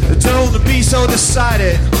 Don't be so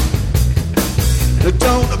decided.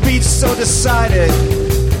 Don't be so decided.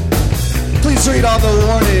 Please read all the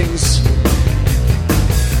warnings.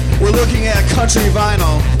 We're looking at country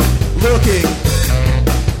vinyl.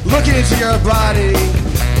 Looking into your body.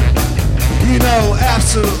 You know,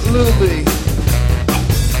 absolutely.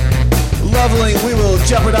 Leveling, we will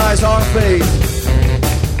jeopardize our faith.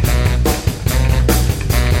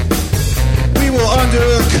 We will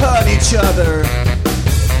undercut each other.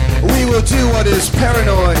 We will do what is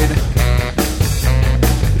paranoid.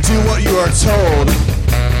 Do what you are told.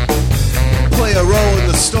 Play a role in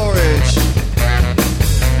the storage.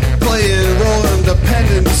 Play a role in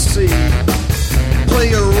dependency. Play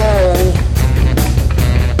your role.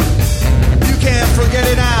 You can't forget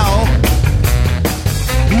it now.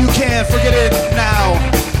 You can't forget it now.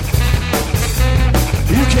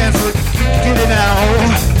 You can't forget it now.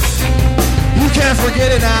 You can't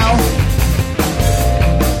forget it now.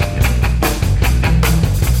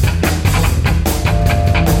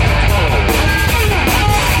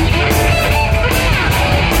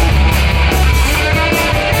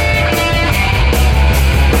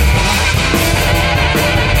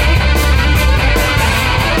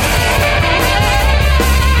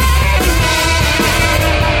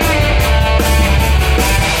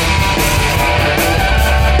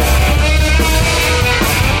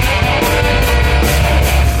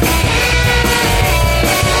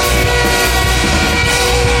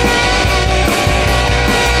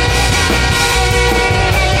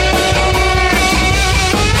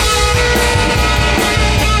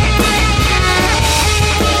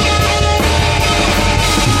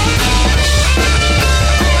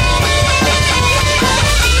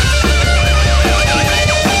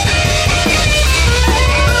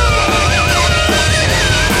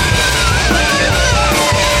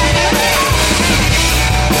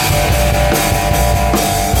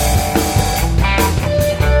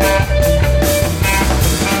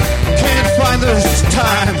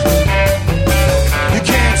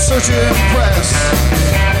 To impress,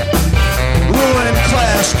 ruin,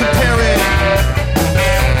 clash, comparing,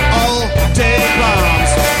 all day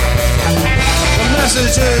bombs. The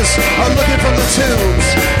messages are looking from the tombs.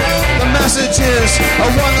 The messages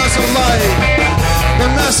are one less of light. The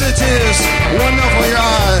messages one love for your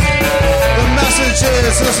eye. The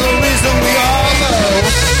messages is the reason we all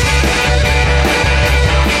know.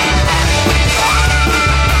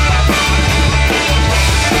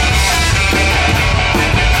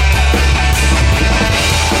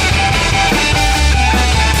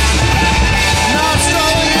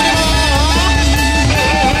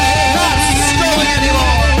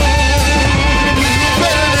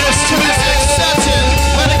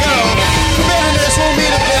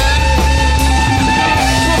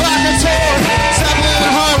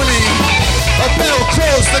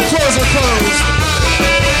 The clothes are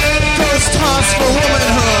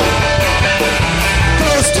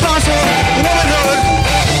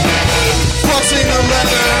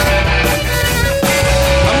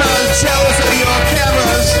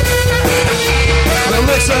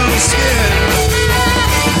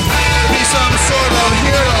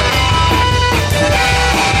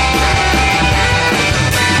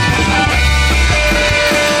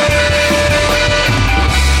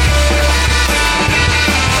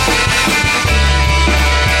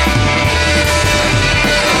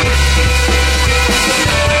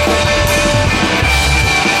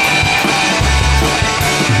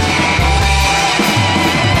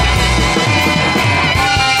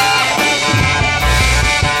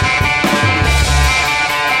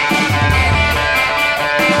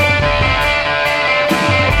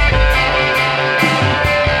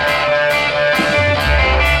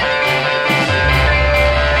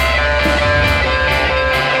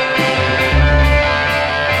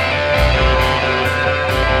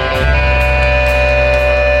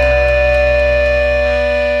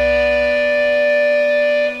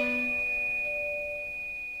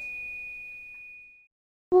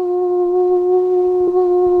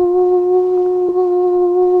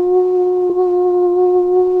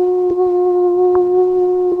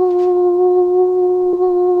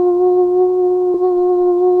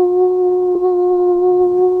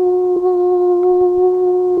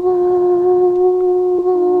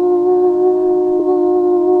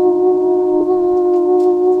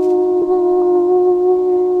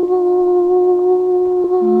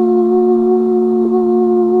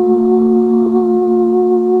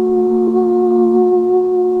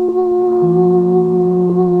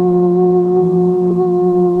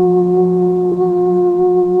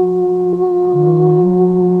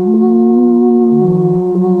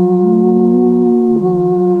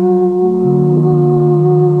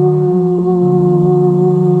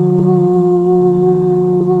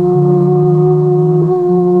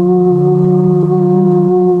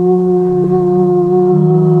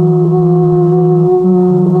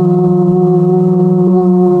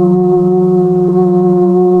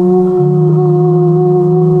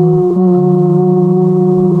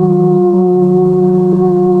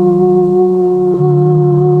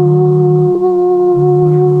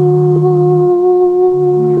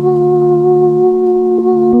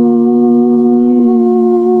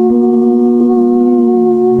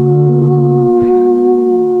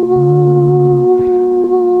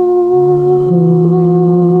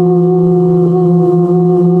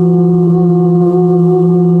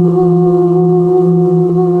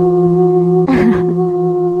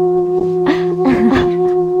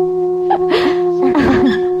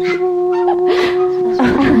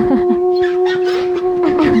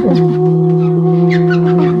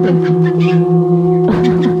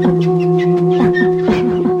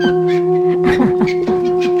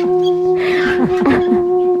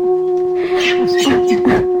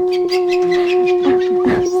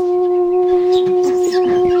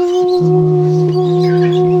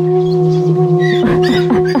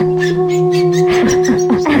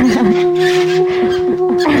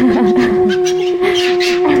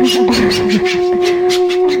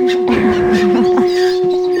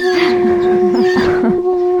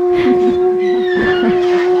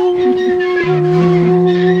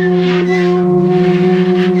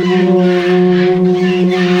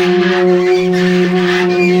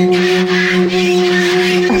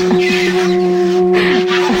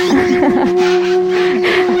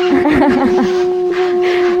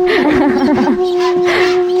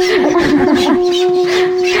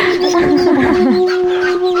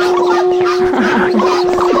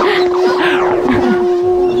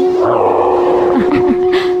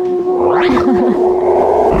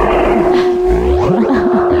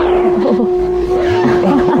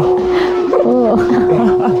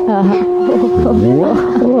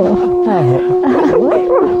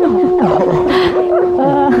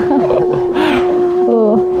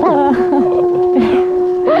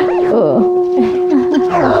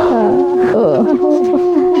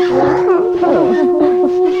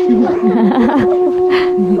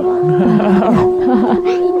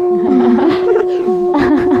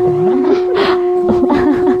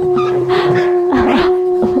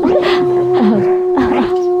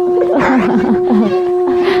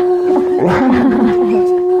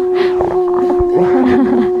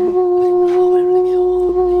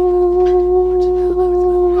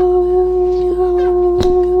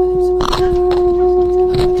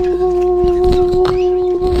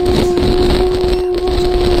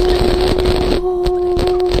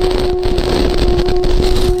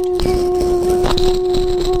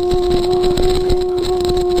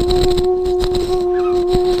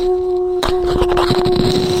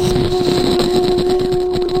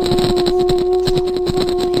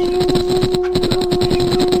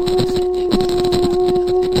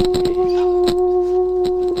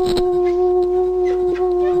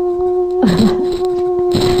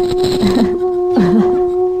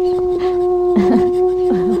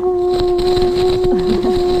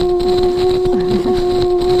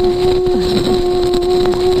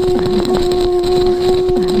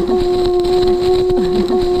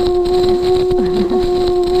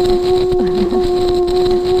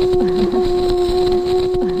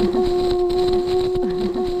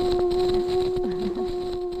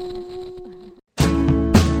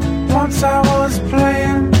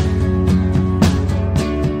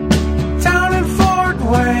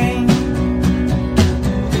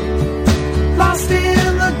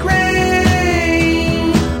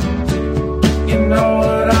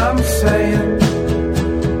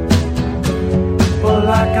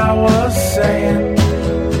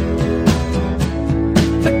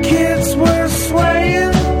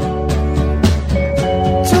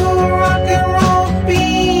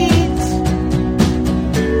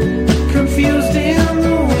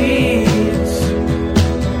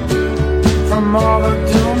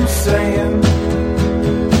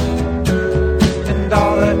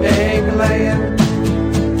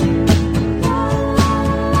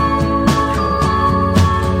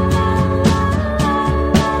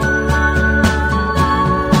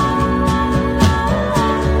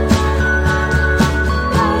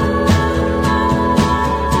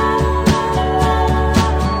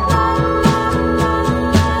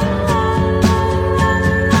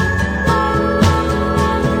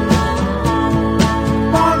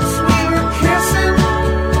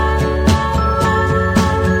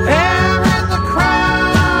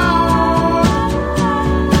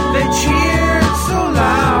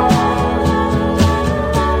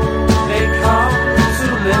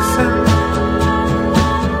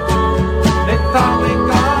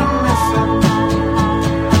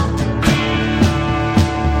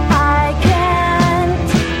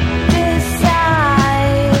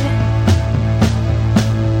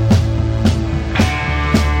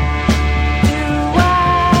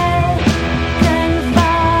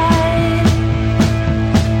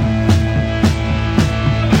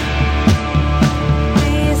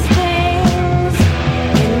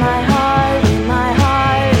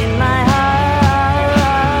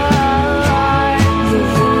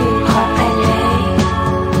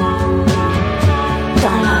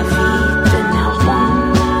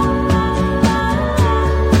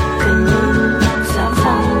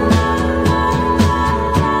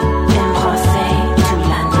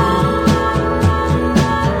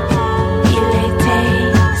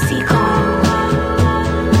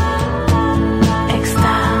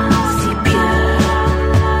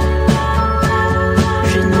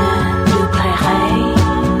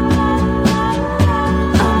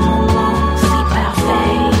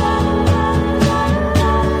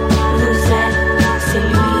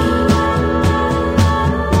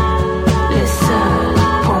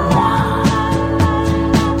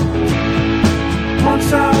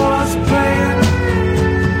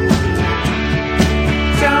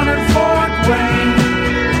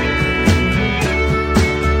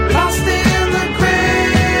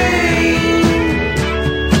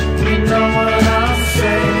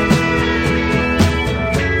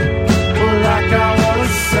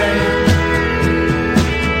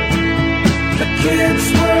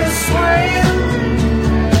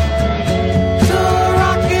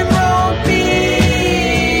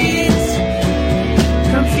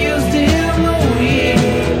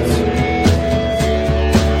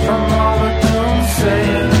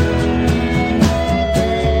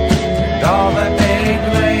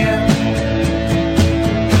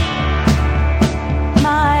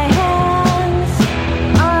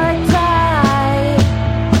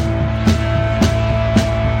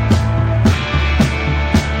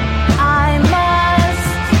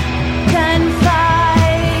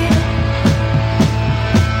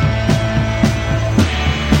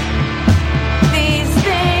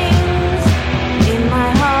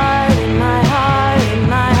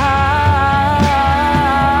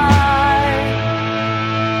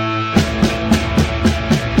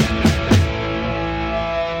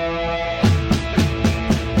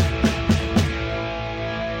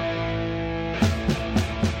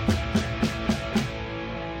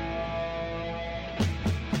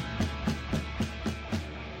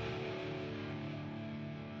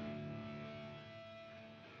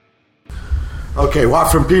Okay,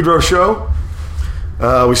 Watt from Pedro Show.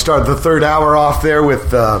 We started the third hour off there with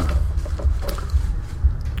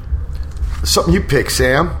something you picked,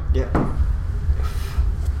 Sam. Yeah.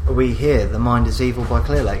 We hear The Mind is Evil by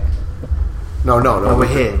Clearlake. No. Oh, we're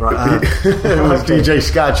here, right. It was DJ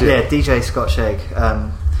Scotch Egg. Yeah, DJ Scotch Egg.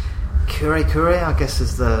 Kure, I guess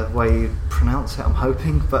is the way you pronounce it, I'm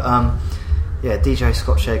hoping. But yeah, DJ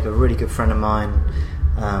Scotch Egg, a really good friend of mine.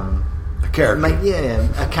 A character.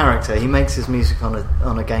 A character. He makes his music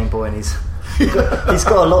on a Game Boy, and he's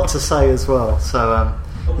got a lot to say as well. So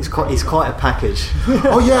he's quite a package.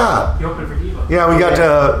 Oh yeah. You open for Devo. Yeah, we got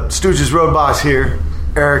Stooges Road Boss here,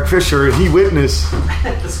 Eric Fisher, and he witnessed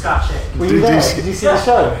The Scotch Egg. Were you there? Did you see the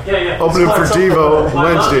show? Yeah. opening for Devo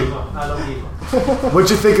Wednesday. I love Devo.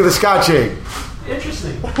 What'd you think of the Scotch Egg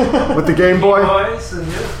Interesting. with the Game Boy? Boys, and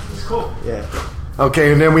it's cool. Yeah.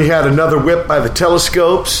 Okay, and then we had another whip by the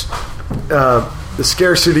Telescopes, The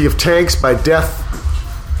Scarcity of Tanks by Death.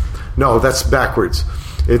 No, that's backwards.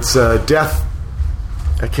 It's Death.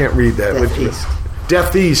 I can't read that. Death East.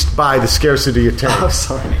 Death East by The Scarcity of Tanks. Oh,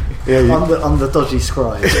 sorry. Yeah, I'm the dodgy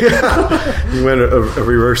scribe. You went a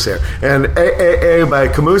reverse there. And AAA by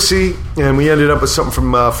Camusi, and we ended up with something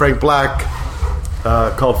from Frank Black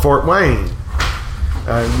called Fort Wayne.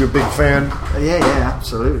 You're a big fan? Yeah,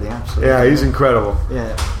 absolutely. Yeah, he's incredible.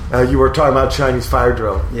 Yeah. You were talking about Chinese fire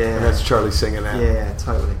drill. Yeah. And that's Charlie singing that. Yeah,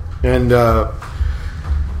 totally. And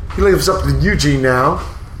he lives up in Eugene now.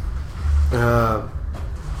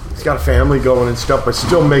 He's got a family going and stuff, but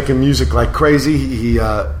still making music like crazy. He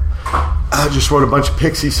just wrote a bunch of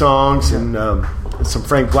Pixie songs and some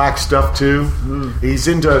Frank Black stuff too. He's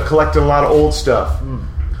into collecting a lot of old stuff.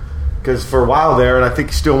 Because for a while there, and I think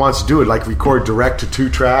he still wants to do it, like record direct to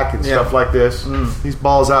 2-track and stuff like this. He's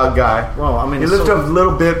balls out guy. Well, I mean, he lived a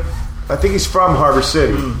little bit. I think he's from Harbor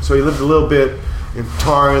City, so he lived a little bit in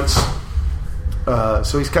Torrance.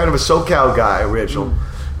 So he's kind of a SoCal guy, original.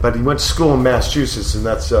 But he went to school in Massachusetts, and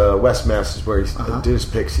that's West Mass is where he did his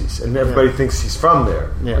Pixies, and everybody thinks he's from there.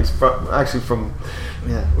 Yeah. He's actually from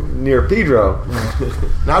near Pedro,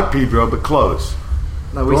 not Pedro, but close.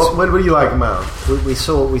 No, what do you like about him? We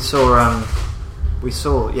saw the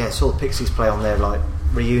Pixies play on their like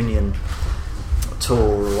reunion tour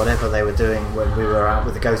or whatever they were doing when we were out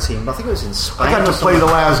with the Go Team. I think it was in Spain. I got to play the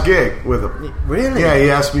last gig with him. Really? Yeah, he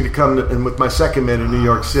asked me to come and with my second band in New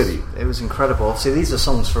York City. It was incredible. See, these are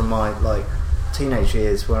songs from my like teenage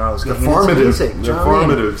years where I was getting into formative music. They're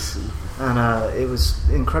formatives. And it was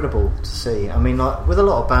incredible to see. I mean, like with a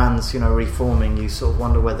lot of bands, reforming, you sort of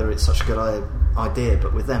wonder whether it's such a good idea,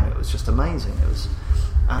 but with them it was just amazing. It was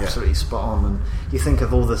absolutely spot on. And you think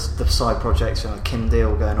of all the side projects, Kim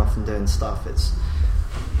Deal going off and doing stuff. It's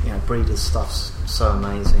Breeders' stuff's so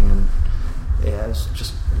amazing, and it was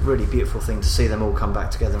just a really beautiful thing to see them all come back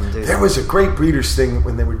together and do that. There was a great Breeders thing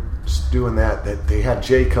when they were doing that they had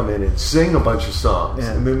Jay come in and sing a bunch of songs,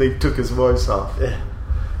 and then they took his voice off. Yeah.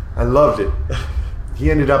 I loved it.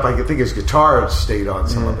 He ended up, I think his guitar stayed on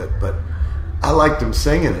some of it, but I liked him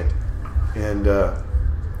singing it. And got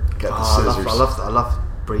the scissors. I love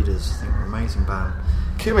Breeders. I think they're an amazing band.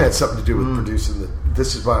 Kim had something to do with producing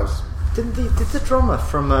This Is Why I Was... Did the drummer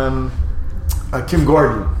from... Kim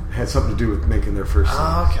Gordon had something to do with making their first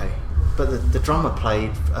song. Oh, okay. But the drummer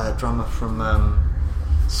played... drummer from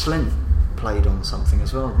Slint played on something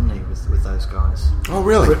as well, didn't he, with those guys? Oh,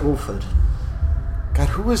 really? Britt Wolford. God,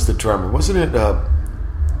 who was the drummer? Wasn't it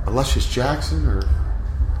Luscious Jackson? Or?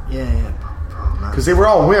 Yeah. Because they were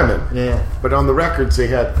all women. Yeah. But on the records they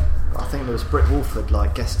had... I think there was Britt Wolford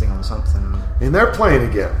like guesting on something. And they're playing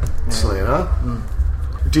again. Slint, huh?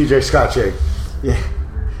 DJ Scotch Egg. Yeah.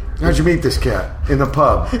 How'd you meet this cat? In the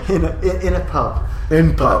pub? in a pub.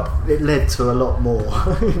 In pub. But it led to a lot more.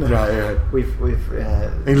 Right. We've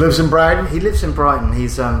he lives in Brighton? He lives in Brighton.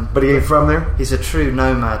 He's but he ain't from there? He's a true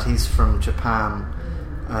nomad. He's from Japan.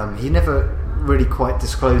 He never really quite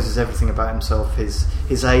discloses everything about himself.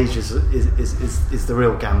 His age is the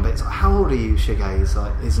real gambit. It's like, how old are you, Shige? He's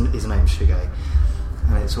like, his name's Shige,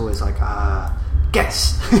 and it's always like,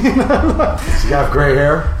 guess. Does he have grey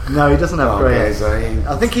hair? No, he doesn't have grey hair. So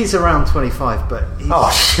I think he's around 25, but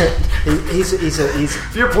shit! He's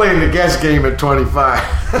If you're playing the guess game at 25,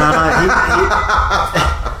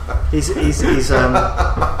 he's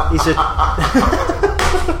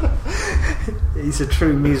a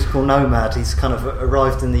true musical nomad. He's kind of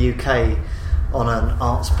arrived in the UK on an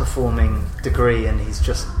arts performing degree, and he's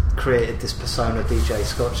just created this persona, DJ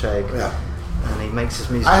Scotch Egg. Yeah. and he makes his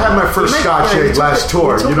music. I had my first Scotch egg last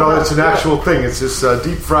tour. You know, it's an actual thing. It's this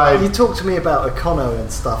deep fried. You talk to me about Econo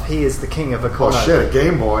and stuff. He is the king of Econo. Oh shit, a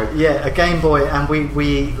Game Boy. Yeah, a Game Boy, and we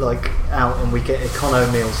eat like out and we get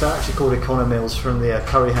Econo meals. They're actually called Econo meals from the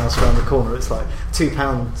curry house around the corner. It's like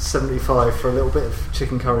 £2.75 for a little bit of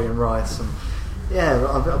chicken curry and rice. And yeah,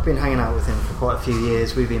 I've been hanging out with him for quite a few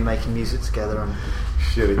years. We've been making music together. And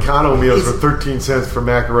shit, Econo meals for 13 cents for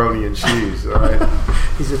macaroni and cheese. All right,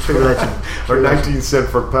 he's a true legend. Or 19 cents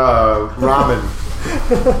for ramen.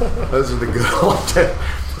 Those are the good old days.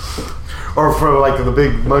 Or for like the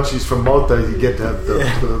big munchies from Mota, you get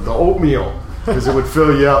the oatmeal because it would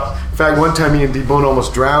fill you up. In fact, one time me and D-Bone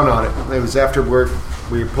almost drowned on it. It was after work.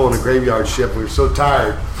 We were pulling a graveyard shift. We were so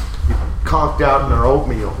tired. We conked out in our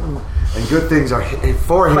oatmeal. And good things our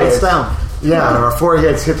foreheads. Face down. Yeah, our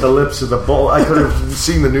foreheads hit the lips of the bowl. I could have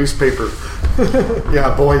seen the newspaper.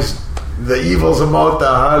 Yeah, boys, the evils of Mota,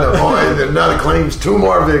 huh? The boy, another claims 2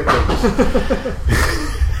 more victims.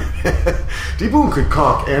 D-Boone could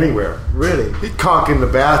conk anywhere. Really? He'd conk in the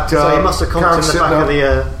bathtub. So he must have conked in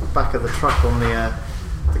the back of the truck on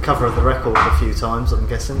the cover of the record a few times, I'm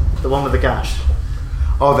guessing. The one with the gash.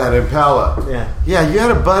 Oh, that Impala. Yeah. Yeah, you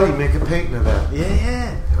had a buddy make a painting of that.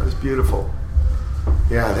 Yeah. That was beautiful.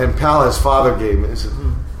 Yeah, the Impala his father gave me. It was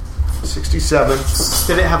 67.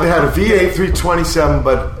 Did it have It had a V8 327,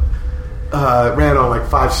 but ran on like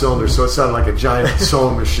 5 cylinders, so it sounded like a giant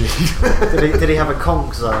sewing machine. Did he have a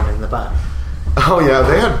conch zone in the back? Oh yeah,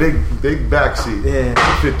 they had big backseat. Yeah.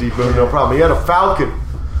 50 boom, no problem. He had a Falcon,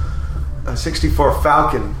 a 64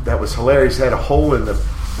 Falcon that was hilarious. It had a hole in the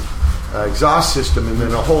exhaust system and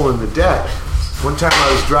then a hole in the deck. One time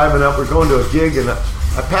I was driving up, we're going to a gig, and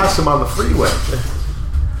I passed him on the freeway.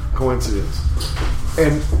 Coincidence.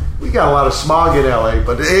 And we got a lot of smog in LA,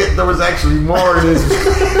 but there was actually more in his.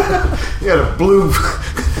 He had a blue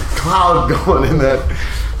cloud going in that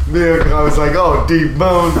vehicle. I was like, oh, deep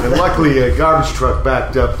bone. And luckily a garbage truck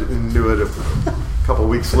backed up into it a couple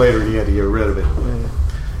weeks later, and he had to get rid of it.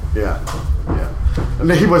 Yeah.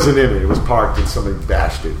 And he wasn't in it. It was parked and somebody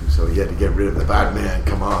bashed it, so he had to get rid of it. Bad man,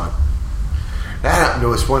 come on. That happened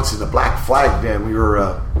to us once in the Black Flag Den. We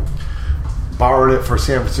were borrowing it for a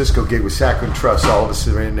San Francisco gig with Saccharin Trust. All of us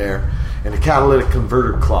were in there, and the catalytic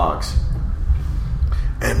converter clogs.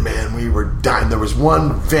 And man, we were dying. There was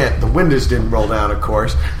one vent. The windows didn't roll down, of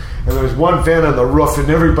course. And there was one vent on the roof, and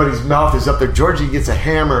everybody's mouth is up there. Georgie gets a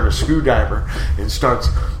hammer and a screwdriver and starts,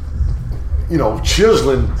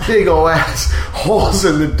 chiseling big old ass holes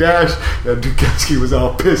in the dash. And Dukowski was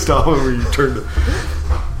all pissed off when he turned it.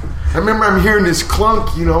 I remember I'm hearing this clunk,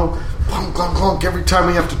 clunk, clunk, clunk every time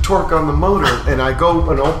we have to torque on the motor. And I go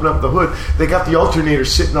and open up the hood. They got the alternator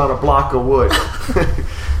sitting on a block of wood.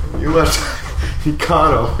 You left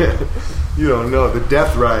Econo. You don't know the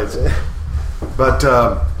death rides. But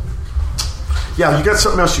yeah, you got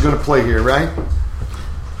something else you're going to play here, right?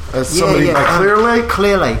 Somebody by Clearlake?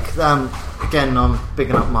 Clearlake. Again, I'm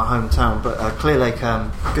bigging up my hometown, but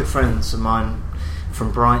Clearlake, good friends of mine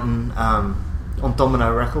from Brighton, on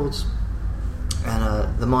Domino Records,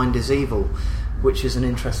 and The Mind is Evil, which is an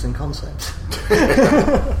interesting concept.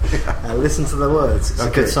 Listen to the words. It's a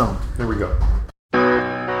good song. Here we go.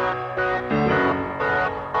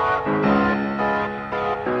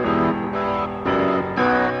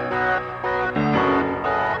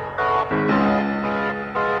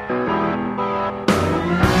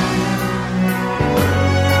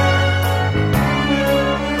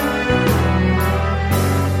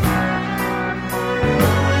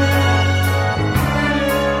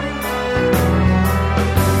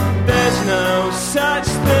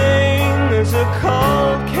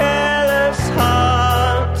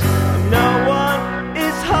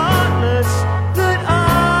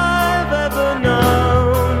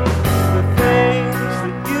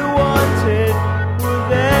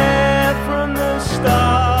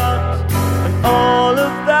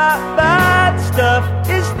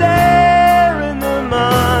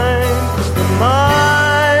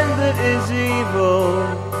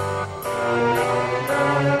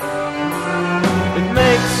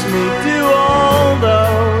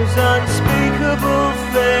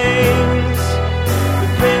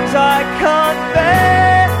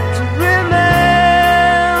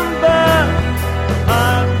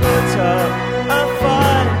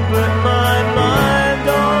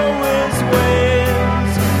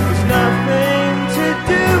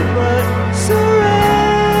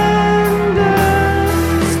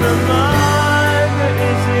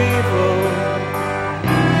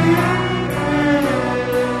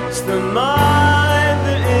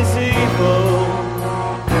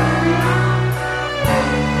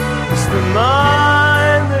 the mind.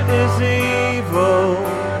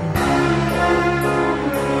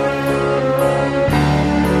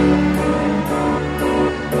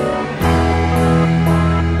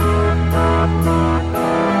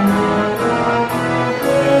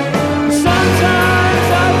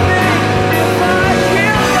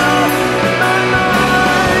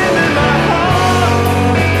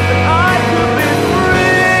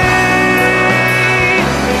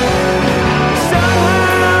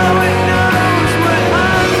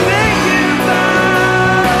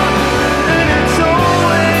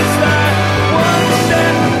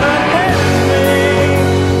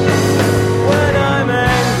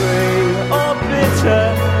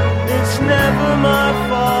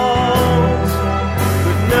 fault.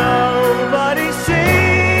 But nobody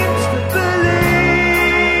seems to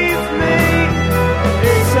believe me.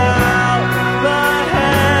 It's out my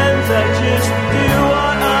hands, I just do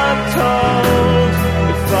what I'm told.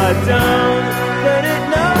 If I don't, then it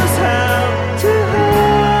knows how to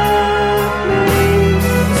hurt me.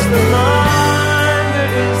 It's the mind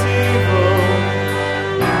that is evil.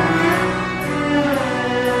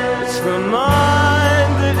 It's the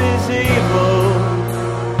mind that is evil.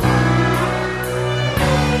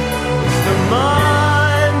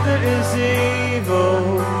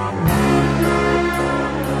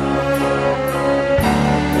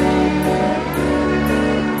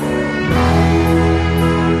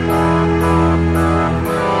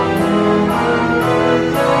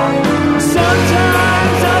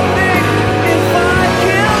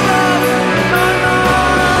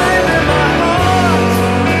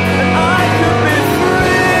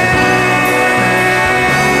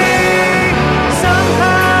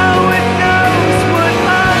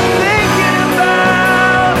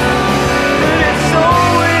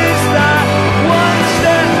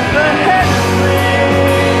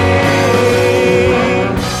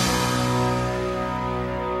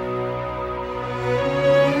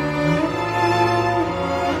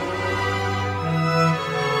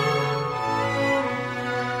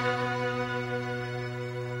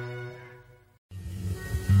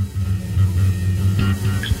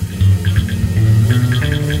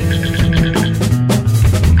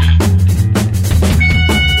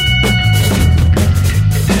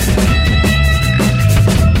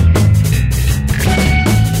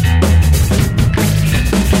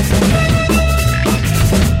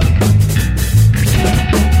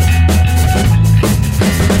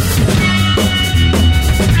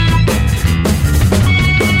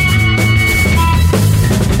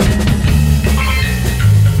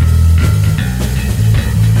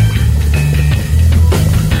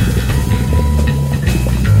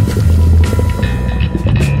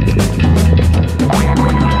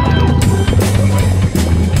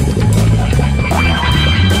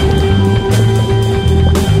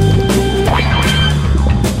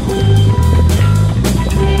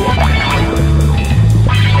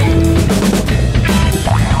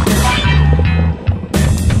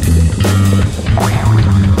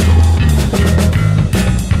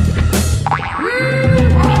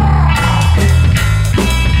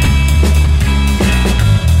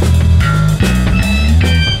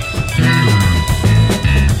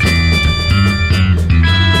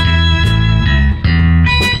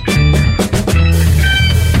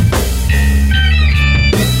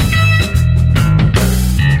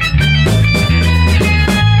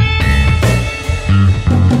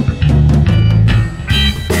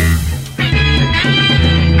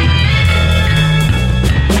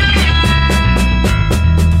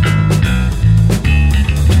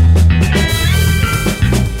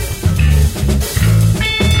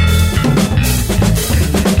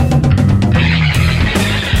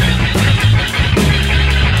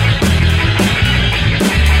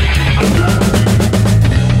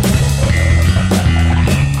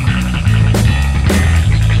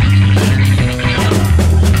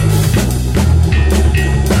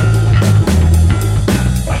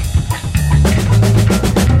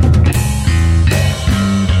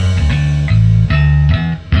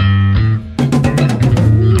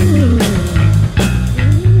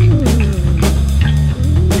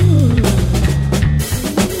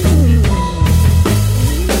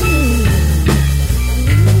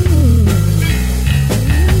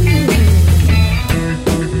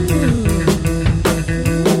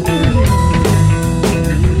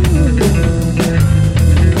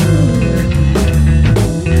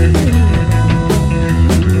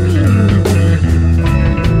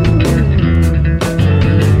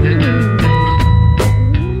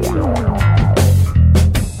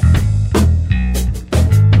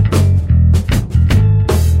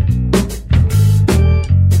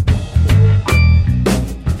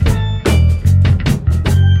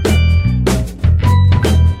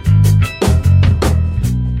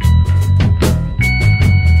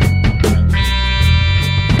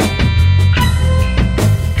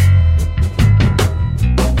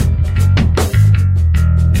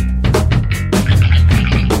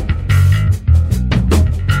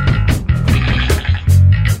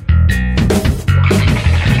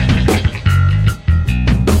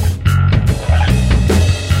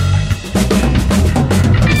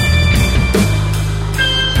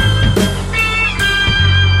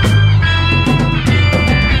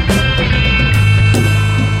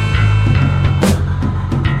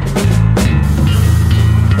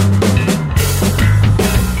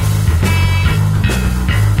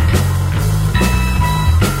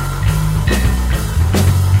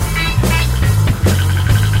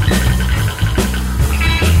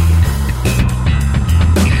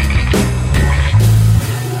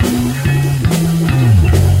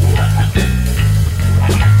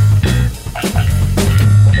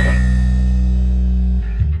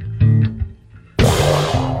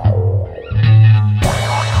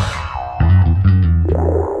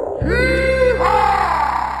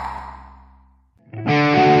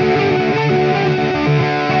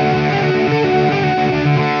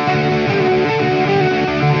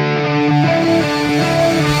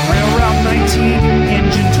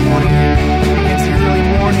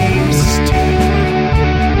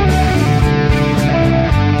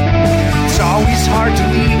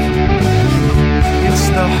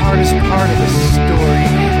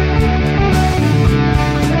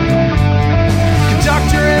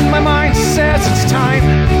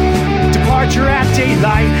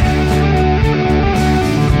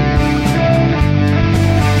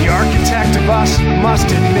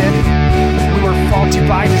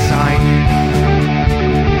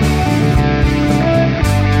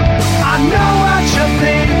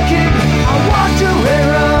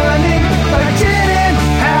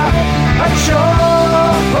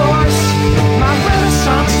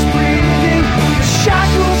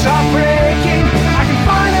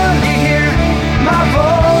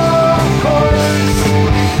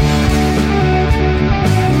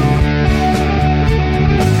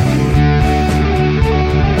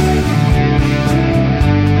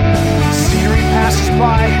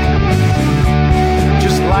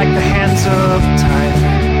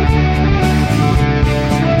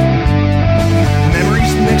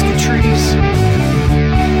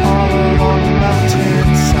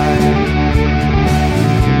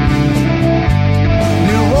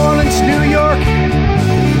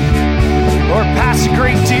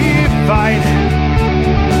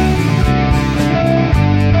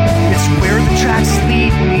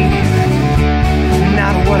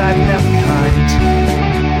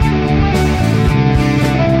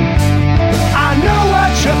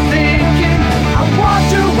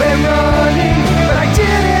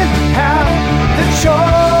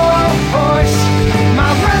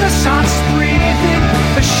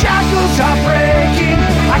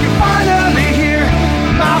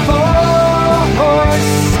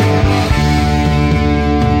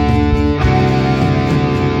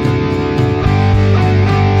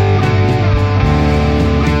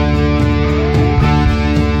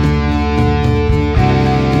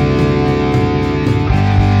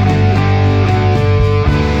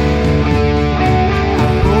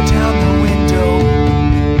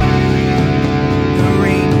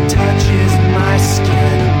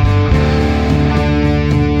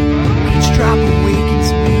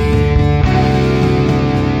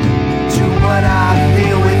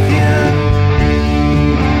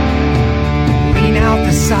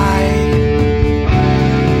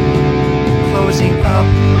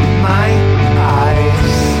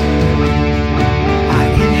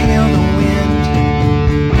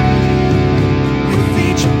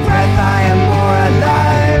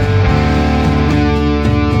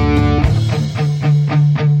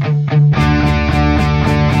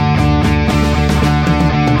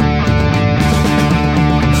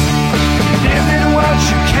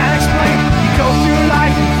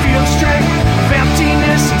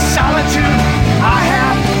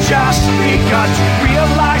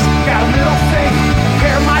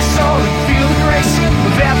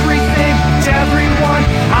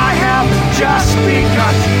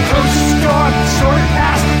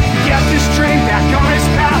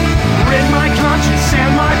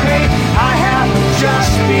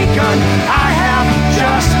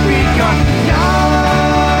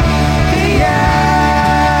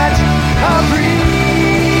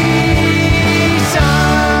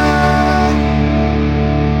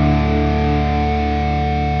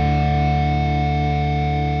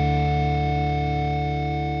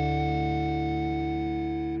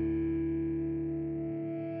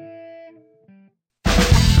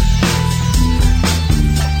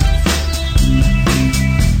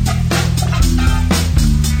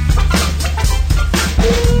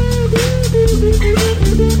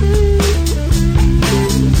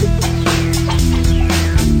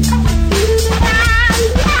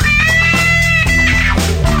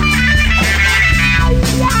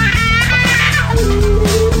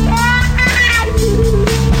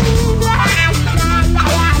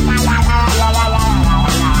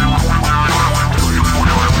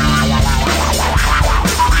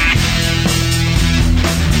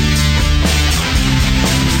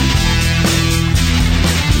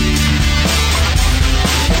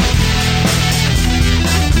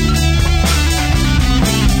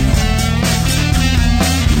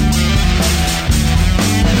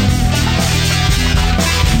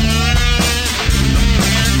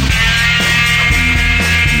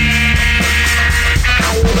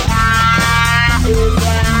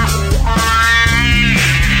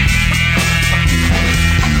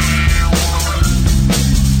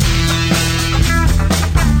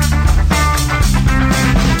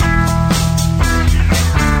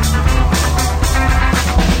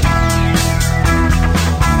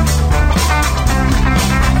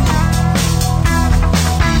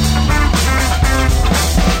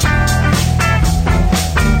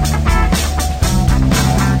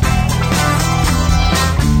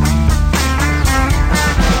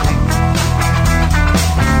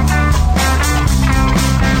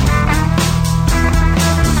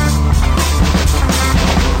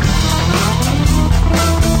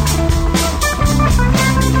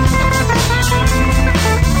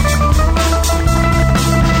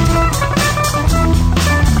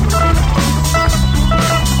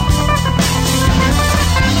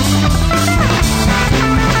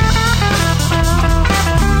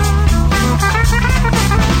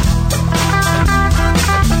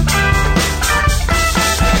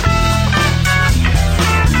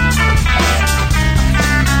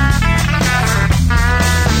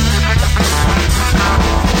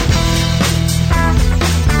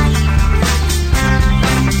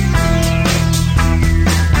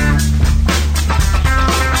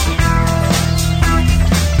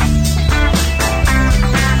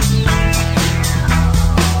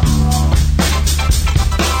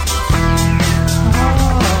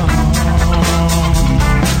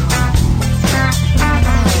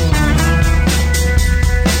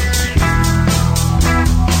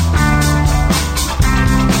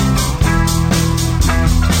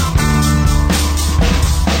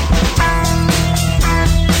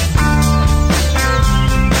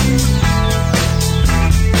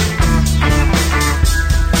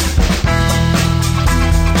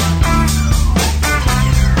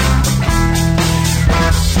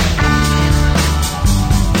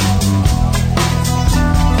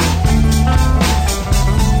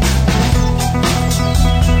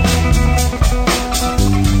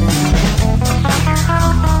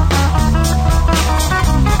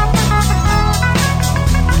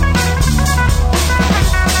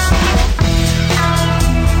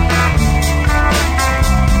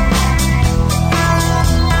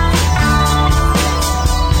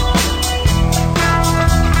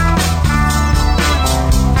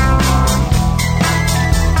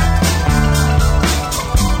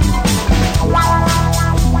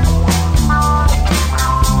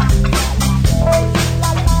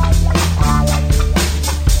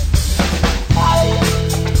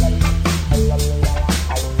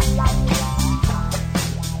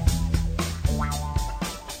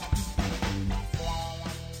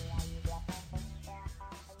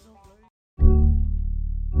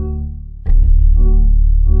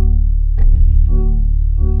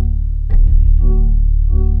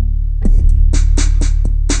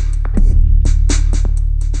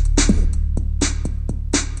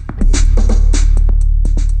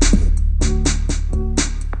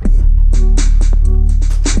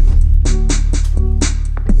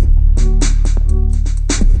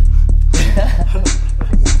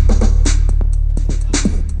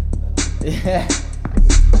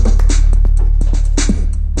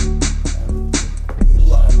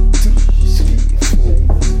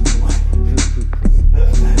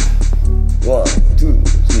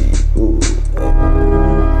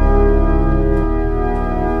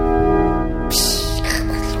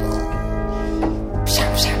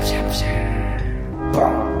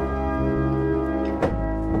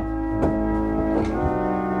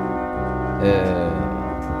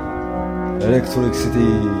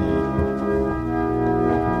 electricity.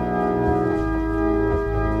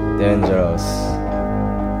 Dangerous.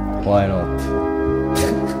 Why not?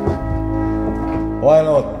 Why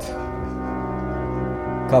not?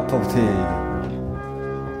 Cup of tea.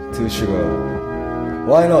 2 sugar.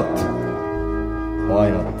 Why not? Why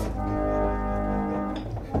not?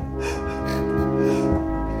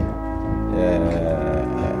 Yeah.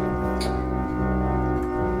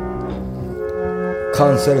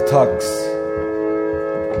 Cancel tax.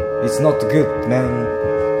 It's not good, man.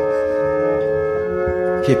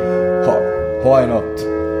 Hip hop. Why not?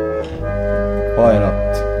 Why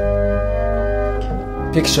not?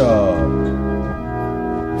 Picture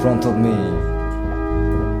front of me.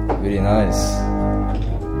 Very nice.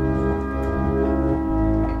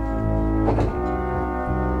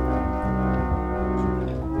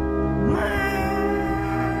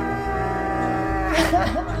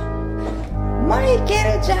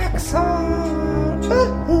 Michael Jackson.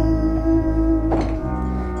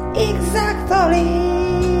 Exactly.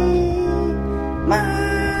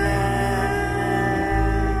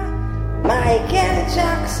 Michael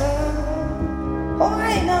Jackson.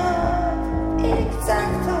 Why not?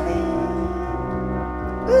 Exactly.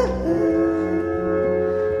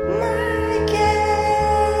 Michael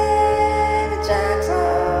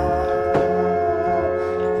Jackson.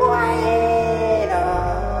 Why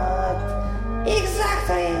not?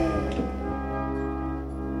 Exactly.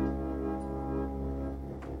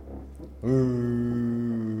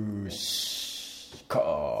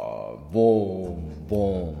 Boom,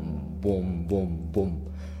 boom, boom, boom, boom.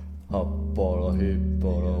 Hoppala,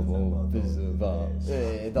 hippala, boom, bizzuba.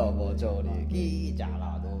 Dopo giorni, chi già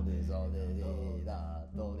la dove so de da,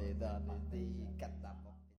 dove da, di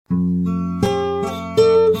cattamo.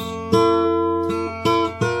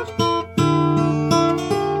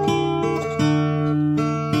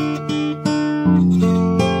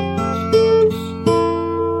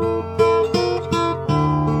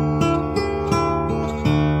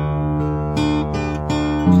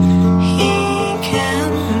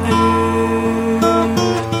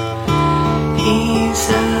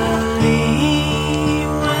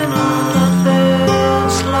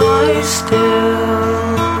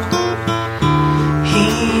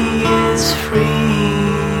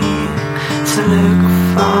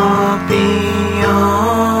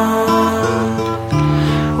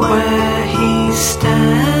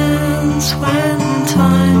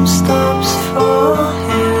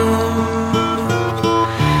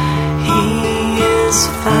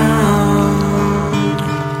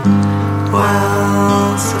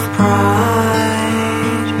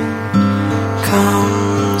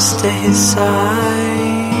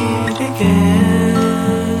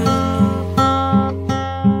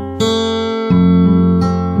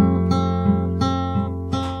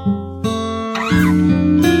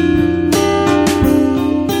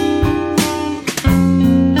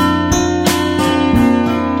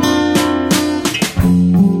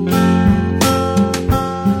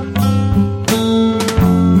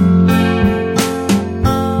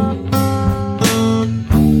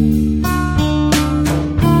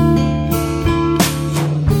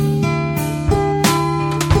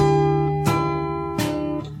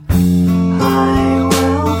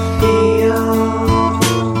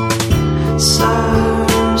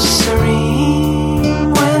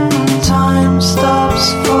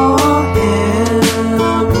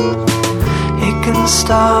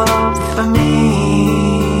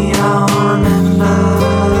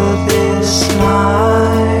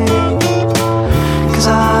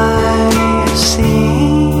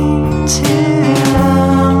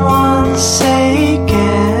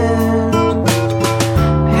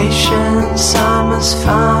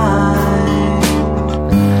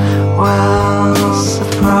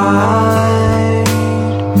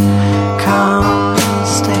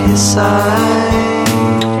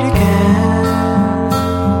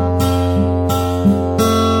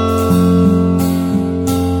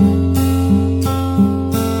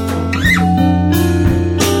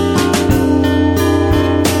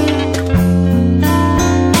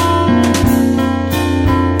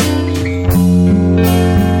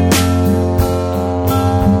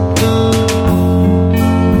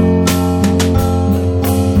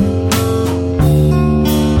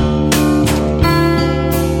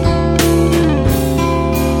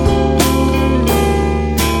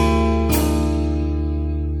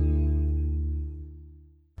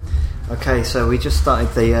 Okay, so we just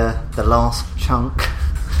started the last chunk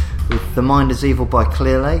with The Mind is Evil by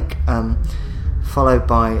Clearlake, followed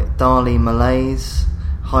by Dali, Malaise,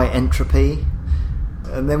 High Entropy,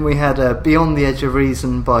 and then we had Beyond the Edge of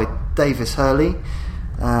Reason by Davis Hurley,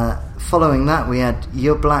 Following that, we had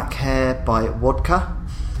Your Black Hair by Wodka,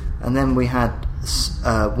 and then we had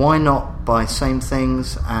Why Not by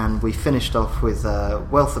Samethings, and we finished off with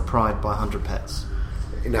Wealth of Pride by 100 Pets.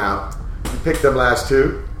 Now, you picked them last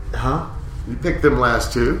two. Huh? You picked them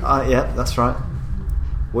last two. Yeah, that's right.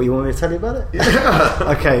 What, you want me to tell you about it?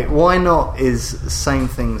 Yeah. Okay, Why Not is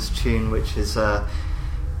Samethings tune, which is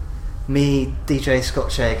me, DJ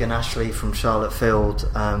Scotch Egg, and Ashley from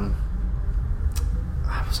Charlottefield.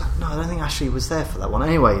 No, I don't think Ashley was there for that one.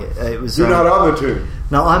 Anyway, it was. You're not on the tune.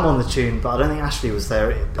 No, I'm on the tune, but I don't think Ashley was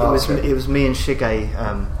there. It was me and Shige,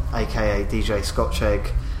 aka DJ Scotch Egg.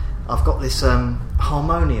 I've got this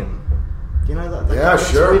harmonium. You know that? Yeah,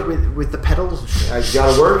 sure. With the pedals. You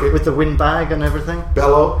gotta work it with the wind bag and everything.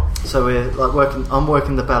 Bellow. So we're like working. I'm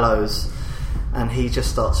working the bellows, and he just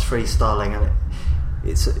starts freestyling, and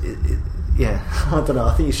yeah. I don't know.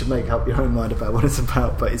 I think you should make up your own mind about what it's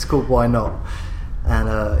about, but it's called Why Not. And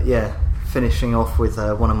finishing off with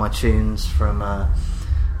one of my tunes from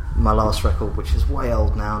my last record, which is way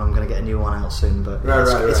old now, and I'm going to get a new one out soon. But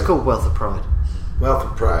it's called Wealth of Pride. Wealth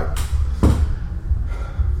of Pride.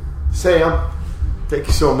 Sam, thank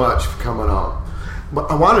you so much for coming on.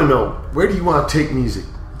 But I want to know, where do you want to take music?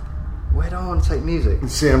 Where do I want to take music? In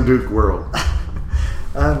Sam Duke world.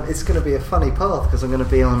 It's going to be a funny path because I'm going to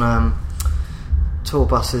be on tour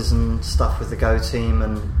buses and stuff with the Go team,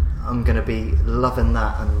 and I'm going to be loving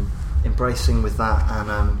that and embracing with that,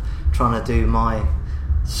 and trying to do my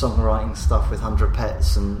songwriting stuff with 100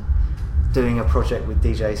 Pets and doing a project with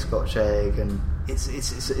DJ Scotch Egg, and it's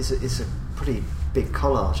a pretty big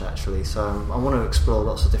collage actually. So I want to explore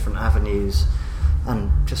lots of different avenues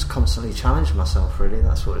and just constantly challenge myself. Really,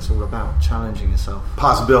 that's what it's all about: challenging yourself.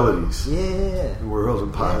 Possibilities. Yeah. The world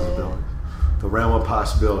of possibilities. Yeah. The realm of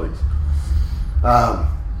possibilities. Are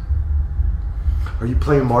you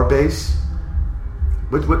playing more bass?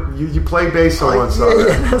 What you play bass on one side?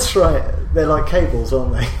 Yeah, that's right. They're like cables,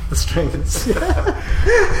 aren't they? The strings.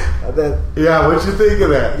 Yeah, what'd you think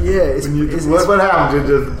of that? Yeah, what happened?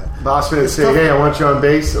 Did the boss man say, "Hey, I want you on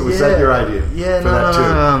bass"? Or was that your idea? Yeah,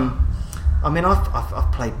 no. I mean,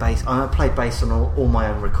 I've played bass. I played bass on all my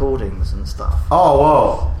own recordings and stuff. Oh,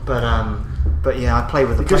 whoa! But yeah, I play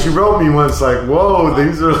with the because you wrote me once like, "Whoa,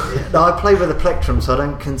 these are." No, I play with a plectrum, so I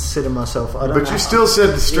don't consider myself. But you still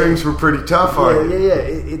said the strings were pretty tough, aren't you? Yeah.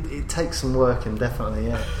 It takes some working, definitely.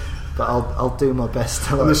 Yeah, but I'll do my best.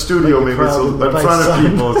 In the studio, maybe it's in front of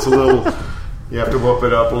people, it's a little. You have to whoop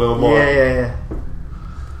it up a little more. Yeah.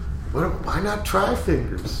 Why not try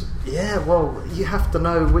fingers? Yeah, well, you have to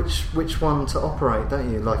know which one to operate,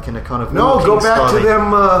 don't you? Like in a kind of go back to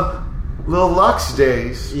them little luxx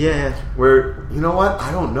days. Yeah, where you know what?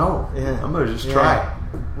 I don't know. Yeah, I'm gonna just try it.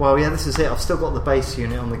 Well, yeah, this is it. I've still got the bass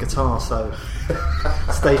unit on the guitar, so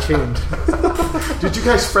stay tuned. Did you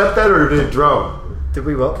guys fret that or did it drum? Did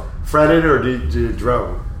we what? Fret it or did you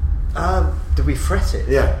drum? Did we fret it?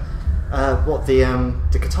 Yeah. What the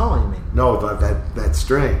guitar? You mean? No, that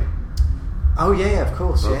string. Oh yeah, of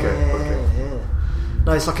course. Okay. Yeah.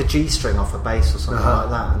 No, it's like a G string off a bass or something like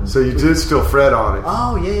that. And so you did still fret on it?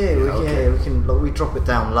 Oh yeah. We can. We drop it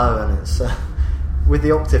down low, and it's with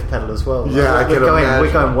the octave pedal as well. Yeah, I can imagine.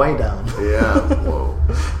 We're going way down. Yeah. Whoa.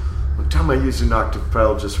 One time I used an octave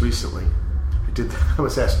pedal just recently. I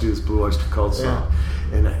was asked to do this Blue Oyster Cult song,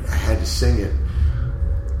 and I had to sing it.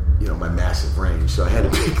 You know, my massive range, so I had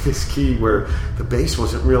to pick this key where the bass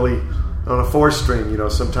wasn't really on a 4-string. You know,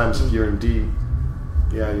 sometimes if you're in D,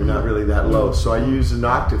 you're not really that low. So I use an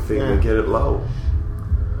octave thing to get it low.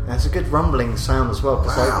 It's a good rumbling sound as well,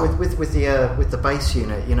 because like with the bass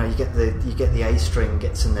unit, you know, you get the A string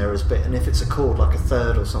gets in there as a bit, and if it's a chord like a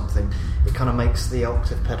third or something, it kind of makes the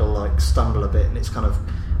octave pedal like stumble a bit, and it's kind of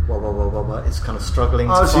it's kind of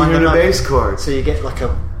struggling. Oh, to so find you're in a a bass chord. So you get like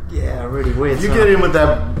a really weird. You sound. get in with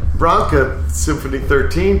that Bronca Symphony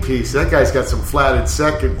 13 piece. That guy's got some flatted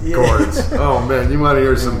second chords. Oh man, you want to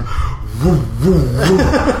hear some woo, woo, woo.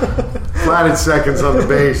 Flatted seconds on the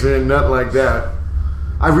bass and nothing like that.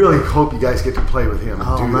 I really hope you guys get to play with him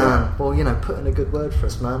and do that. Well, you know, put in a good word for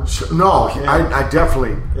us, man. I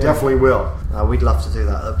definitely will. We'd love to do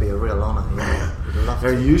that. That'd be a real honour.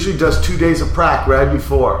 He usually does 2 days of prac right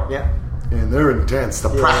before. Yeah. And they're intense. The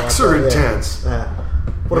pracs are intense. Yeah.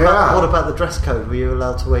 What about the dress code? Were you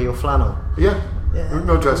allowed to wear your flannel? Yeah. There was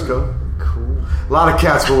no dress code. Cool. A lot of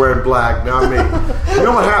cats were wearing black, not me. You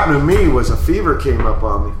know what happened to me was a fever came up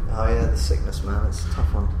on me. Oh yeah, the sickness, man. It's a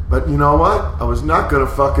tough one. But you know what? I was not going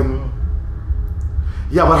to fucking...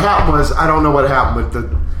 Yeah, what happened was, I don't know what happened, but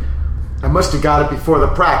I must have got it before the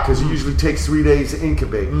prac, because it usually takes 3 days to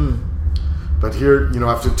incubate. But here,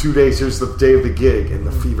 after 2 days, here's the day of the gig, and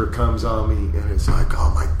the fever comes on me, and it's like,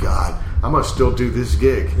 oh my God, I'm gonna still do this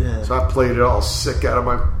gig. Yeah. So I played it all sick out of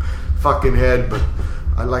my fucking head. But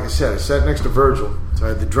like I said, I sat next to Virgil, so I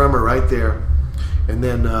had the drummer right there, and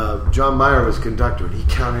then John Mayer was conductor, and he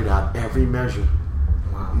counted out every measure.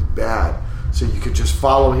 Wow, he's bad. So you could just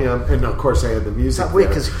follow him, and of course I had the music. Is that weird?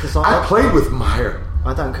 Because I played with Meyer.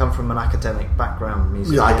 I don't come from an academic background,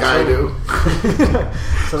 music. Like I do.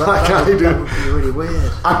 So that would be really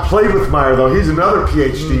weird. I played with Meyer, though. He's another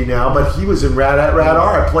PhD now, but he was in Rad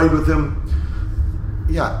R. I played with him,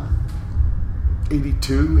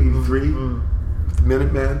 82, 83, with the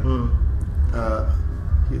Minutemen.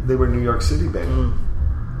 They were a New York City band.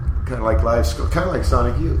 Kind of like Live School, kind of like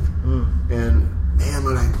Sonic Youth. And,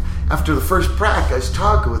 man, after the first prac, I was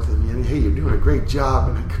talking with him. Hey, you're doing a great job,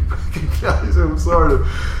 and I could recognize him sort of,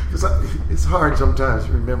 because it's hard sometimes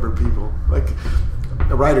to remember people. Like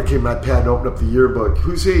a writer came to my pad and opened up the yearbook.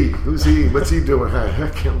 Who's he? What's he doing? I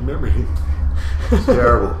can't remember him. It's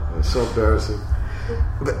terrible. It's so embarrassing.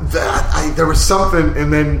 There was something,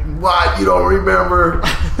 and then what? You don't remember?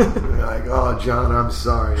 Like, oh, John, I'm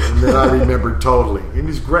sorry. And then I remembered totally. It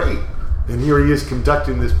was great. And here he is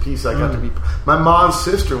conducting this piece. I got to be. My mom's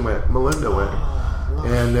sister went. Melinda went.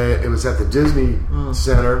 And it was at the Disney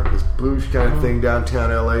Center, this blues kind of thing downtown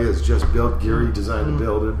LA. It's just built. Geary designed the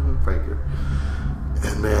building, Franker.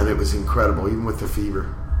 And man, it was incredible, even with the fever.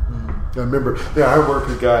 I remember the iron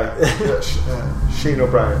worker guy, Shane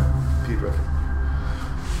O'Brien, Pedro.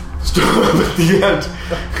 Stood up at the end.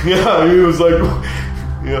 Yeah, he was like,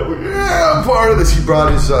 I'm part of this. He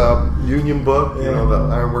brought his union book, the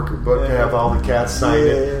iron worker book, to have all the cats sign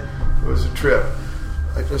it. It was a trip.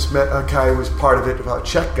 I just met a guy who was part of it, a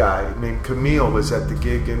Czech guy named Camille was at the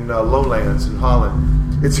gig in Lowlands in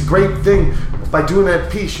Holland. It's a great thing. By doing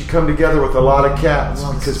that piece, you come together with a lot of cats,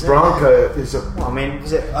 because Branca is a... Well, I mean,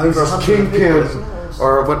 is it over a kingpin,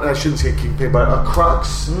 or what? I shouldn't say kingpin, but a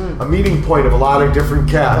crux, a meeting point of a lot of different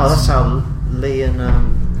cats. Oh, that's how Lee and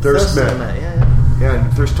Thirst met. Yeah,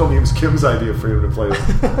 and Thirst told me it was Kim's idea for him to play with.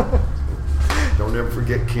 Don't ever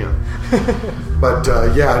forget Kim. But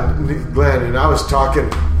Glenn and I was talking.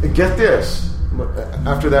 And get this,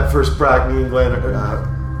 after that first prac, me and Glenn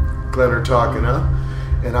are talking,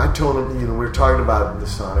 and I told him, we were talking about the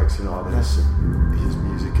Sonics and all this, and his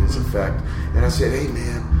music, his effect. And I said, hey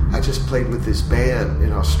man, I just played with this band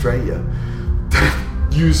in Australia that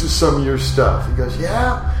uses some of your stuff. He goes,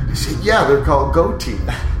 yeah? I said, yeah, they're called Goatee.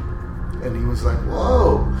 And he was like,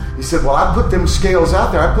 whoa. He said, well, I put them scales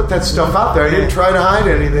out there. I put that stuff out there. I didn't try to hide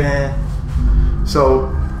anything. Yeah.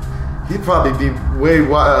 So he'd probably be way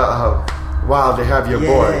wild to have you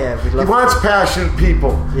aboard. He wants passionate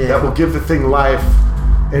people that will give the thing life.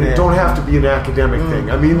 And it don't have to be an academic thing.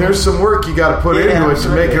 I mean, there's some work you got to put into it to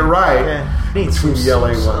make it right. Yeah. Needs between the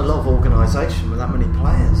LA ones. A lot of organisation with that many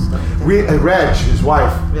players. Reg, his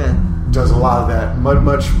wife, does a lot of that.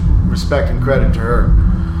 Much respect and credit to her.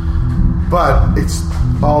 But it's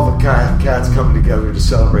all the cats coming together to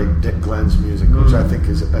celebrate Glenn's music, which I think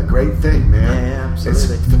is a great thing, man. Yeah,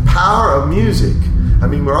 absolutely. It's the power of music. I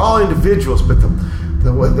mean, we're all individuals, but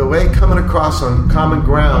the way coming across on common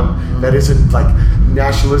ground that isn't like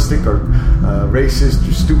nationalistic or racist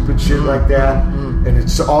or stupid shit like that, and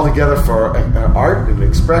it's all together for art and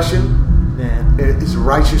expression. It is a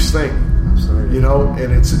righteous thing. Absolutely.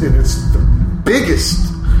 And it's the biggest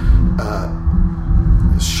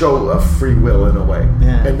show of free will in a way,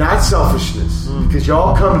 and not selfishness, because you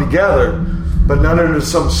all come together, but none under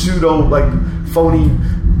some pseudo phony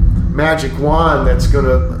magic wand that's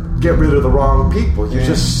gonna get rid of the wrong people. You're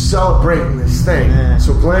just celebrating this thing.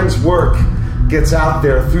 So Glenn's work gets out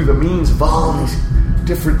there through the means of all these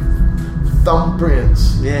different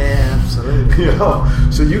thumbprints. Yeah, absolutely.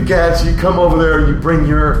 So you cats, you come over there and you bring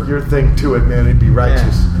your thing to it, man. It'd be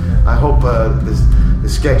righteous. I hope the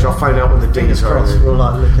sketch, I'll find out when the dates are.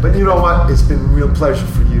 But you know what? It's been a real pleasure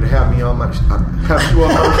for you to have me on my show. Have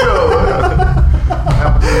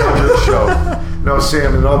me on your show. No,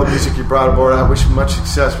 Sam, and all the music you brought aboard, I wish you much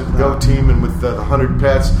success with the Go Team and with the 100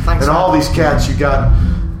 Pets. Thanks, and all these cats you got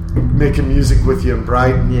making music with you in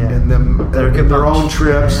Brighton and them their own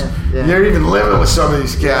trips. You're even living with some of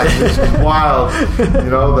these cats. It's wild.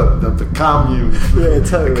 The commune,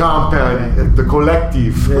 the compound, the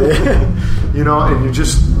collective. And you're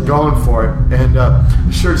just going for it. And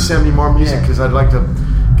be sure to send me more music because I'd like to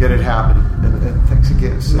get it happening. And thanks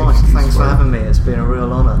again. Mike, thanks for having me. It's been a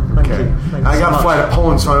real honour. Thank you. I got flight to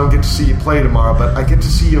Poland, so I don't get to see you play tomorrow, but I get to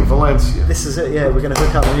see you in Valencia. This is it, yeah. We're going to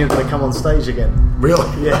hook up and you're going to come on stage again. Really?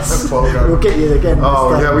 Yes. Okay. We'll get you again.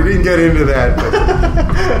 Oh, yeah, we didn't get into that.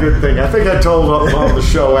 But good thing. I think I told on the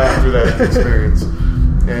show after that experience.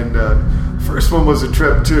 And first one was a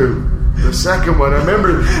trip, too. The second one, I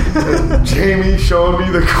remember Jamie showing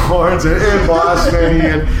me the chords and Boss Manny,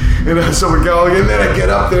 and so we're going, and then I get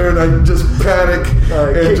up there and I just panic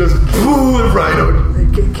and just boom, right on.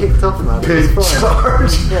 It kicked off, man. Big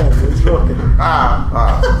charge. Yeah, it's rocking.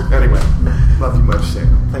 Anyway, love you much,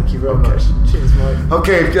 Sam. Thank you very much. Cheers, Mike.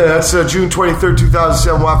 Okay, that's June 23rd,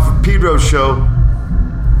 2007, Pedro Show.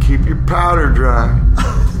 Keep your powder dry.